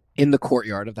in the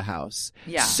courtyard of the house.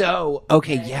 Yeah. So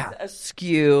okay,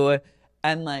 askew,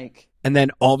 and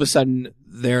then all of a sudden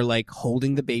they're like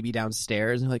holding the baby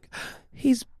downstairs and they're like,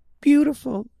 he's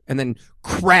beautiful, and then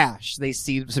crash. They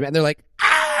see Samantha, and they're like,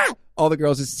 ah! All the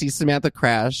girls just see Samantha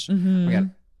crash. Mm-hmm. Oh my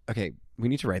God. Okay, we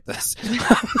need to write this.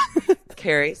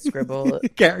 Carrie scribble.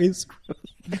 Carrie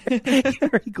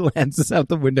glances out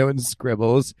the window and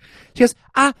scribbles. She goes,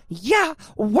 yeah,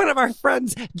 one of our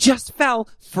friends just fell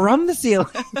from the ceiling.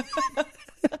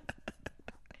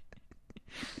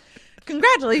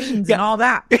 Congratulations and all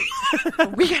that.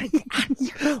 We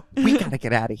gotta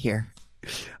get out of here.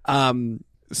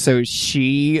 So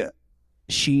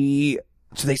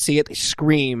so they see it, they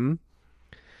scream.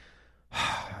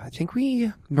 I think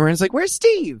Miranda's like, where's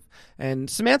Steve? And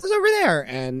Samantha's over there,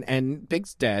 and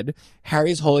Big's dead.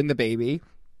 Harry's holding the baby.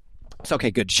 It's okay,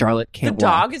 good. Charlotte can't The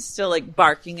dog is still like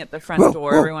barking at the front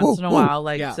door every once in a while,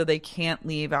 so they can't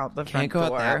leave out the front door.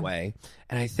 Can't go out that way.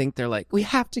 And I think they're like, we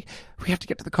have to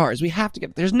get to the cars.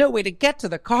 There's no way to get to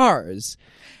the cars.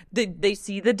 They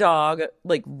see the dog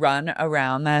like run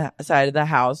around the side of the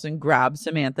house and grab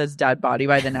Samantha's dead body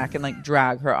by the neck and like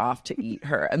drag her off to eat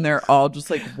her. And they're all just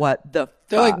like, what the fuck?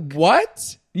 They're like,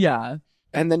 what? Yeah.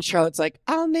 And then Charlotte's like,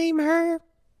 I'll name her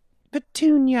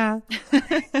Petunia.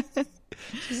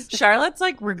 Charlotte's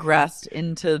like regressed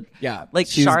into like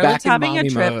she's Charlotte's back in having a mommy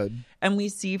trip mode. And we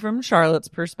see from Charlotte's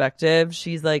perspective,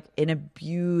 she's like in a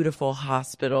beautiful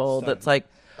hospital that's like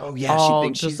all she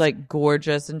thinks just like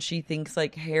gorgeous, and she thinks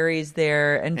like Harry's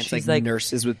there, and she's like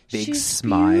nurses with big she's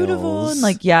smiles, beautiful, and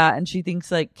like and she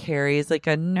thinks like Carrie's like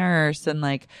a nurse, and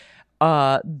like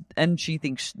and she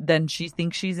thinks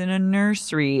she's in a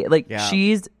nursery, like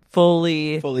she's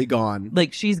fully gone,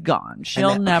 like she's gone.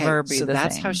 She'll never be the same. So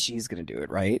that's how she's gonna do it,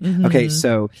 right? Mm-hmm. Okay,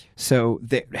 so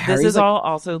this is all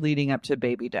also leading up to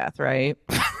baby death, right?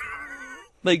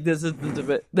 Like this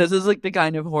is like the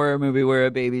kind of horror movie where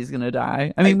a baby's gonna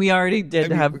die. I mean, we already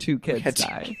did have two kids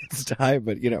die.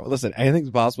 But listen,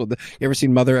 anything's possible. You ever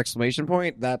seen Mother ?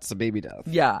 That's a baby death.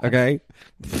 Yeah. Okay.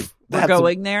 We're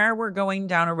going there. We're going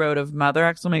down a road of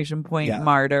Mother !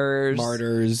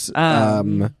 Martyrs.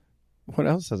 What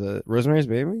else is it? Rosemary's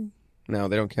Baby? No,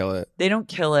 they don't kill it. They don't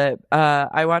kill it.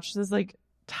 I watched this like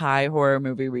Thai horror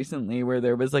movie recently where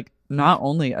there was like not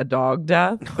only a dog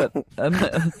death, but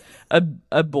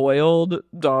a boiled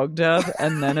dog death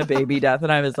and then a baby death.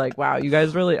 And I was like, wow, you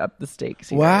guys really upped the stakes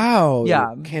here. Wow.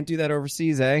 Yeah. Can't do that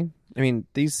overseas, eh? I mean,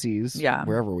 these seas. Yeah.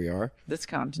 Wherever we are. This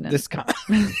continent.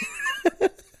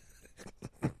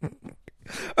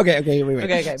 Okay, wait.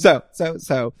 Okay. So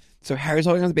So Harry's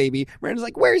holding on the baby. Miranda's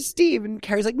like, where's Steve? And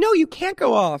Carrie's like, no, you can't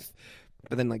go off.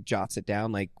 But then like jots it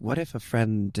down. Like, what if a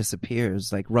friend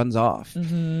disappears, like runs off?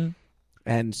 Mm-hmm.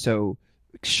 And so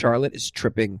Charlotte is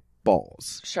tripping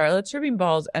balls. Charlotte's tripping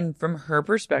balls. And from her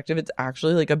perspective, it's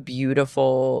actually like a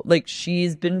beautiful, like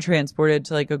she's been transported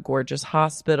to like a gorgeous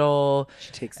hospital.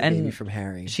 She takes the baby from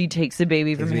Harry. She takes the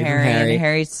baby from Harry. And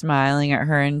Harry's smiling at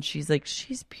her. And she's like,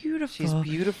 she's beautiful. She's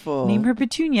beautiful. Name her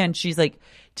Petunia. And she's like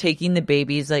taking the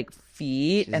baby's like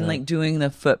feet and like doing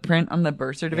the footprint on the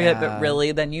birth certificate. But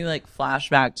really, then you like flash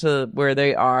back to where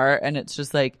they are. And it's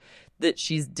just like, that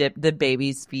she's dipped the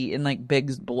baby's feet in like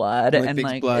Big's blood and Big's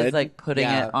like blood. is like putting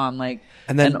it on like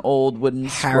and then an old wooden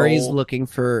Harry's scroll. looking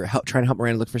for help, trying to help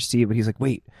Miranda look for Steve, but he's like,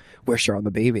 wait, where's Charlotte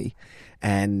the baby?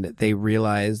 And they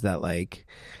realize that like,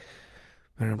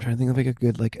 I don't know, I'm trying to think of like a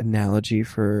good like analogy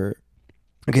for.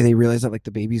 Okay, they realize that like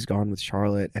the baby's gone with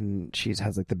Charlotte, and she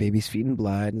has like the baby's feet in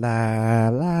blood, la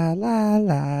la la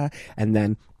la, and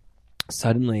then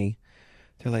suddenly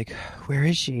they're like, where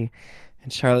is she?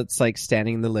 And Charlotte's like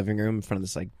standing in the living room in front of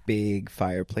this like big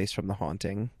fireplace from The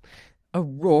Haunting. A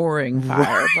roaring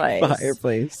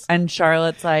fireplace. And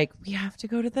Charlotte's like, we have to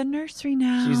go to the nursery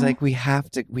now. She's like, we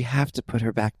have to put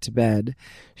her back to bed.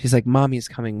 She's like, Mommy's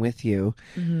coming with you.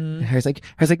 Mm-hmm. And Harry's like,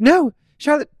 no,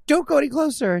 Charlotte, don't go any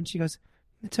closer. And she goes,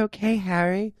 it's okay,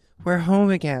 Harry. We're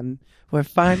home again. We're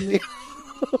finally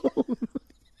home.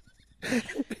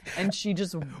 And she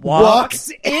just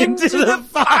walks into the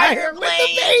fire with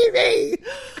the baby.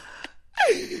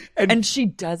 And she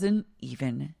doesn't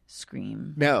even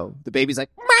scream. No, the baby's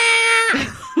like,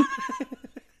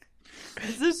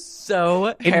 this is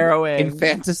so harrowing.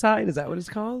 Infanticide, is that what it's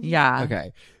called? Yeah.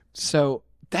 Okay. So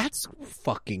that's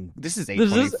fucking, this is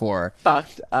A24.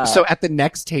 Fucked up. So at the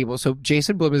next table, so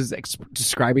Jason Blum is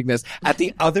describing this. At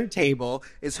the other table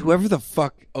is whoever the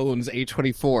fuck owns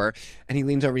A24. And he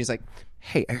leans over and he's like,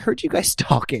 hey, I heard you guys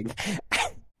talking.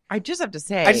 I just have to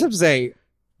say,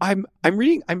 I'm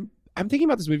thinking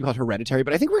about this movie called Hereditary,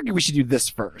 but I think we should do this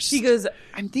first. He goes,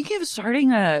 I'm thinking of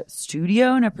starting a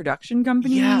studio and a production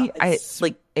company. Yeah,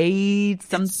 like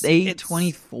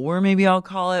A24, maybe I'll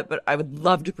call it, but I would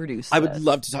love to produce this. I would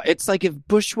love to talk. It's like if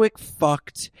Bushwick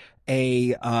fucked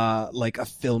a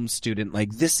film student.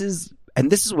 Like this is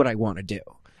what I want to do.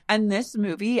 And this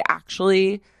movie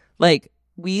actually, like,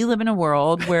 we live in a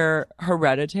world where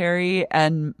Hereditary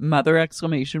and Mother !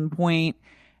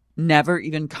 Never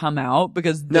even come out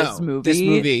because this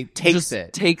movie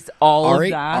takes all of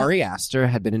that. Ari Aster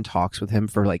had been in talks with him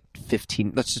for like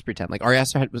 15. Let's just pretend like Ari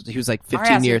Aster he was like 15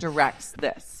 Ari years. Aster directs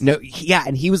this. No, yeah,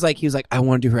 and he was like I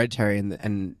want to do Hereditary,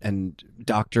 and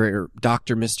Dr.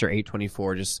 Mr.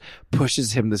 A24 just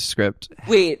pushes him the script.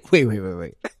 Wait.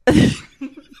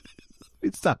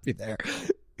 Stop you there.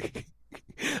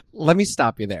 Let me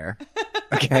stop you there,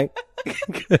 okay?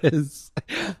 Because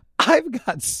I've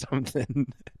got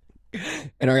something.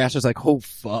 And Ari Aster's like, oh,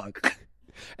 fuck.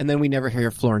 And then we never hear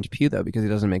Florence Pugh, though, because he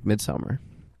doesn't make Midsommar.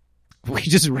 We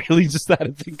just really just had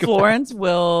to think Florence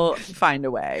will find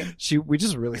a way. We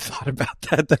just really thought about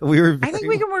that we were I think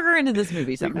we can work her into this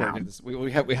movie somehow.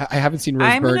 I haven't seen Rose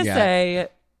I'm Byrne going to say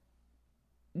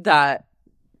that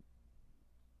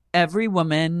every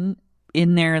woman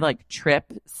in their like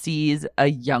trip sees a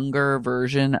younger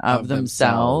version of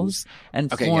themselves.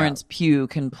 And Florence Pugh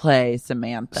can play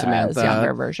Samantha's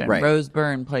younger version. Right. Rose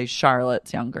Byrne plays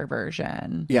Charlotte's younger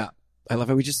version. Yeah. I love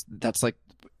how that's like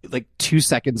 2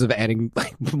 seconds of adding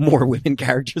like more women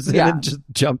characters in and just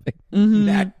jumping. Mm-hmm.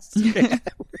 Next. We're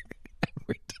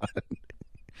done.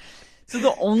 So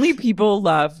the only people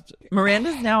left,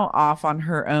 Miranda's now off on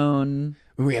her own.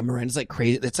 Yeah, Miranda's like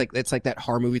crazy. It's like that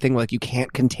horror movie thing where like you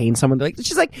can't contain someone. They're like,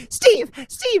 she's like, Steve,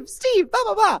 blah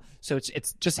blah blah. So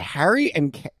it's just Harry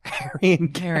and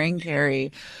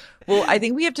Carrie. Well, I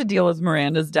think we have to deal with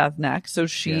Miranda's death next. So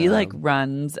she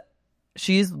runs.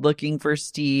 She's looking for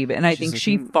Steve, and I think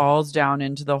she falls down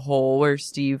into the hole where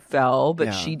Steve fell,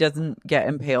 but she doesn't get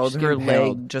impaled. Her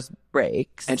leg just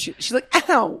breaks, and she's like,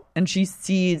 ow! And she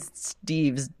sees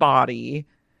Steve's body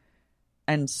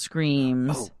and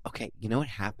screams. Oh, okay. You know what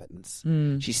happens?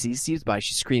 She sees Steve's body,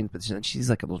 she screams, but then she sees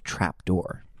like a little trap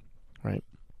door, right?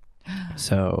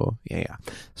 So yeah.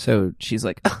 So she's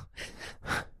like, oh,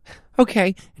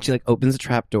 okay, and she like opens the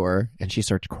trap door and she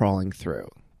starts crawling through.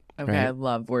 Okay, right? I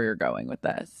love where you're going with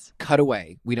this. Cut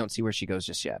away. We don't see where she goes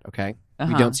just yet, okay?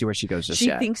 We don't see where she goes just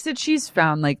yet. She thinks that she's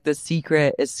found like the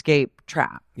secret escape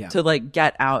trap to like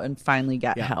get out and finally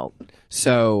get help.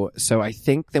 So I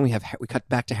think then we cut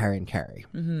back to Harry and Carrie.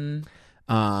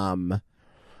 Mm-hmm.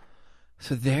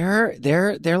 So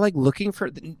they're like looking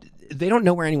for, they don't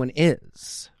know where anyone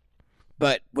is.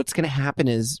 But what's going to happen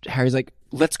is Harry's like,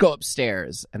 let's go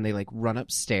upstairs. And they like run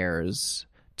upstairs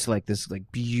to like this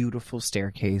like beautiful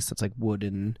staircase that's like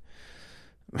wooden.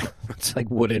 It's like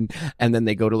wooden. And then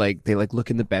they go to like, they like look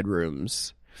in the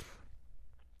bedrooms.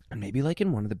 And maybe like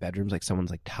in one of the bedrooms, like someone's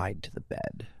like tied to the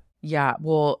bed. Yeah.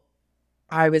 Well,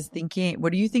 I was thinking,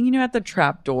 what are you thinking about the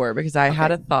trap door? Because I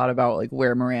had a thought about like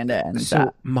where Miranda ends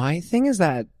up. My thing is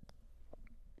that,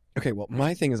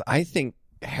 my thing is I think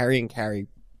Harry and Carrie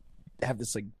have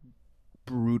this like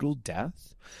brutal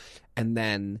death. And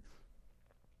then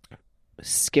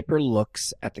Skipper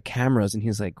looks at the cameras and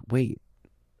he's like, wait.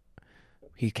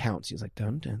 He counts. He's like,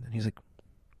 dun, dun. And he's like,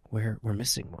 we're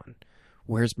missing one.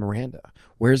 Where's Miranda?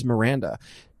 Where's Miranda?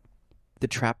 The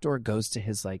trapdoor goes to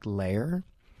his like lair,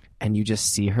 and you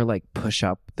just see her like push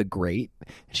up the grate,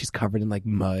 and she's covered in like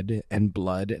mud and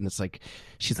blood, and it's like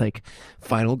she's like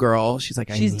final girl. She's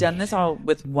like she's done this all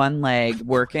with one leg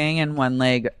working and one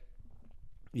leg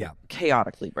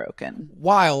chaotically broken.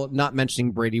 While not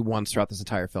mentioning Brady once throughout this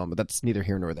entire film, but that's neither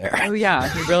here nor there. Oh yeah,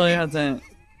 he really hasn't.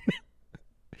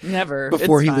 Never.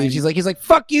 Before he leaves, he's like,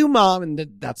 fuck you, Mom. And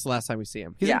that's the last time we see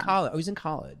him. He's in college. Oh, he's in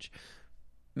college.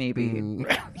 Maybe.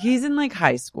 He's in like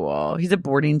high school. He's at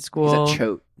boarding school. He's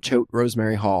at Choate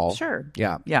Rosemary Hall. Sure.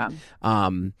 Yeah. Yeah.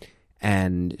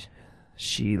 And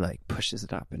she like pushes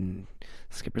it up and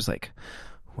Skipper's like,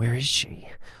 where is she?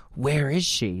 Where is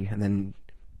she? And then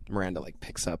Miranda like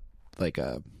picks up like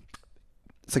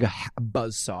it's like a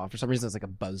buzz saw. For some reason, it's like a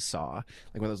buzz saw,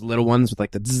 like one of those little ones with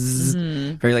like the zzz,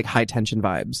 very like high tension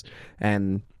vibes.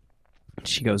 And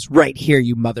she goes, right here,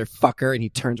 you motherfucker. And he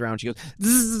turns around. And she goes,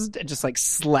 zzz, and just like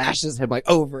slashes him like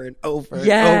over and over and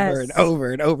over and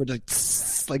over and over, just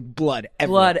zzz, like blood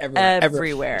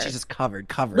everywhere. She's just covered,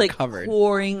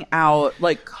 pouring out,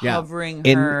 like covering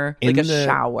her like a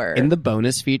shower. In the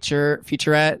bonus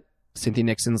featurette, Cynthia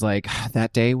Nixon's like,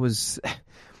 that day was.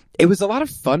 It was a lot of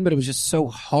fun, but it was just so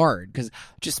hard because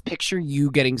just picture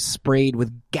you getting sprayed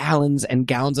with gallons and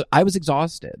gallons of. I was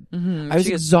exhausted. I was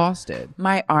exhausted.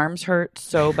 My arms hurt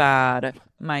so bad.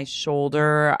 My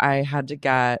shoulder, I had to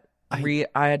get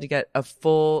a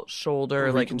full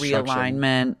shoulder like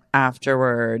realignment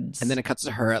afterwards. And then it cuts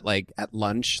to her at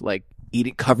lunch, like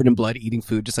eating covered in blood, eating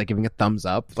food, just like giving a thumbs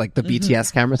up, like the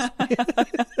BTS cameras.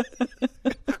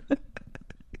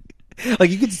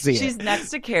 Like you could see she's next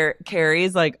to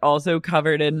Carrie's like also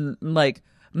covered in like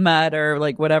mud or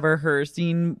like whatever her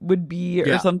scene would be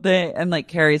or something, and like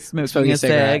Carrie's smoking a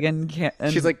cig and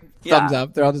she's like thumbs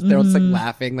up. They're all just like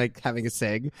laughing, like having a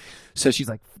cig. So she's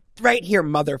like, right here,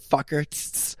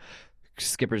 motherfucker.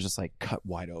 Skipper's just like cut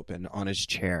wide open on his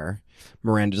chair.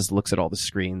 Miranda just looks at all the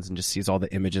screens and just sees all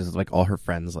the images of like all her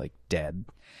friends like dead.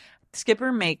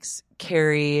 Skipper makes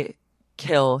Carrie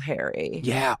kill Harry.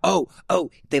 Yeah. Oh,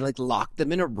 they like lock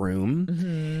them in a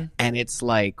room and it's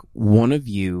like one of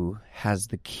you has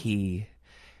the key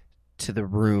to the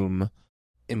room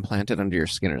implanted under your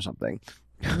skin or something.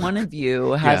 One of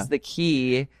you has the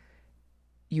key.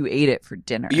 You ate it for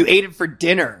dinner.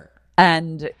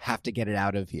 And have to get it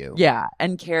out of you. Yeah.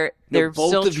 And they're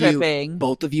still tripping.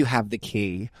 Both of you have the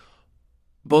key.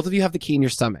 Both of you have the key in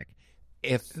your stomach.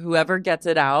 If whoever gets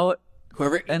it out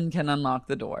and can unlock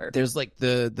the door. There's like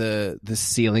the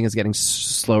ceiling is getting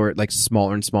slower, like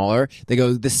smaller and smaller. They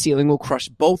go, the ceiling will crush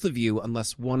both of you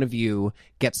unless one of you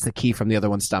gets the key from the other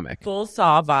one's stomach. Full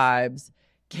Saw vibes.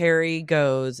 Carrie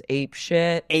goes ape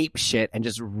shit, and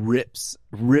just rips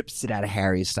it out of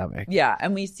Harry's stomach. Yeah,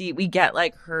 and we get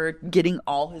like her getting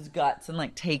all his guts and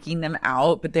like taking them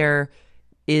out, but there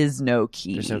is no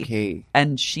key. There's no key,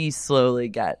 and she slowly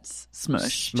gets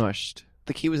smushed.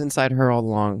 The key was inside her all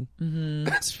along. Mm-hmm.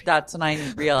 That's when I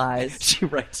realized. She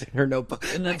writes in her notebook.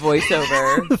 In the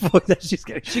voiceover. The voice that she's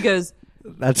getting. She goes,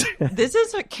 this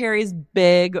is what Carrie's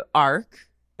big arc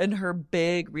and her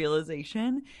big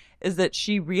realization is that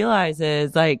she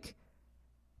realizes, like,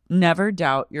 never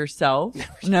doubt yourself.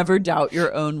 Never doubt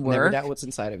your own work. Never doubt what's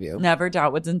inside of you. Never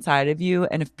doubt what's inside of you.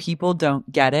 And if people don't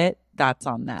get it, that's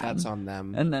on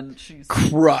them. And then she's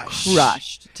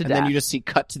crushed to death. And then you just see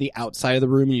cut to the outside of the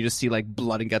room and you just see like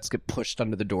blood and guts get pushed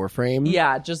under the door frame.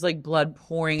 Yeah, just like blood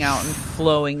pouring out and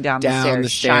flowing down the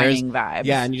stairs. Shining vibes.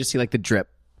 Yeah, and you just see like the drip,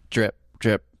 drip,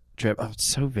 drip, drip. Oh, it's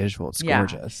so visual. It's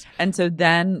gorgeous. And so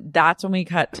then that's when we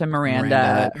cut to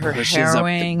Miranda her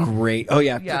harrowing. Grate. Oh,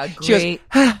 yeah. Yeah, she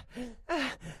goes,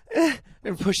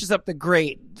 and pushes up the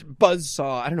grate.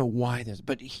 Buzzsaw. I don't know why there's,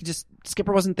 but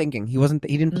Skipper wasn't thinking. He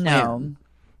didn't plan. No.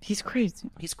 He's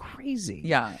crazy.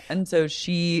 Yeah. And so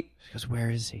she goes, where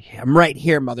is he? I'm right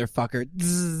here, motherfucker.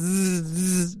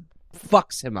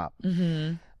 Fucks him up.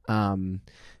 Mm-hmm.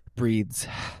 Breathes.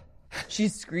 She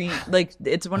screamed. Like,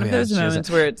 it's one of those moments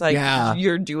where it's like,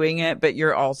 you're doing it, but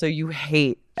you're also, you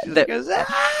hate that.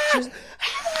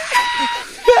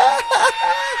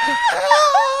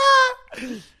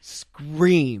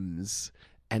 Screams.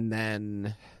 And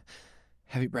then,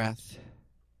 heavy breath.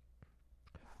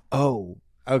 Oh,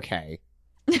 okay.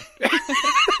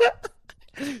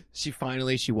 She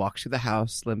walks through the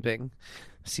house limping,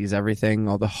 sees everything,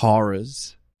 all the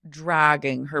horrors.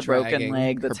 Dragging her broken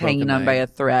leg that's hanging on by a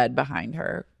thread behind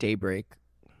her. Daybreak.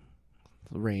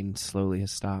 The rain slowly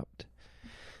has stopped.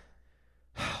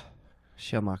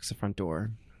 She unlocks the front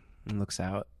door and looks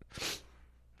out.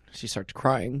 She starts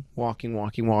crying,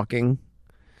 walking.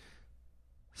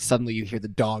 Suddenly you hear the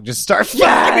dog just start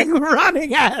fucking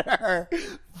running at her.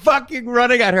 Fucking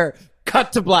running at her.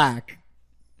 Cut to black.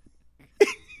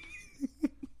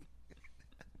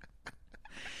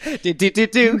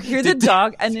 You hear the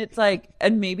dog, and it's like,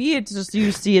 and maybe it's just,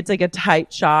 you see it's like a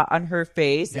tight shot on her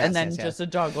face, and then just a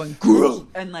dog going,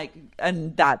 and like,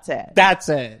 and that's it. That's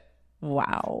it.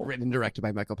 Wow. Written and directed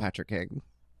by Michael Patrick King.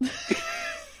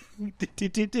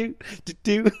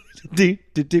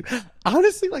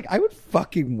 Honestly, like, I would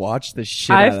fucking watch the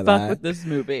shit out of that. I fuck with this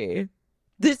movie.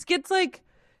 This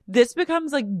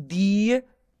becomes like the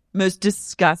most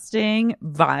disgusting,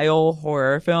 vile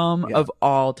horror film of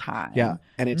all time. Yeah.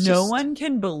 And it's no one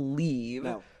can believe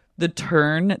the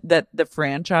turn that the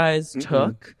franchise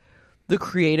took, the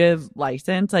creative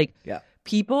license. Like,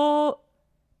 people,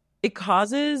 it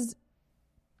causes...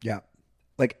 Yeah.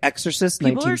 Like Exorcist,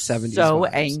 people 1970s. People are so vibes.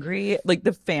 angry. Like,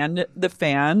 the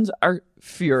fans are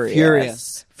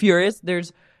furious.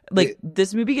 There's... Like,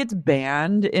 this movie gets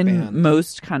banned in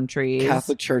most countries.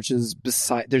 Catholic churches,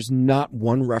 there's not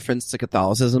one reference to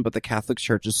Catholicism, but the Catholic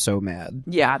Church is so mad.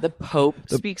 Yeah, the Pope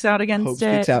speaks out against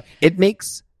it. It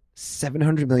makes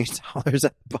 $700 million at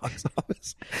the box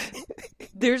office.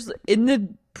 There's, in the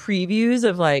previews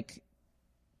of, like,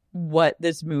 what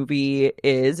this movie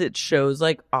is, it shows,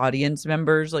 like, audience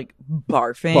members, like,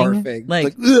 barfing.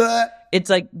 Like it's,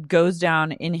 like, goes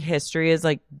down in history as,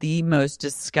 like, the most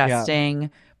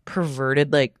disgusting...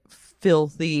 perverted, like,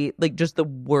 filthy, like, just the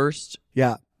worst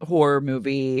horror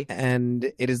movie. And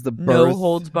it is the birth. No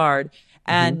holds barred.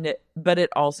 And but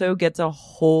it also gets a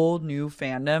whole new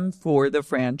fandom for the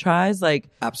franchise. Like,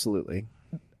 absolutely,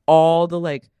 all the,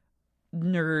 like,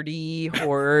 nerdy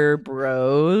horror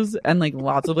bros and, like,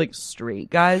 lots of, like, straight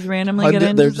guys randomly get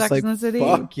into Sex and the City.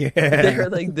 Fuck yeah. They're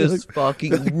like, this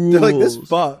fucking rules. They're like, this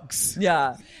fucks.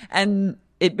 Yeah. And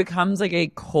it becomes like a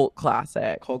cult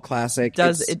classic.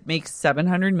 It makes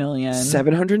 $700 million.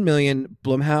 $700 million.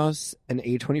 Blumhouse and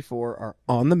A24 are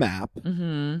on the map.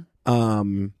 And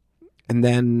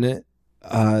then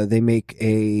they make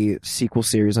a sequel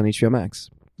series on HBO Max.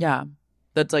 Yeah,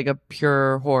 that's like a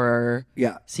pure horror.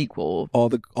 Sequel. All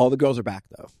the girls are back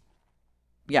though.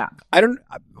 Yeah, I don't.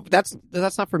 That's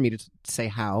not for me to say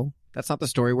how. That's not the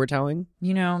story we're telling.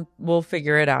 You know, we'll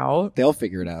figure it out. They'll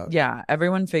figure it out. Yeah,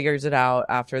 everyone figures it out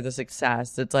after the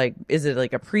success. It's like, is it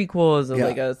like a prequel? Is it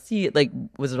like like,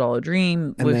 was it all a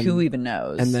dream? Who even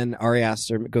knows? And then Ari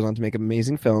Aster goes on to make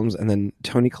amazing films, and then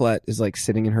Toni Collette is like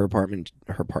sitting in her apartment,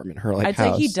 her like I'd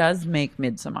house. say he does make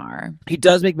Midsommar. He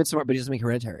does make Midsommar, but he doesn't make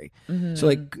Hereditary. So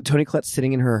like Toni Collette's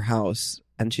sitting in her house,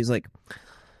 and she's like,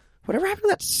 whatever happened to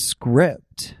that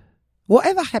script?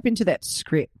 Whatever happened to that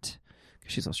script?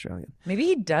 She's Australian. Maybe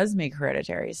he does make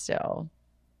Hereditary still.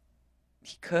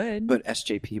 He could. But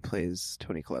SJP plays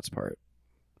Toni Collette's part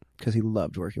because he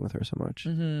loved working with her so much.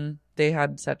 They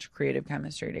had such creative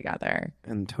chemistry together.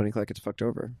 And Toni Collette gets fucked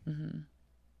over.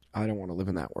 I don't want to live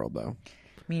in that world, though.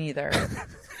 Me neither.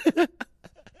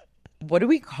 What do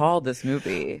we call this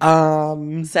movie?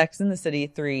 Sex and the City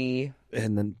 3.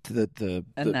 And then the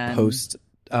post.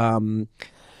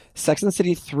 Sex and the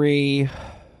City 3...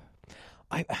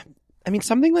 I mean,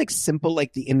 something like simple,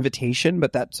 like The Invitation,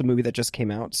 but that's a movie that just came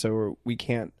out, so we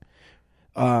can't.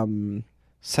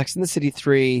 Sex and the City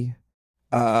 3.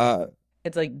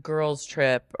 It's like Girls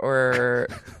Trip, or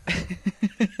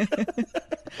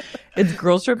it's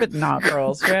Girls Trip, but not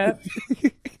Girls Trip.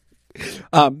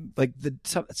 Like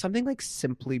something like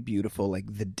Simply Beautiful,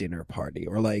 like The Dinner Party,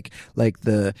 or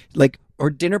or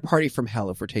Dinner Party from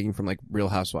Hell, if we're taking from like Real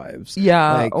Housewives.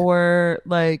 Yeah, or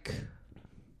like.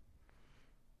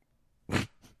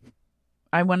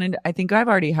 I think I've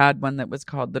already had one that was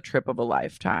called The Trip of a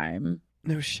Lifetime.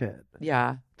 No shit.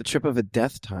 Yeah. The Trip of a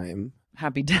Death Time.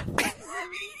 Happy Death.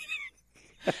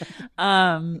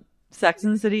 Sex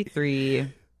and the City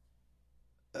 3.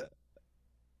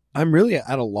 I'm really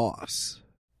at a loss.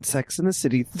 Sex and the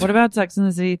City 3. What about Sex and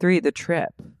the City 3? The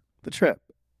Trip. The Trip.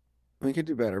 We could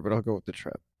do better, but I'll go with The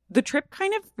Trip. The Trip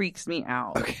kind of freaks me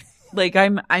out. Okay. Like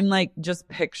I'm like just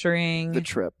picturing The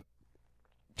trip.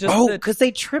 just because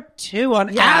they tripped too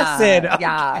on yeah, acid. Okay,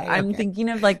 yeah. I'm okay. thinking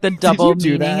of like the double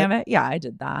do meaning that? of it. Yeah, I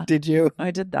did that. Did you?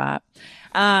 I did that.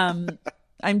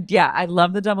 I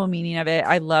love the double meaning of it.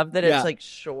 I love that Yeah. it's like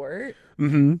short.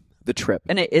 Mm-hmm. The trip.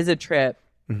 And it is a trip.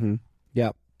 Mm-hmm.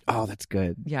 Yeah. Oh, that's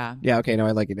good. Yeah. Yeah. Okay. No,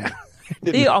 I like it now.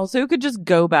 They also could just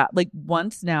go back. Like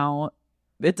once now,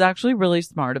 it's actually really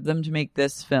smart of them to make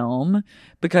this film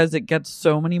because it gets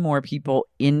so many more people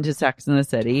into Sex and the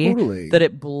City Totally. that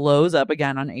it blows up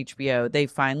again on HBO. They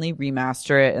finally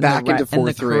remaster it in Back into in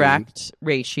the 4:3. correct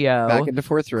ratio. Back into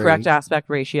 4:3. Correct aspect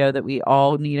ratio that we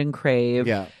all need and crave.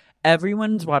 Yeah.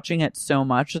 Everyone's watching it so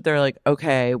much that they're like,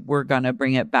 okay, we're going to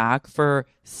bring it back for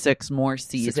 6 more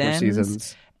seasons. 6 more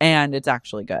seasons. And it's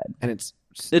actually good. And it's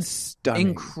Incredible. stunning.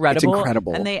 It's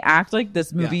incredible. And they act like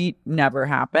this movie never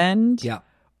happened. Yeah.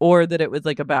 Or that it was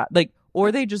like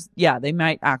or they just, they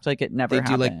might act like it never They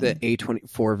happened. do like the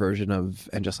A24 version of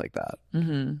And Just Like That,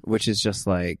 Mm-hmm. which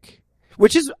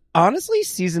is honestly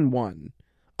season 1.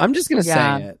 I'm just going to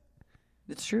say it.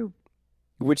 It's true.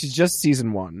 Which is just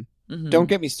season 1. Mm-hmm. Don't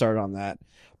get me started on that.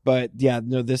 But yeah,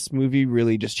 no, this movie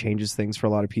really just changes things for a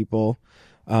lot of people.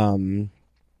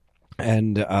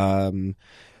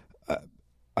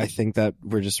 I think that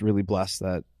we're just really blessed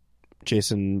that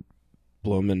Jason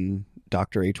Blum and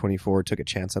Dr. A24 took a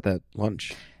chance at that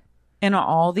lunch. And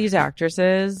all these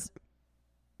actresses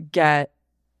get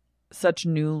such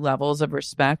new levels of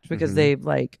respect because they've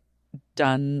like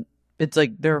done, it's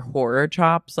like their horror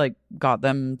chops like got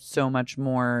them so much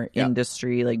more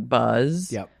industry like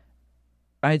buzz. Yep.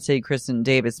 I'd say Kristen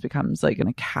Davis becomes like an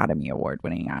Academy Award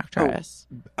winning actress.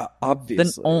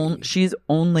 Obviously. She's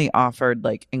only offered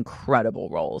like incredible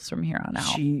roles from here on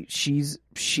out.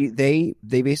 They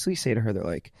basically say to her, they're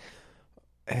like,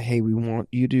 hey, we want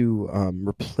you to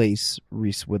replace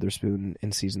Reese Witherspoon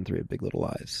in season 3 of Big Little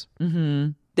Lies.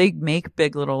 Mm-hmm. They make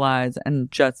Big Little Lies and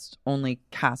just only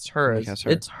cast her.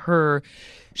 It's her.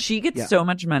 She gets so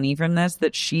much money from this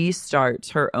that she starts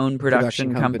her own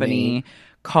production company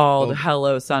called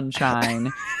Hello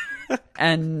Sunshine.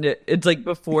 And it's like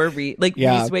before Reese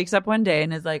wakes up one day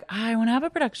and is like, I want to have a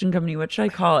production company. What should I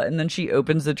call it? And then she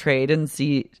opens the trade and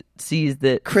sees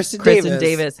that Kristen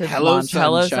Davis has launched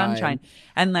Hello Sunshine.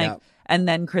 And and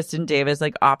then Kristen Davis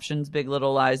like options Big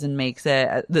Little Lies and makes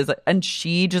it. And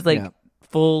she just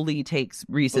fully takes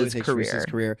Reese's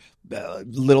career.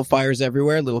 Little fires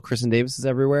everywhere. Little Kristen Davis is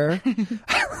everywhere.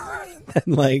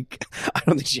 And like, I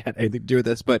don't think she had anything to do with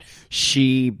this, but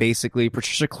she basically,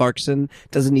 Patricia Clarkson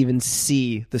doesn't even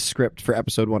see the script for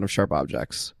episode 1 of Sharp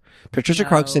Objects. Patricia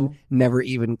Clarkson never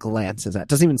even glances at it.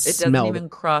 Doesn't even smell it. Doesn't even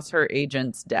cross her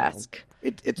agent's desk.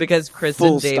 It's because Kristen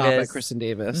full Davis. Stop at Kristen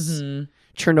Davis. Mm-hmm.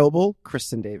 Chernobyl,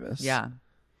 Kristen Davis. Yeah.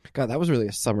 God, that was really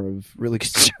a summer of really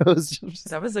good shows.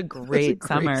 That was a great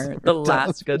summer. The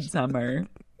last good summer.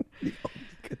 Good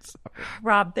summer.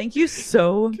 Rob, thank you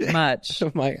so much.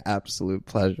 My absolute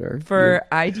pleasure. For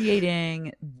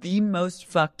ideating the most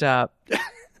fucked up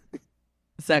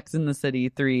Sex and the City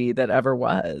 3 that ever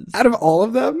was. Out of all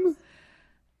of them?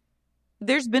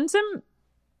 There's been some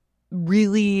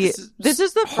really... This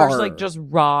is the first, like, just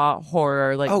raw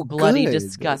horror, like, bloody,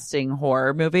 disgusting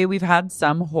horror movie. We've had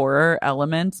some horror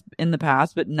elements in the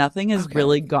past, but nothing has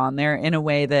really gone there in a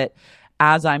way that,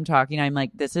 as I'm talking, I'm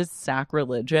like, this is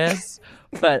sacrilegious,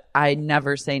 but I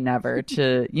never say never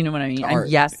to, you know what I mean? I'm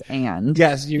yes, and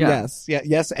getting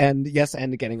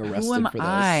arrested Who am for this.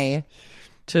 I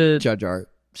to judge art?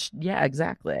 Yeah,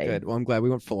 exactly. Good. Well, I'm glad we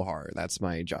went full horror. That's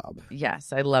my job.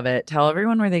 Yes, I love it. Tell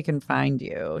everyone where they can find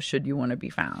you, should you want to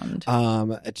be found.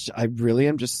 I really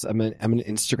am just, I'm an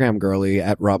Instagram girly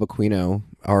at Rob Aquino,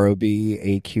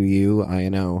 ROBAQUINO.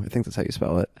 I think that's how you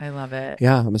spell it. I love it.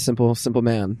 Yeah, I'm a simple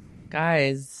man.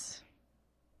 Guys,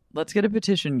 let's get a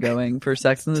petition going for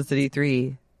Sex and the City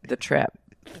 3, The Trip.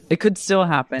 It could still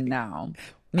happen now.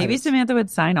 Maybe Samantha would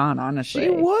sign on, honestly. She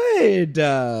would.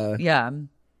 Yeah.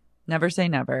 Never say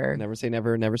never. Never say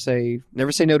never. Never say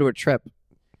no to a trip.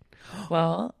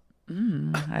 Well,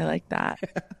 I like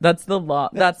that. That's the law.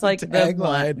 That's like the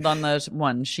one on the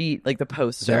one sheet, like the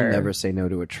poster. They'll never say no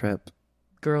to a trip.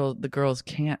 The girls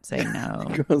can't say no.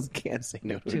 Girls can't say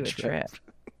no to a trip.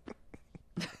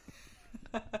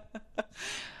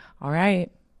 All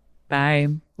right. Bye.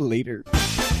 Later.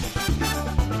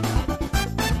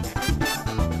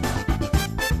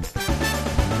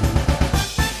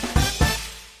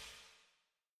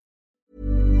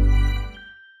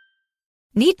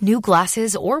 Need new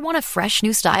glasses or want a fresh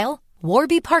new style?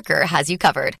 Warby Parker has you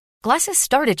covered. Glasses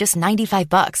start at just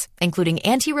 $95, including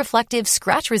anti-reflective,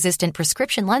 scratch-resistant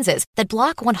prescription lenses that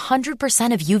block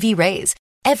 100% of UV rays.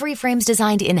 Every frame's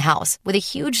designed in-house with a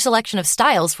huge selection of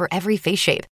styles for every face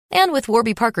shape. And with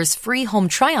Warby Parker's free home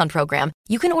try-on program,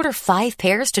 you can order 5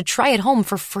 pairs to try at home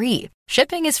for free.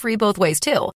 Shipping is free both ways,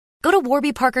 too. Go to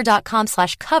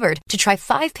warbyparker.com/covered to try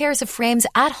 5 pairs of frames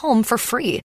at home for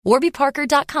free.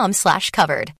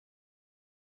 warbyparker.com/covered.